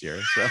made this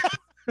year. So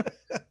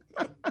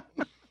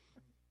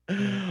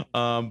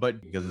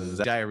but because it's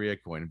diarrhea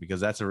coin,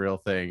 because that's a real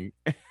thing.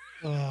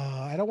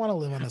 I don't want to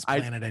live on this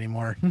planet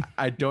anymore.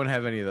 I don't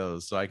have any of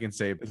those, so I can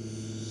say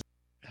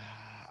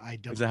I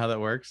don't. Is that how that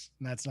works?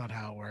 That's not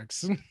how it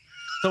works.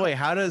 So wait,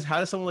 how does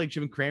someone like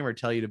Jim Cramer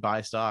tell you to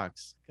buy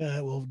stocks?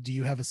 Well, do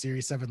you have a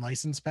Series 7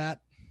 license, Pat?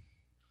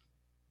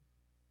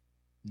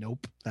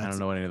 Nope. I don't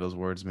know what any of those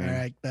words mean. All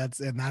right, that's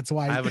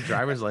why I have a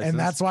driver's license, and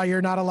that's why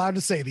you're not allowed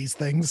to say these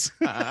things.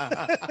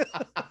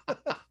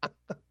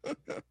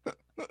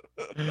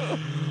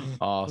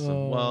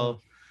 Awesome.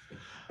 Well,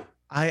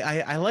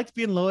 I liked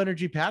being low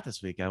energy Pat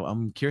this week.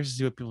 I'm curious to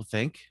see what people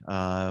think.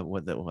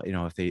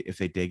 If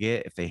they dig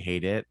it, if they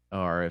hate it,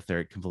 or if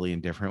they're completely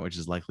indifferent, which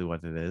is likely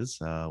what it is.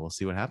 We'll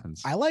see what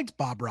happens. I liked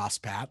Bob Ross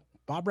Pat.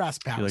 Bob Ross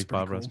Pat. You was like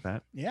Bob cool. Ross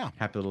Pat? Yeah.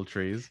 Happy Little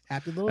Trees.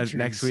 Happy Little Trees.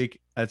 Next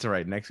week, that's all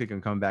right. Next week, I'm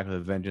coming back with a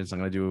vengeance. I'm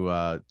going to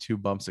do 2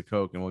 bumps of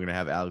Coke, and we're going to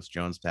have Alex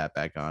Jones Pat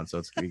back on. So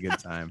it's going to be a good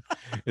time.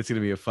 It's going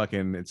to be it's going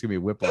to be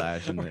a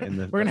whiplash. We're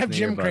going to have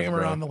Jim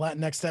Cramer on the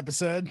next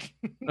episode.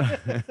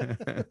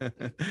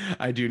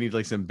 I do need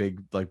like some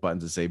big like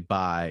buttons to say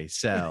buy,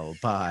 sell,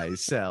 buy,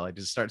 sell. I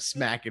just start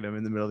smacking them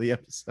in the middle of the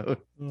episode.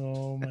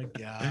 Oh my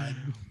God.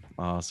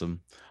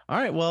 Awesome. All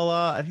right. Well,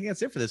 I think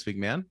that's it for this week,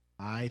 man.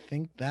 I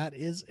think that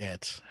is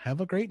it.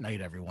 Have a great night,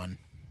 everyone.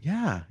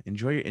 Yeah,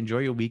 enjoy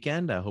your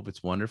weekend. I hope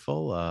it's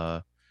wonderful.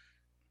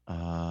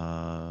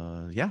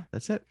 Yeah,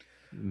 that's it.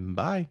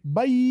 Bye.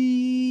 Bye.